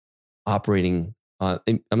operating,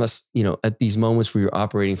 unless, at these moments where you're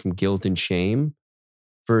operating from guilt and shame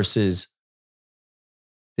versus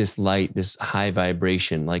this light, this high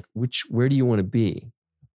vibration, like where do you want to be?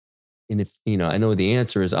 And if, I know the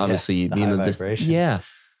answer is obviously, the high vibration. Yeah.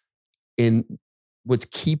 And what's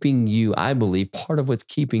keeping you, I believe, part of what's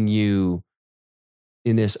keeping you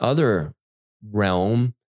in this other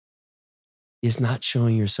realm is not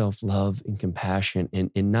showing yourself love and compassion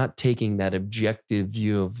and not taking that objective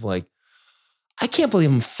view of like, I can't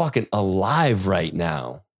believe I'm fucking alive right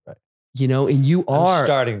now. Right. And you are. I'm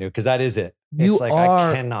starting to, because that is it. You it's like,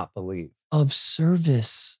 are I cannot believe. Of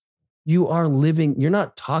service. You are living, you're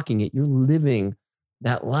not talking it, you're living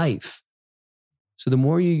that life. So the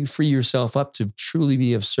more you free yourself up to truly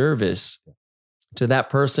be of service to that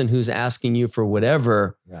person who's asking you for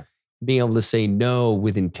whatever, being able to say no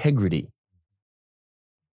with integrity.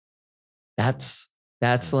 That's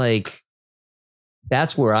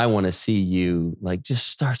where I want to see you, like, just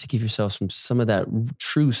start to give yourself some of that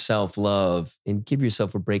true self-love and give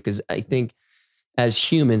yourself a break. Because I think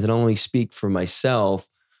as humans, and I only speak for myself,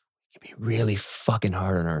 we can be really fucking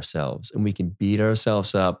hard on ourselves and we can beat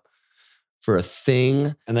ourselves up for a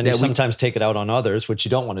thing. And then you sometimes take it out on others, which you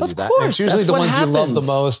don't want to do that. Course, and it's usually the ones happens. You love the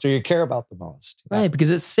most or you care about the most. Right, because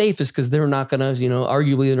it's safest because they're not going to,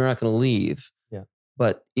 arguably they're not going to leave. Yeah.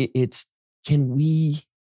 But can we,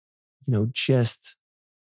 just,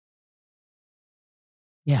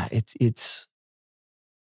 it's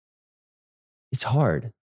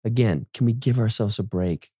hard. Again, can we give ourselves a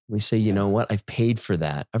break? We say, you know what? I've paid for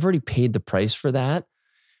that. I've already paid the price for that.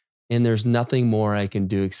 And there's nothing more I can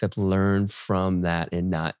do except learn from that and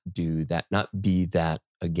not do that, not be that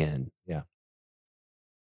again. Yeah.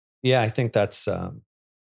 Yeah, I think that's, those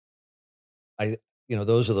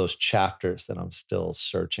are those chapters that I'm still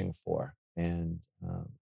searching for. And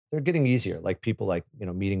they're getting easier. Like people like,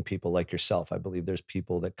 meeting people like yourself. I believe there's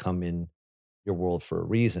people that come in your world for a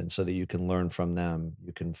reason so that you can learn from them.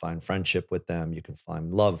 You can find friendship with them. You can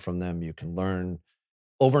find love from them. You can learn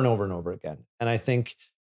over and over and over again. And I think,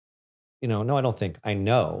 I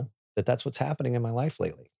know that that's what's happening in my life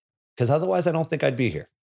lately. Because otherwise I don't think I'd be here.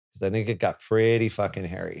 Because I think it got pretty fucking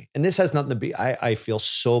hairy. And this has nothing to be, I feel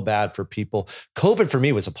so bad for people. COVID for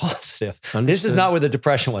me was a positive. Understood. This is not where the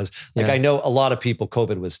depression was. Like I know a lot of people,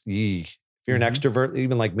 COVID was, if you're an extrovert,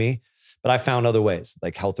 even like me, but I found other ways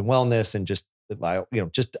like health and wellness and just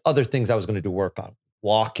other things I was going to do work on.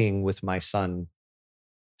 Walking with my son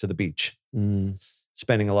to the beach.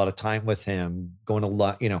 Spending a lot of time with him, going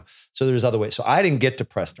to so there's other ways. So I didn't get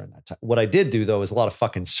depressed during that time. What I did do though, is a lot of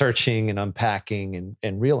fucking searching and unpacking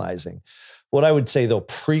and realizing. What I would say though,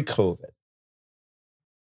 pre-COVID,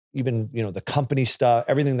 even, the company stuff,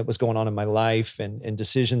 everything that was going on in my life and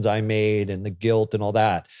decisions I made and the guilt and all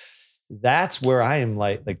that, that's where I am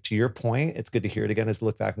like to your point, it's good to hear it again, is to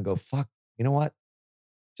look back and go, fuck, you know what?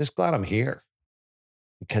 Just glad I'm here.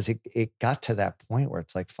 Because it got to that point where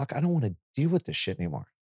it's like, fuck, I don't want to deal with this shit anymore.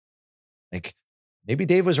 Like maybe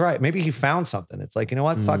Dave was right. Maybe he found something. It's like, you know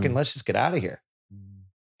what? Fucking let's just get out of here.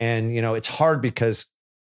 And, it's hard because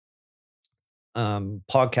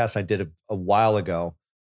podcast I did a while ago,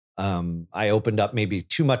 I opened up maybe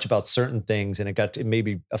too much about certain things and it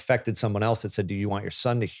maybe affected someone else that said, do you want your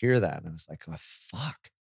son to hear that? And I was like, oh,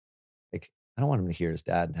 fuck. Like, I don't want him to hear his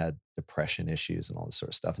dad had depression issues and all this sort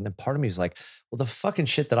of stuff. And then part of me is like, well, the fucking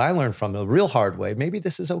shit that I learned from the real hard way, maybe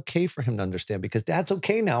this is okay for him to understand because dad's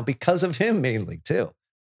okay now because of him mainly too.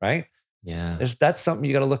 Right? Yeah. That's something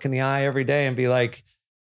you got to look in the eye every day and be like,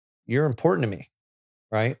 you're important to me.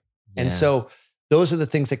 Right? Yeah. And so those are the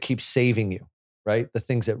things that keep saving you. Right? The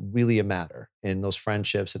things that really matter in those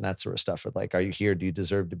friendships and that sort of stuff are like, are you here? Do you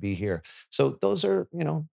deserve to be here? So those are,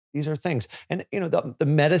 these are things. And, the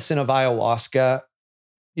medicine of ayahuasca,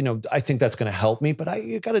 I think that's going to help me, but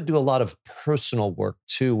you got to do a lot of personal work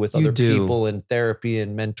too with other people and therapy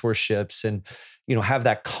and mentorships and, have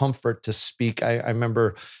that comfort to speak. I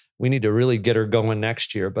remember we need to really get her going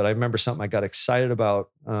next year, but I remember something I got excited about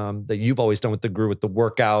that you've always done with the group, with the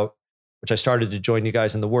workout, which I started to join you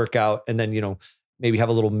guys in the workout. And then, maybe have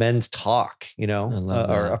a little men's talk, I love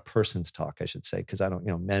or that. a person's talk, I should say, because I don't,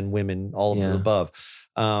 men, women, all of the Yeah. above.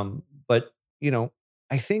 But,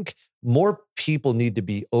 I think more people need to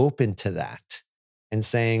be open to that and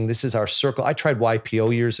saying, this is our circle. I tried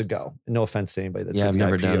YPO years ago. No offense to anybody that's Yeah, with I've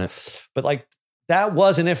never YPO, done it. but like, that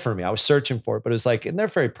wasn't it for me. I was searching for it, but it was like, and they're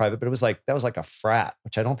very private, but it was like, that was like a frat,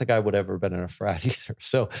 which I don't think I would ever been in a frat either.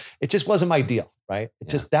 So it just wasn't my deal, right?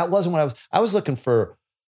 That wasn't what I was looking for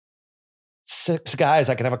 6 guys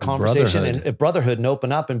I can have a conversation and a brotherhood and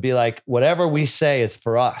open up and be like, whatever we say is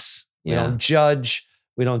for us. We don't judge.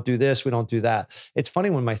 We don't do this. We don't do that. It's funny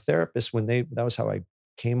when my therapist, that was how I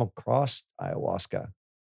came across ayahuasca,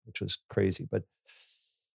 which was crazy. But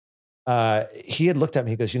he had looked at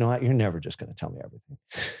me, he goes, you know what? You're never just going to tell me everything.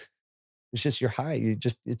 It's just, you're high.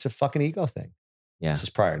 It's a fucking ego thing. Yeah. This is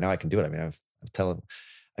prior. Now I can do it. I mean,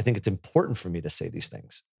 I think it's important for me to say these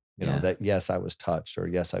things, that yes, I was touched, or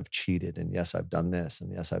yes, I've cheated, and yes, I've done this,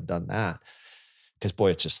 and yes, I've done that. Because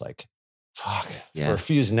boy, it's just like, fuck, for a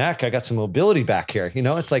fused neck, I got some mobility back here.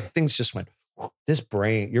 It's like things just went,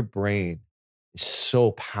 your brain is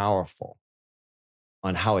so powerful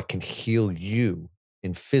on how it can heal you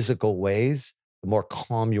in physical ways, the more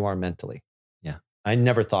calm you are mentally. Yeah. I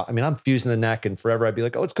never thought, I'm fused in the neck, and forever I'd be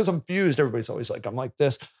like, oh, it's because I'm fused. Everybody's always like, I'm like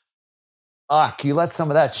this. Can you let some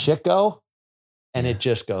of that shit go? And it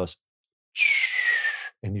just goes,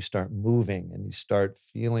 and you start moving and you start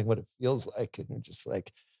feeling what it feels like. And you're just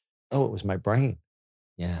like, oh, it was my brain.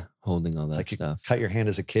 Yeah. Holding all that like stuff. You cut your hand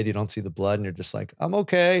as a kid, you don't see the blood, and you're just like, I'm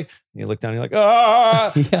okay. And you look down, and you're like,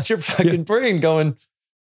 ah, it's your fucking brain going,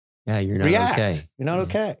 yeah, you're not okay. You're not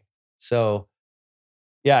okay. So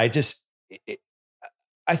yeah, I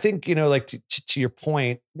think, like to your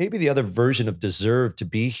point, maybe the other version of deserve to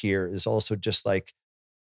be here is also just like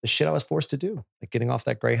the shit I was forced to do, like getting off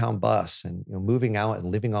that Greyhound bus and, moving out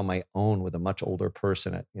and living on my own with a much older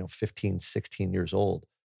person at, 15, 16 years old.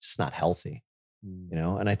 It's just not healthy,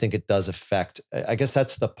 and I think it does affect, I guess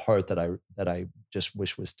that's the part that I just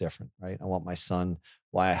wish was different, right? I want my son,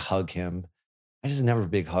 why I hug him. I just never a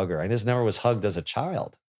big hugger. I just never was hugged as a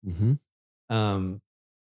child. Mm-hmm.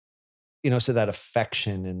 So that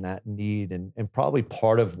affection and that need, and probably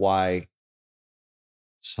part of why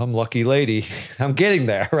some lucky lady, I'm getting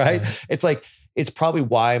there, right? It's like, it's probably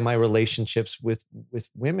why my relationships with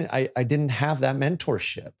women, I didn't have that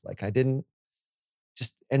mentorship. Like I didn't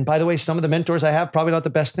and by the way, some of the mentors I have, probably not the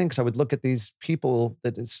best thing, because I would look at these people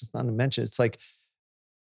that it's not to mention. It's like,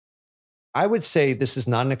 I would say this is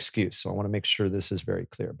not an excuse. So I want to make sure this is very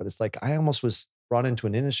clear, but it's like, I almost was brought into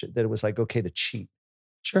an industry that it was like, okay to cheat.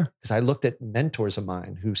 Sure. Because I looked at mentors of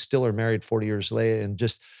mine who still are married 40 years later and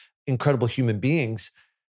just incredible human beings.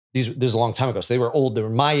 This is a long time ago. So they were old. They were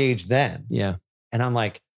my age then. Yeah. And I'm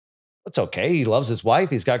like, it's okay. He loves his wife.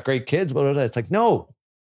 He's got great kids. But it's like, no,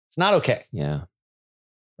 it's not okay. Yeah.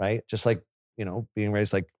 Right. Just like, being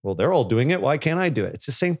raised like, well, they're all doing it. Why can't I do it? It's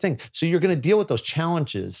the same thing. So you're going to deal with those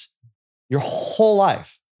challenges your whole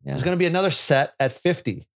life. Yeah. There's going to be another set at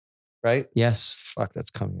 50, right? Yes. Fuck, that's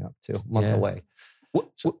coming up too. A month away.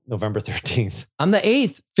 November 13th. I'm the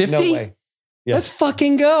 8th. 50? No way. Yeah. Let's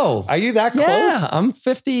fucking go. Are you that close? Yeah, I'm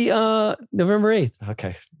 50 November 8th.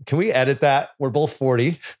 Okay. Can we edit that? We're both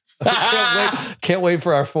 40. Can't wait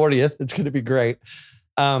for our 40th. It's going to be great.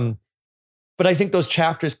 But I think those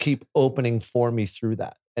chapters keep opening for me through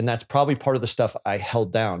that. And that's probably part of the stuff I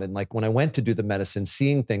held down. And like when I went to do the medicine,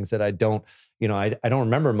 seeing things that I don't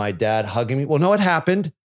remember my dad hugging me. Well, no, it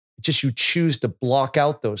happened. It's just you choose to block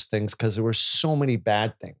out those things because there were so many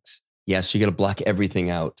bad things. Yeah, so you got to block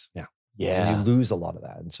everything out. Yeah. Yeah. And you lose a lot of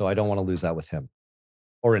that. And so I don't want to lose that with him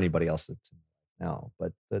or anybody else that's now.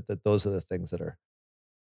 But those are the things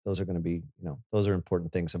those are going to be, those are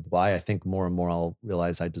important things of why I think more and more I'll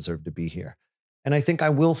realize I deserve to be here. And I think I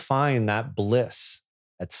will find that bliss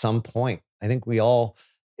at some point. I think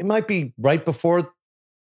it might be right before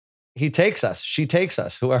he takes us, she takes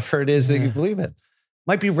us, whoever it is that you believe in.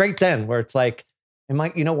 Might be right then where it's like,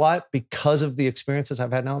 you know what? Because of the experiences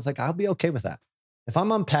I've had now, it's like, I'll be okay with that. If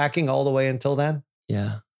I'm unpacking all the way until then,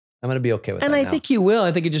 yeah, I'm going to be okay with that. And I think you will.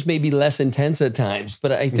 I think it just may be less intense at times,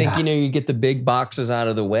 but I think, you get the big boxes out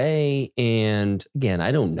of the way. And again,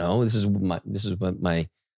 I don't know. This is what my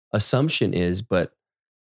assumption is, but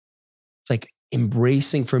it's like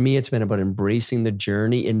for me, it's been about embracing the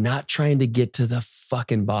journey and not trying to get to the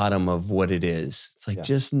fucking bottom of what it is. It's like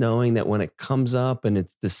just knowing that when it comes up and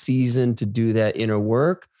it's the season to do that inner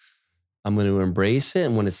work, I'm going to embrace it.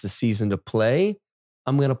 And when it's the season to play,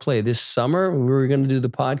 I'm going to play. This summer, we were going to do the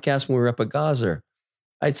podcast when we were up at Gaza.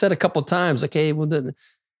 I'd said a couple of times, like, hey, well,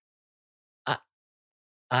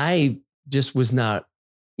 I just was not,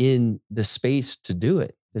 in the space to do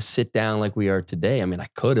it, to sit down like we are today. I mean, I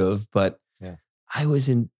could have, but Yeah. I was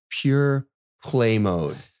in pure play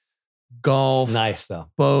mode. It's Golf, nice though.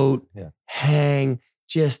 boat, Yeah. hang,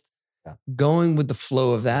 just Yeah. going with the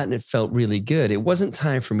flow of that. And it felt really good. It wasn't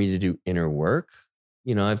time for me to do inner work.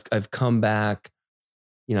 You know, I've come back,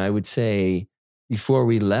 you know, I would say before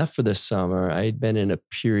we left for the summer, I had been in a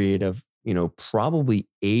period of, you know, probably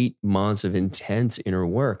 8 months of intense inner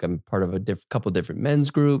work. I'm part of a couple different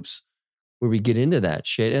men's groups where we get into that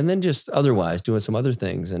shit, and then just otherwise doing some other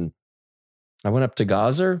things. And I went up to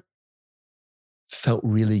Gaza, felt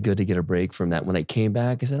really good to get a break from that. When I came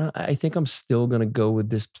back, I said, I think I'm still going to go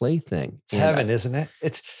with this play thing. It's heaven, isn't it?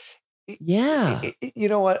 It's, yeah. You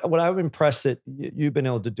know what I'm impressed that you've been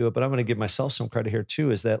able to do it, but I'm going to give myself some credit here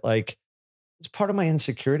too, is that like, it's part of my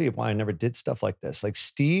insecurity of why I never did stuff like this. Like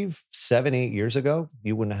Steve, 7-8 years ago,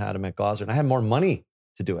 you wouldn't have had him at Gaza, and I had more money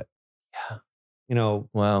to do it. Yeah. You know,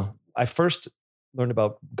 wow. I first learned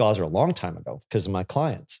about Gaza a long time ago because of my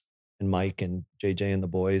clients and Mike and JJ and the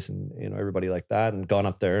boys and, you know, everybody like that, and gone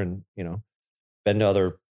up there and, you know, been to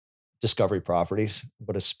other Discovery properties.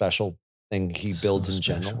 What a special thing he builds in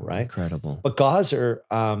general, right? Incredible. But Gaza,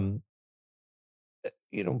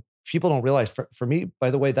 you know, people don't realize for me,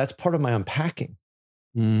 by the way, that's part of my unpacking.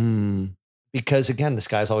 Because again, the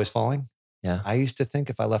sky's always falling. Yeah. I used to think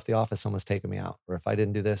if I left the office, someone's taking me out, or if I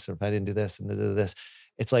didn't do this, or if I didn't do this and this.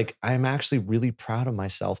 It's like, I'm actually really proud of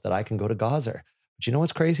myself that I can go to Gaza. But you know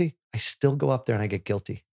what's crazy? I still go up there and I get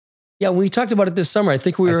guilty. Yeah. We talked about it this summer. I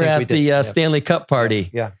think we were at the Stanley Cup party.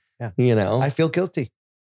 Yeah. You know, I feel guilty.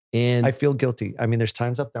 And I feel guilty. I mean, there's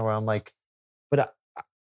times up there where I'm like, but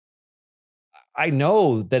I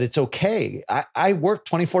know that it's okay. I work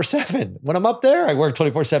 24/7. When I'm up there, I work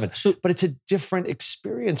 24/7. So, but it's a different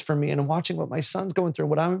experience for me. And I'm watching what my son's going through,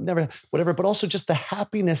 whatever, but also just the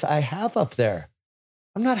happiness I have up there.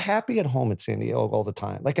 I'm not happy at home at San Diego all the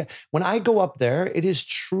time. Like when I go up there, it is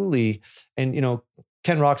truly, and you know,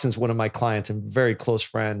 Ken Roxon's one of my clients and very close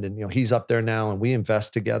friend. And, you know, he's up there now and we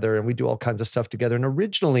invest together and we do all kinds of stuff together. And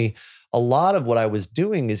originally a lot of what I was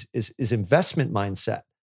doing is investment mindset.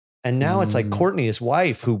 And now it's like Courtney, his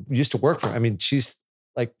wife, who used to work for him. I mean, she's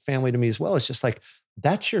like family to me as well. It's just like,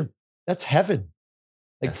 that's heaven.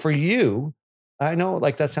 Like for you, I know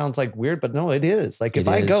like that sounds like weird, but no, it is. Like if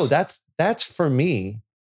I go, that's for me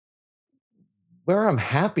where I'm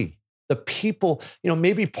happy. The people, you know,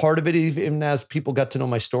 maybe part of it, even as people got to know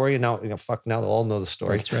my story, and now, you know, now they'll all know the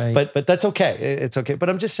story. That's right. But that's okay. It's okay. But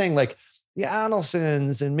I'm just saying, like the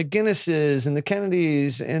Adelsons and McGinnises and the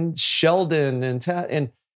Kennedys and Sheldon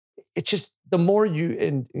and it's just the more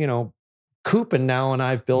you know, Coop and now and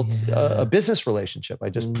I've built a business relationship. I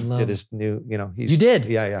just did his new, you know, you did.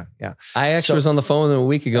 Yeah. I actually was on the phone with him a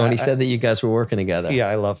week ago and he said that you guys were working together. Yeah,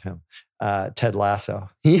 I love him. Ted Lasso.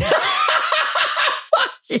 Yeah.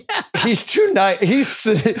 He's too nice. He's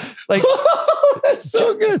like, that's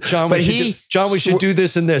so good. John, we should do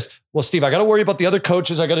this and this. Well, Steve, I got to worry about the other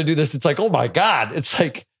coaches. I got to do this. It's like, oh my God. It's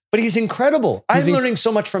like, but he's incredible. I'm learning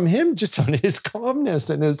so much from him just on his calmness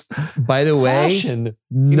and his By the passion.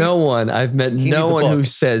 I've met no one who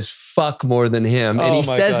says fuck more than him. And he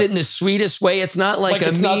says it in the sweetest way. It's not like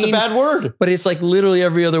it's not the bad word. But it's like literally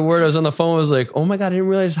every other word. I was on the phone. I was like, oh my God, I didn't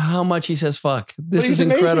realize how much he says fuck. This is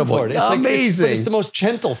incredible. It's amazing. It's the most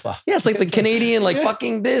gentle fuck. Yeah, it's like the Canadian, like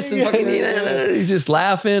fucking this and fucking, he's just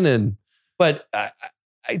laughing. And But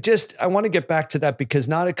I want to get back to that because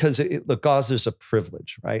look, Gaza's a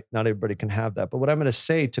privilege, right? Not everybody can have that. But what I'm going to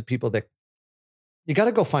say to people that you got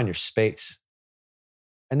to go find your space.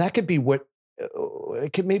 And that could be what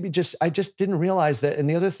it could maybe I just didn't realize that. And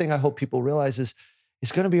the other thing I hope people realize is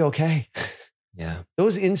it's going to be okay. Yeah.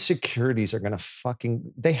 Those insecurities are going to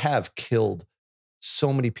they have killed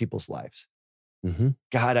so many people's lives. Mm-hmm.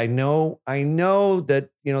 God, I know that,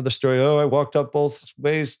 you know, the story, I walked up both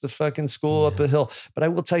ways to fucking school up a hill. But I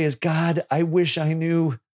will tell you is, God, I wish I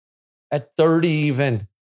knew at 30 even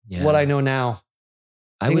what I know now.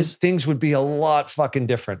 Things would be a lot fucking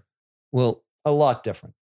different. Well, a lot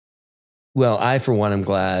different. Well, I, for one, I'm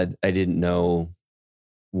glad I didn't know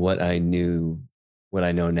what I know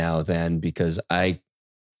now then, because I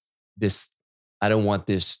don't want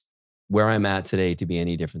this where I'm at today to be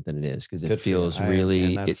any different than it is, because it feels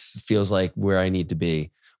it feels like where I need to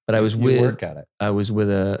be. But I was with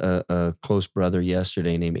a close brother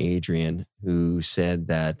yesterday named Adrian, who said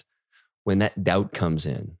that when that doubt comes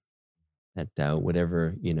in, that doubt,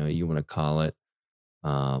 whatever, you know, you want to call it,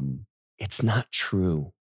 it's not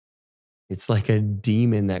true. It's like a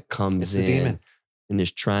demon that comes in and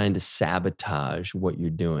is trying to sabotage what you're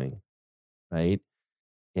doing, right?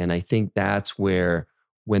 And I think that's where,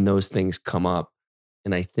 when those things come up,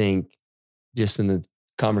 And I think just in the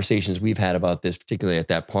conversations we've had about this, particularly at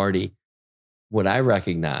that party, what I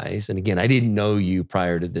recognize, and again, I didn't know you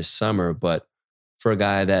prior to this summer, but for a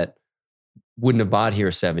guy that wouldn't have bought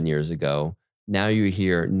here 7 years ago, now you're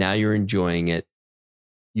here, now you're enjoying it,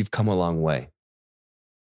 you've come a long way.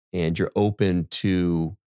 And you're open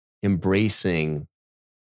to embracing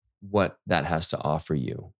what that has to offer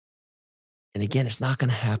you. And again, it's not going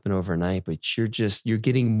to happen overnight, but you're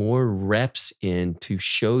getting more reps in to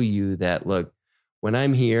show you that, look, when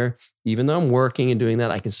I'm here, even though I'm working and doing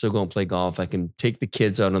that, I can still go and play golf. I can take the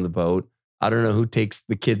kids out on the boat. I don't know who takes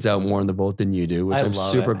the kids out more on the boat than you do, which I'm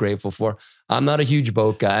super grateful for. I'm not a huge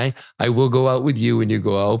boat guy. I will go out with you when you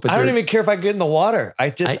go out. But I don't even care if I get in the water.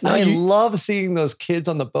 I love seeing those kids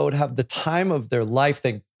on the boat have the time of their life.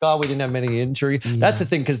 Thank God we didn't have many injuries. Yeah. That's the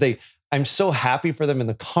thing, because I'm so happy for them in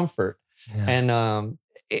the comfort. Yeah. And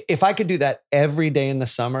if I could do that every day in the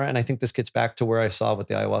summer, and I think this gets back to where I saw with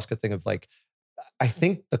the ayahuasca thing of like, I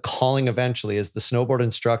think the calling eventually is the snowboard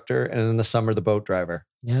instructor, and in the summer, the boat driver.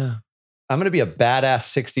 Yeah. I'm going to be a badass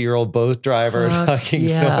 60-year-old boat driver, fucking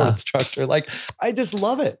snowboard instructor. Like, I just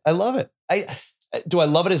love it. I love it. Do I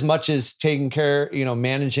love it as much as taking care,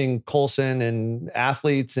 managing Colson and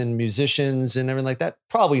athletes and musicians and everything like that?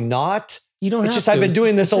 Probably not. You don't have to. I've been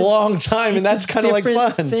doing this a long time, and that's kind of like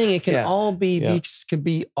fun. Thing. It can all be these could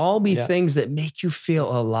be things that make you feel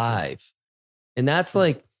alive. And that's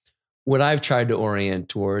like what I've tried to orient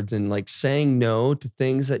towards, and like saying no to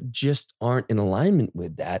things that just aren't in alignment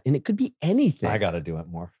with that. And it could be anything. I got to do it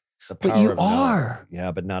more. But you are. No.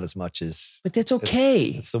 Yeah, but not as much as. But that's okay.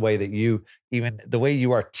 It's the way that the way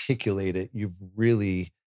you articulate it, you've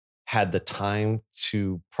really had the time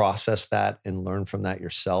to process that and learn from that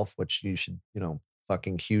yourself, which you should,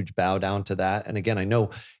 fucking huge bow down to that. And again, I know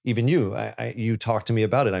even you talk to me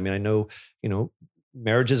about it. I mean, I know,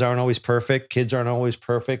 marriages aren't always perfect. Kids aren't always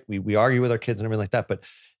perfect. We argue with our kids and everything like that, but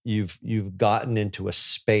you've gotten into a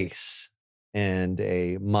space and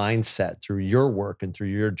a mindset through your work and through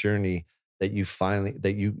your journey that you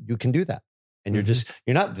can do that. And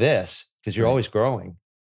you're not this, because you're always growing,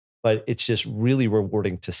 but it's just really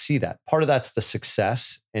rewarding to see that. Part of that's the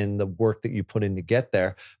success and the work that you put in to get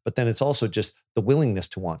there. But then it's also just the willingness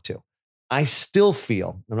to want to. I still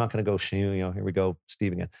feel, I'm not going to go, here we go,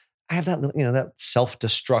 Steve again. I have that, that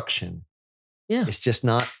self-destruction. Yeah. It's just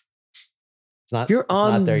not, you're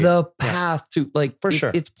on the path to, like, for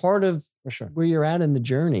sure. It's part of where you're at in the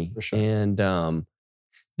journey. For sure. And the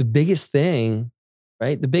biggest thing,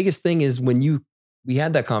 right? The biggest thing is when we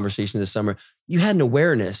had that conversation this summer, you had an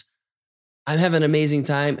awareness. I'm having an amazing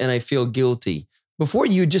time and I feel guilty. Before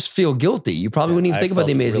you just feel guilty. You probably wouldn't even think about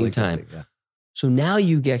the amazing time. Guilty, yeah. So now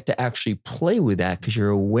you get to actually play with that because you're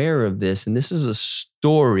aware of this. And this is a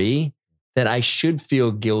story that I should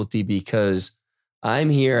feel guilty because I'm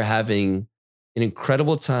here having an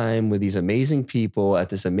incredible time with these amazing people at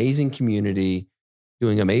this amazing community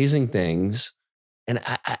doing amazing things. And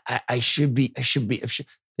I should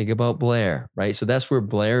think about Blair, right? So that's where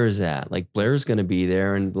Blair is at. Like, Blair's going to be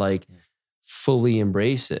there and like fully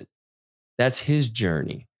embrace it. That's his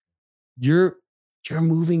journey. You're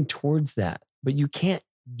moving towards that, but you can't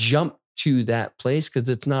jump to that place because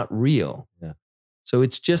it's not real. Yeah. So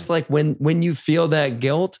it's just like when you feel that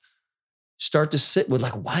guilt, start to sit with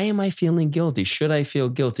like, why am I feeling guilty? Should I feel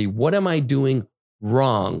guilty? What am I doing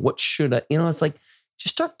wrong? What should I, it's like,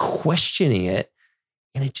 just start questioning it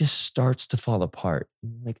and it just starts to fall apart.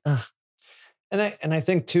 Like, ugh. And I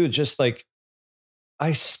think too, just like,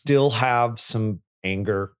 I still have some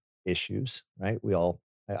anger issues, right?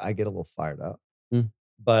 I get a little fired up,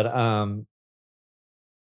 but,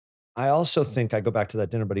 I also think I go back to that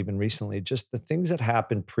dinner, but even recently, just the things that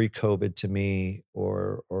happened pre-COVID to me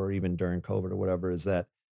or even during COVID or whatever, is that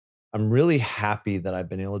I'm really happy that I've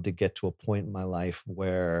been able to get to a point in my life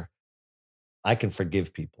where I can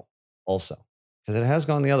forgive people also, because it has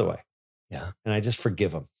gone the other way. Yeah. And I just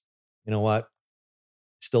forgive them. You know what?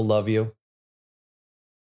 Still love you.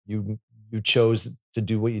 You chose to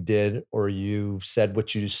do what you did, or you said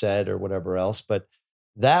what you said or whatever else. But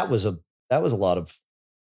that was a lot of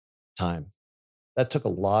time. That took a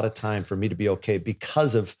lot of time for me to be okay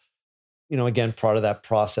because of, again, part of that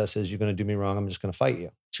process is you're going to do me wrong. I'm just going to fight you.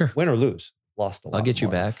 Sure. Win or lose. Lost a lot. I'll get more.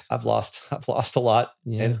 You back. I've lost a lot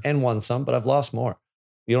and won some, but I've lost more.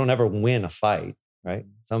 You don't ever win a fight, right?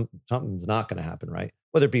 Something's not going to happen, right?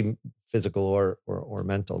 Whether it be physical or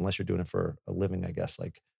mental, unless you're doing it for a living, I guess,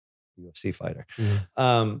 like a UFC fighter.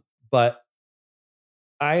 Yeah. But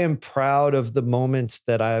I am proud of the moments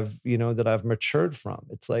that I've matured from.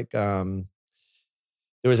 It's like, there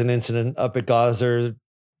was an incident up at Gaza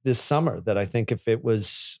this summer that I think if it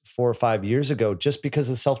was 4 or 5 years ago, just because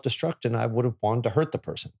of self-destruction, I would have wanted to hurt the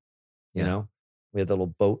person. You know, we had the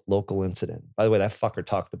little boat local incident. By the way, that fucker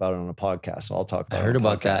talked about it on a podcast. So I'll talk about it. I heard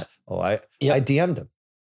about that. Oh, I DM'd him.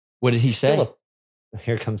 What did he say?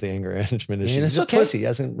 Here comes the anger management issue. Yeah, He's a pussy. He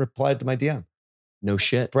hasn't replied to my DM. No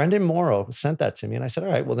shit. Brendan Morrow sent that to me. And I said,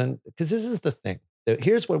 all right, well then, because this is the thing.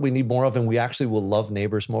 Here's what we need more of. And we actually will love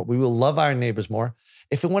neighbors more. We will love our neighbors more.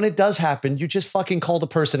 When it does happen, you just fucking call the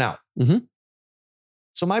person out. Mm-hmm.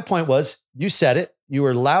 So my point was, you said it. You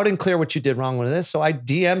were loud and clear what you did wrong with this. So I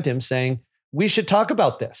DM'd him saying, we should talk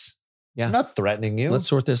about this. Yeah. I'm not threatening you. Let's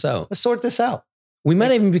sort this out. We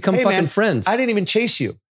might even become fucking friends. I didn't even chase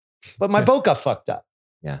you, but my boat got fucked up.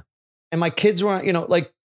 Yeah. And my kids were,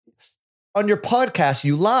 like on your podcast,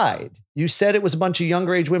 you lied. You said it was a bunch of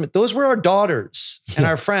younger age women. Those were our daughters and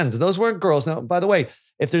our friends. Those weren't girls. Now, by the way,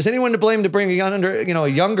 if there's anyone to blame to bring a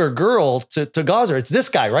younger girl to Gaza, it's this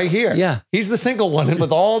guy right here. Yeah. He's the single one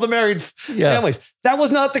with all the married families. That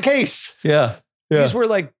was not the case. Yeah. These were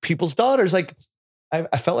like people's daughters. Like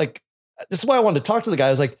I felt like, this is why I wanted to talk to the guy.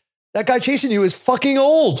 I was like, that guy chasing you is fucking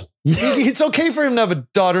old. Yeah. It's okay for him to have a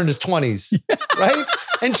daughter in his 20s, right?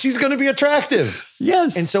 And she's going to be attractive.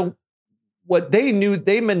 Yes. And so what they knew,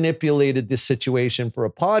 they manipulated this situation for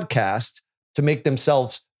a podcast to make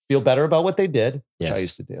themselves feel better about what they did, which I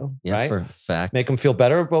used to do, right? For a fact. Make them feel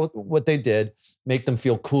better about what they did, make them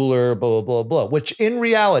feel cooler, blah, blah, blah, blah, which in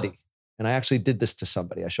reality, and I actually did this to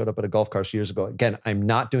somebody. I showed up at a golf course years ago. Again, I'm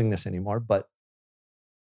not doing this anymore, but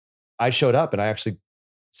I showed up and I actually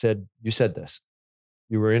said, you said this.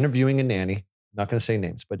 You were interviewing a nanny. I'm not going to say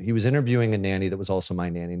names, but he was interviewing a nanny that was also my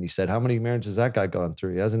nanny. And he said, how many marriages has that guy gone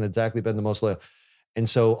through? He hasn't exactly been the most loyal. And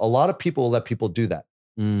so a lot of people let people do that.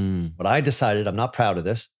 But I decided, I'm not proud of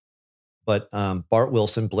this, but Bart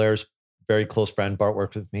Wilson, Blair's very close friend, Bart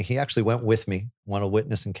worked with me. He actually went with me, want to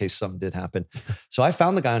witness in case something did happen. So I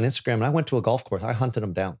found the guy on Instagram and I went to a golf course. I hunted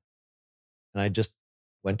him down and I just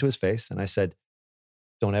went to his face and I said,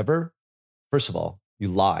 don't ever, first of all, you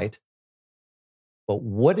lied. But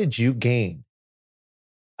what did you gain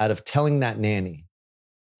out of telling that nanny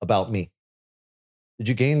about me? Did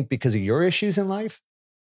you gain because of your issues in life?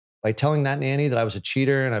 By telling that nanny that I was a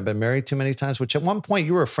cheater and I've been married too many times, which at one point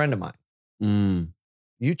you were a friend of mine.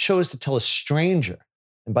 You chose to tell a stranger.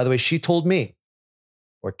 And by the way, she told me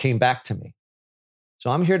or came back to me.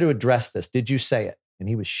 So I'm here to address this. Did you say it? And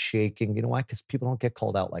he was shaking. You know why? Because people don't get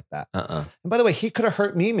called out like that. And by the way, he could have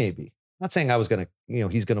hurt me maybe. I'm not saying I was going to,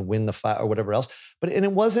 he's going to win the fight or whatever else. And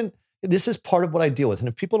it wasn't, this is part of what I deal with. And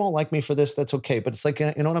if people don't like me for this, that's okay. But it's like,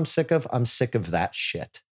 you know what I'm sick of? I'm sick of that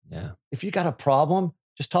shit. Yeah. If you got a problem,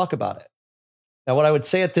 just talk about it. Now, what I would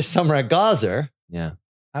say at this summer at Gaza,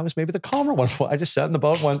 I was maybe the calmer one. I just sat in the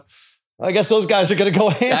boat and went, I guess those guys are going to go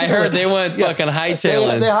handle I heard they went fucking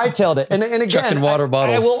hightailing. They hightailed it. And again, chucking water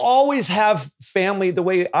bottles. I will always have family the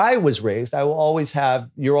way I was raised. I will always have,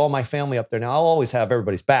 you're all my family up there now. I'll always have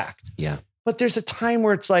everybody's back. Yeah. But there's a time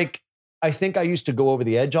where it's like, I think I used to go over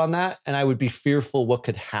the edge on that and I would be fearful what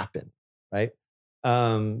could happen. Right.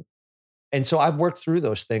 And so I've worked through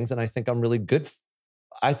those things and I think I'm really good.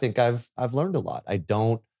 I think I've learned a lot. I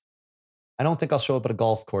don't think I'll show up at a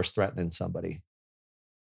golf course threatening somebody.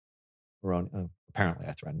 Apparently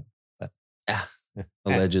I threatened them. But,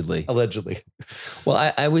 allegedly. Allegedly.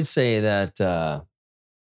 Well, I would say that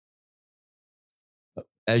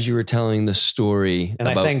as you were telling the story. And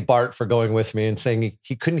I thank Bart for going with me and saying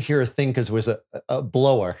he couldn't hear a thing because it was a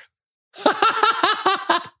blower.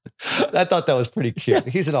 I thought that was pretty cute.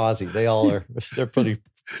 He's an Aussie. They're pretty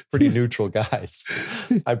neutral guys.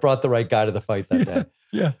 I brought the right guy to the fight that day.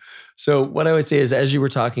 Yeah. So what I would say is, as you were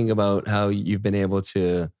talking about how you've been able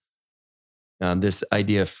to, this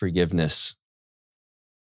idea of forgiveness,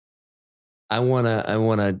 I want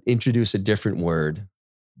to introduce a different word.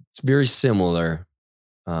 It's very similar,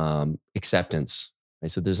 acceptance.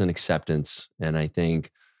 Right? So there's an acceptance. And I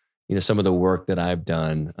think, some of the work that I've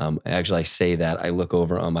done, actually I say that I look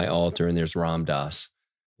over on my altar and there's Ram Dass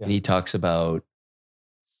and he talks about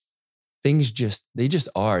things they just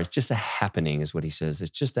are. It's just a happening is what he says.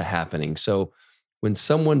 It's just a happening. So when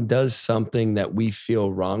someone does something that we feel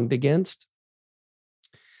wronged against,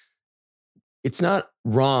 it's not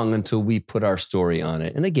wrong until we put our story on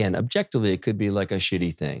it. And again, objectively, it could be like a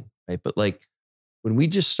shitty thing, right? But like when we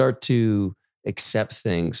just start to accept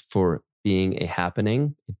things for being a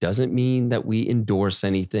happening, it doesn't mean that we endorse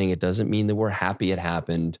anything. It doesn't mean that we're happy it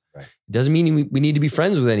happened. Right. It doesn't mean we need to be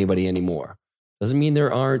friends with anybody anymore. It doesn't mean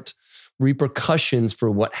there aren't repercussions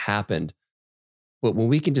for what happened. But when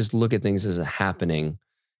we can just look at things as a happening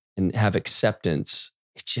and have acceptance,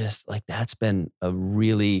 it's just like that's been a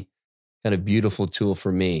really kind of beautiful tool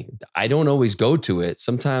for me. I don't always go to it.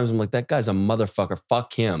 Sometimes I'm like, that guy's a motherfucker.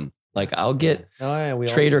 Fuck him. Like I'll get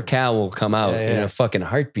Trader Cal will come out in a fucking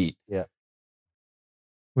heartbeat. Yeah.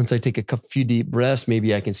 Once I take a few deep breaths,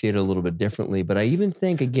 maybe I can see it a little bit differently. But I even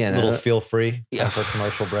think, again, a little feel free for a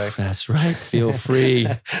commercial break. That's right. Feel free.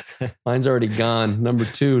 Mine's already gone. Number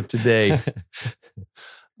 2 today.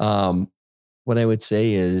 What I would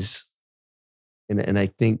say is, and I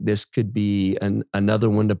think this could be another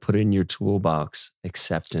one to put in your toolbox,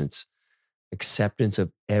 acceptance. Acceptance of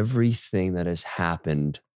everything that has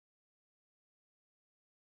happened.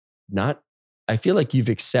 I feel like you've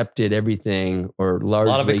accepted everything, or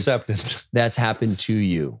largely a lot of acceptance that's happened to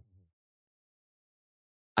you.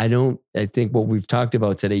 I think what we've talked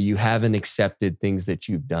about today, you haven't accepted things that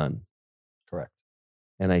you've done. Correct.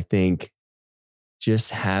 And I think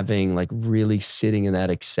just having, like, really sitting in that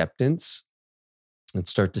acceptance and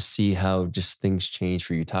start to see how just things change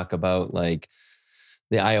for you. Talk about like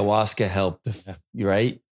the ayahuasca helped,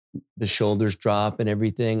 right? The shoulders drop and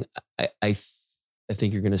everything. I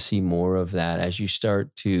think you're going to see more of that as you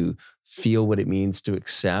start to feel what it means to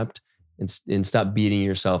accept and stop beating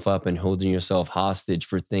yourself up and holding yourself hostage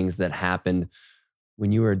for things that happened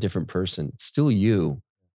when you were a different person. It's still you.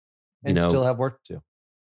 And still have work to do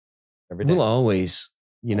every day. We'll always,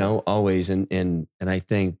 always. And I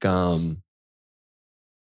think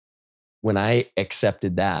when I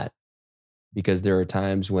accepted that, because there are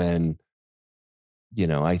times when,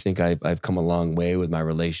 I think I've come a long way with my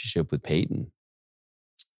relationship with Peyton.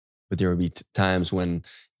 But there would be times when,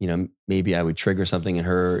 maybe I would trigger something in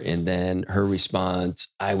her, and then her response,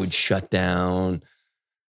 I would shut down.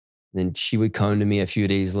 Then she would come to me a few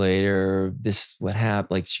days later. This what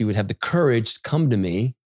happened. Like, she would have the courage to come to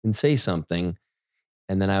me and say something.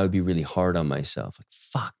 And then I would be really hard on myself. Like,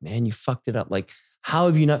 fuck, man, you fucked it up. Like, how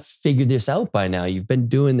have you not figured this out by now? You've been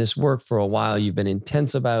doing this work for a while. You've been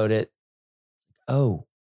intense about it. Oh,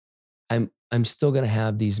 I'm still going to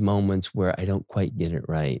have these moments where I don't quite get it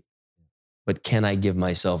right. But can I give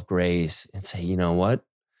myself grace and say, you know what?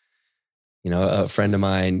 A friend of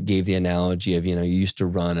mine gave the analogy of, you used to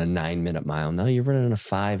run a 9-minute mile. Now you're running a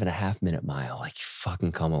 5.5-minute mile. Like, you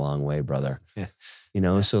fucking come a long way, brother.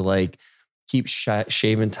 Yeah. So like, keep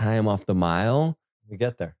shaving time off the mile. We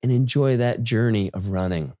get there. And enjoy that journey of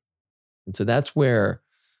running. And so that's where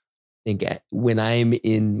I think when I'm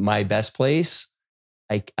in my best place,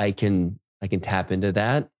 I can tap into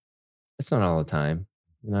that. It's not all the time.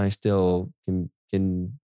 I still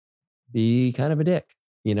can be kind of a dick,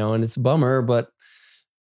 and it's a bummer, but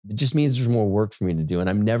it just means there's more work for me to do. And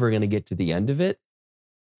I'm never going to get to the end of it.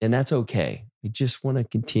 And that's okay. I just want to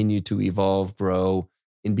continue to evolve, grow,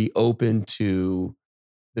 and be open to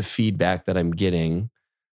the feedback that I'm getting,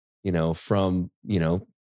 from,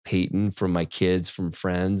 Peyton, from my kids, from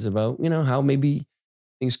friends about, how maybe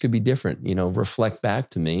things could be different, reflect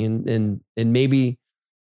back to me and maybe,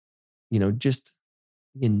 just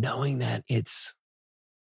knowing that it's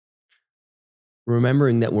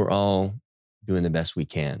remembering that we're all doing the best we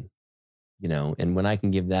can, and when I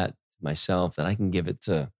can give that to myself, then I can give it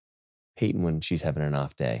to Peyton when she's having an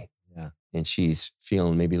off day. Yeah. And she's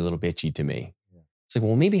feeling maybe a little bitchy to me. Yeah. It's like,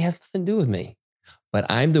 well, maybe it has nothing to do with me, but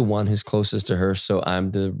I'm the one who's closest to her. So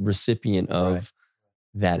I'm the recipient of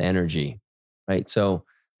that energy. Right. So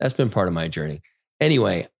that's been part of my journey.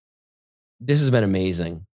 Anyway, this has been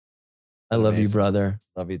amazing. I love you, brother.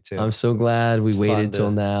 Love you too. I'm so glad we waited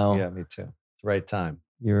till now. Yeah, me too. It's the right time.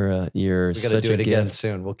 You're we got to do it again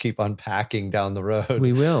soon. We'll keep unpacking down the road.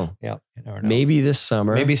 We will. Yeah. Maybe this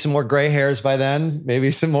summer. Maybe some more gray hairs by then.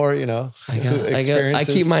 Maybe some more, experiences. I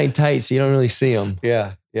keep mine tight so you don't really see them.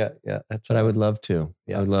 Yeah. But I would love to.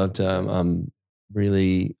 Yeah. I would love to. I'm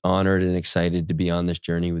really honored and excited to be on this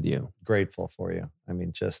journey with you. Grateful for you. I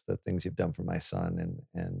mean, just the things you've done for my son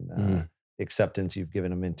and acceptance you've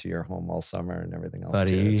given him into your home all summer and everything else.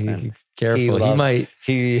 Buddy, careful. I might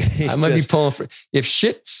be pulling for, if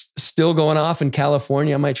shit's still going off in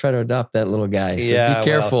California, I might try to adopt that little guy. So be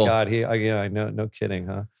careful. Well, God, I know, no kidding,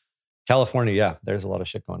 huh? California, yeah, there's a lot of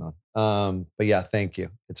shit going on. But yeah, thank you.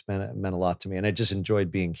 It meant a lot to me. And I just enjoyed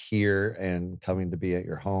being here and coming to be at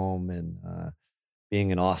your home, and being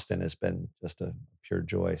in Austin has been just a pure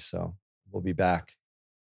joy. So we'll be back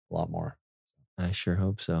a lot more. I sure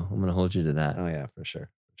hope so. I'm going to hold you to that. Oh yeah, for sure.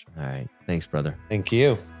 All right. Thanks, brother. Thank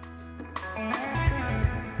you.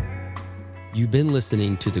 You've been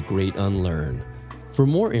listening to The Great Unlearn. For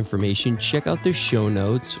more information, check out the show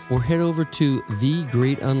notes or head over to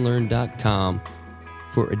thegreatunlearn.com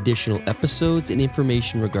for additional episodes and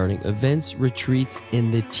information regarding events, retreats,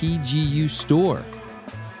 and the TGU store.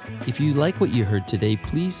 If you like what you heard today,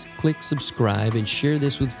 please click subscribe and share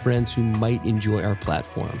this with friends who might enjoy our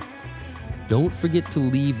platform. Don't forget to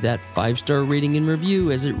leave that 5-star rating and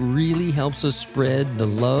review, as it really helps us spread the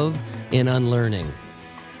love and unlearning.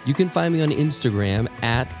 You can find me on Instagram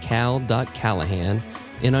at cal.callahan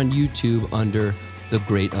and on YouTube under The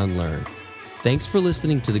Great Unlearn. Thanks for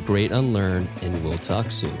listening to The Great Unlearn, and we'll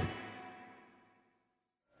talk soon.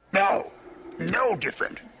 No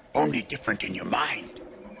different. Only different in your mind.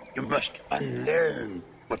 You must unlearn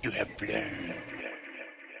what you have learned.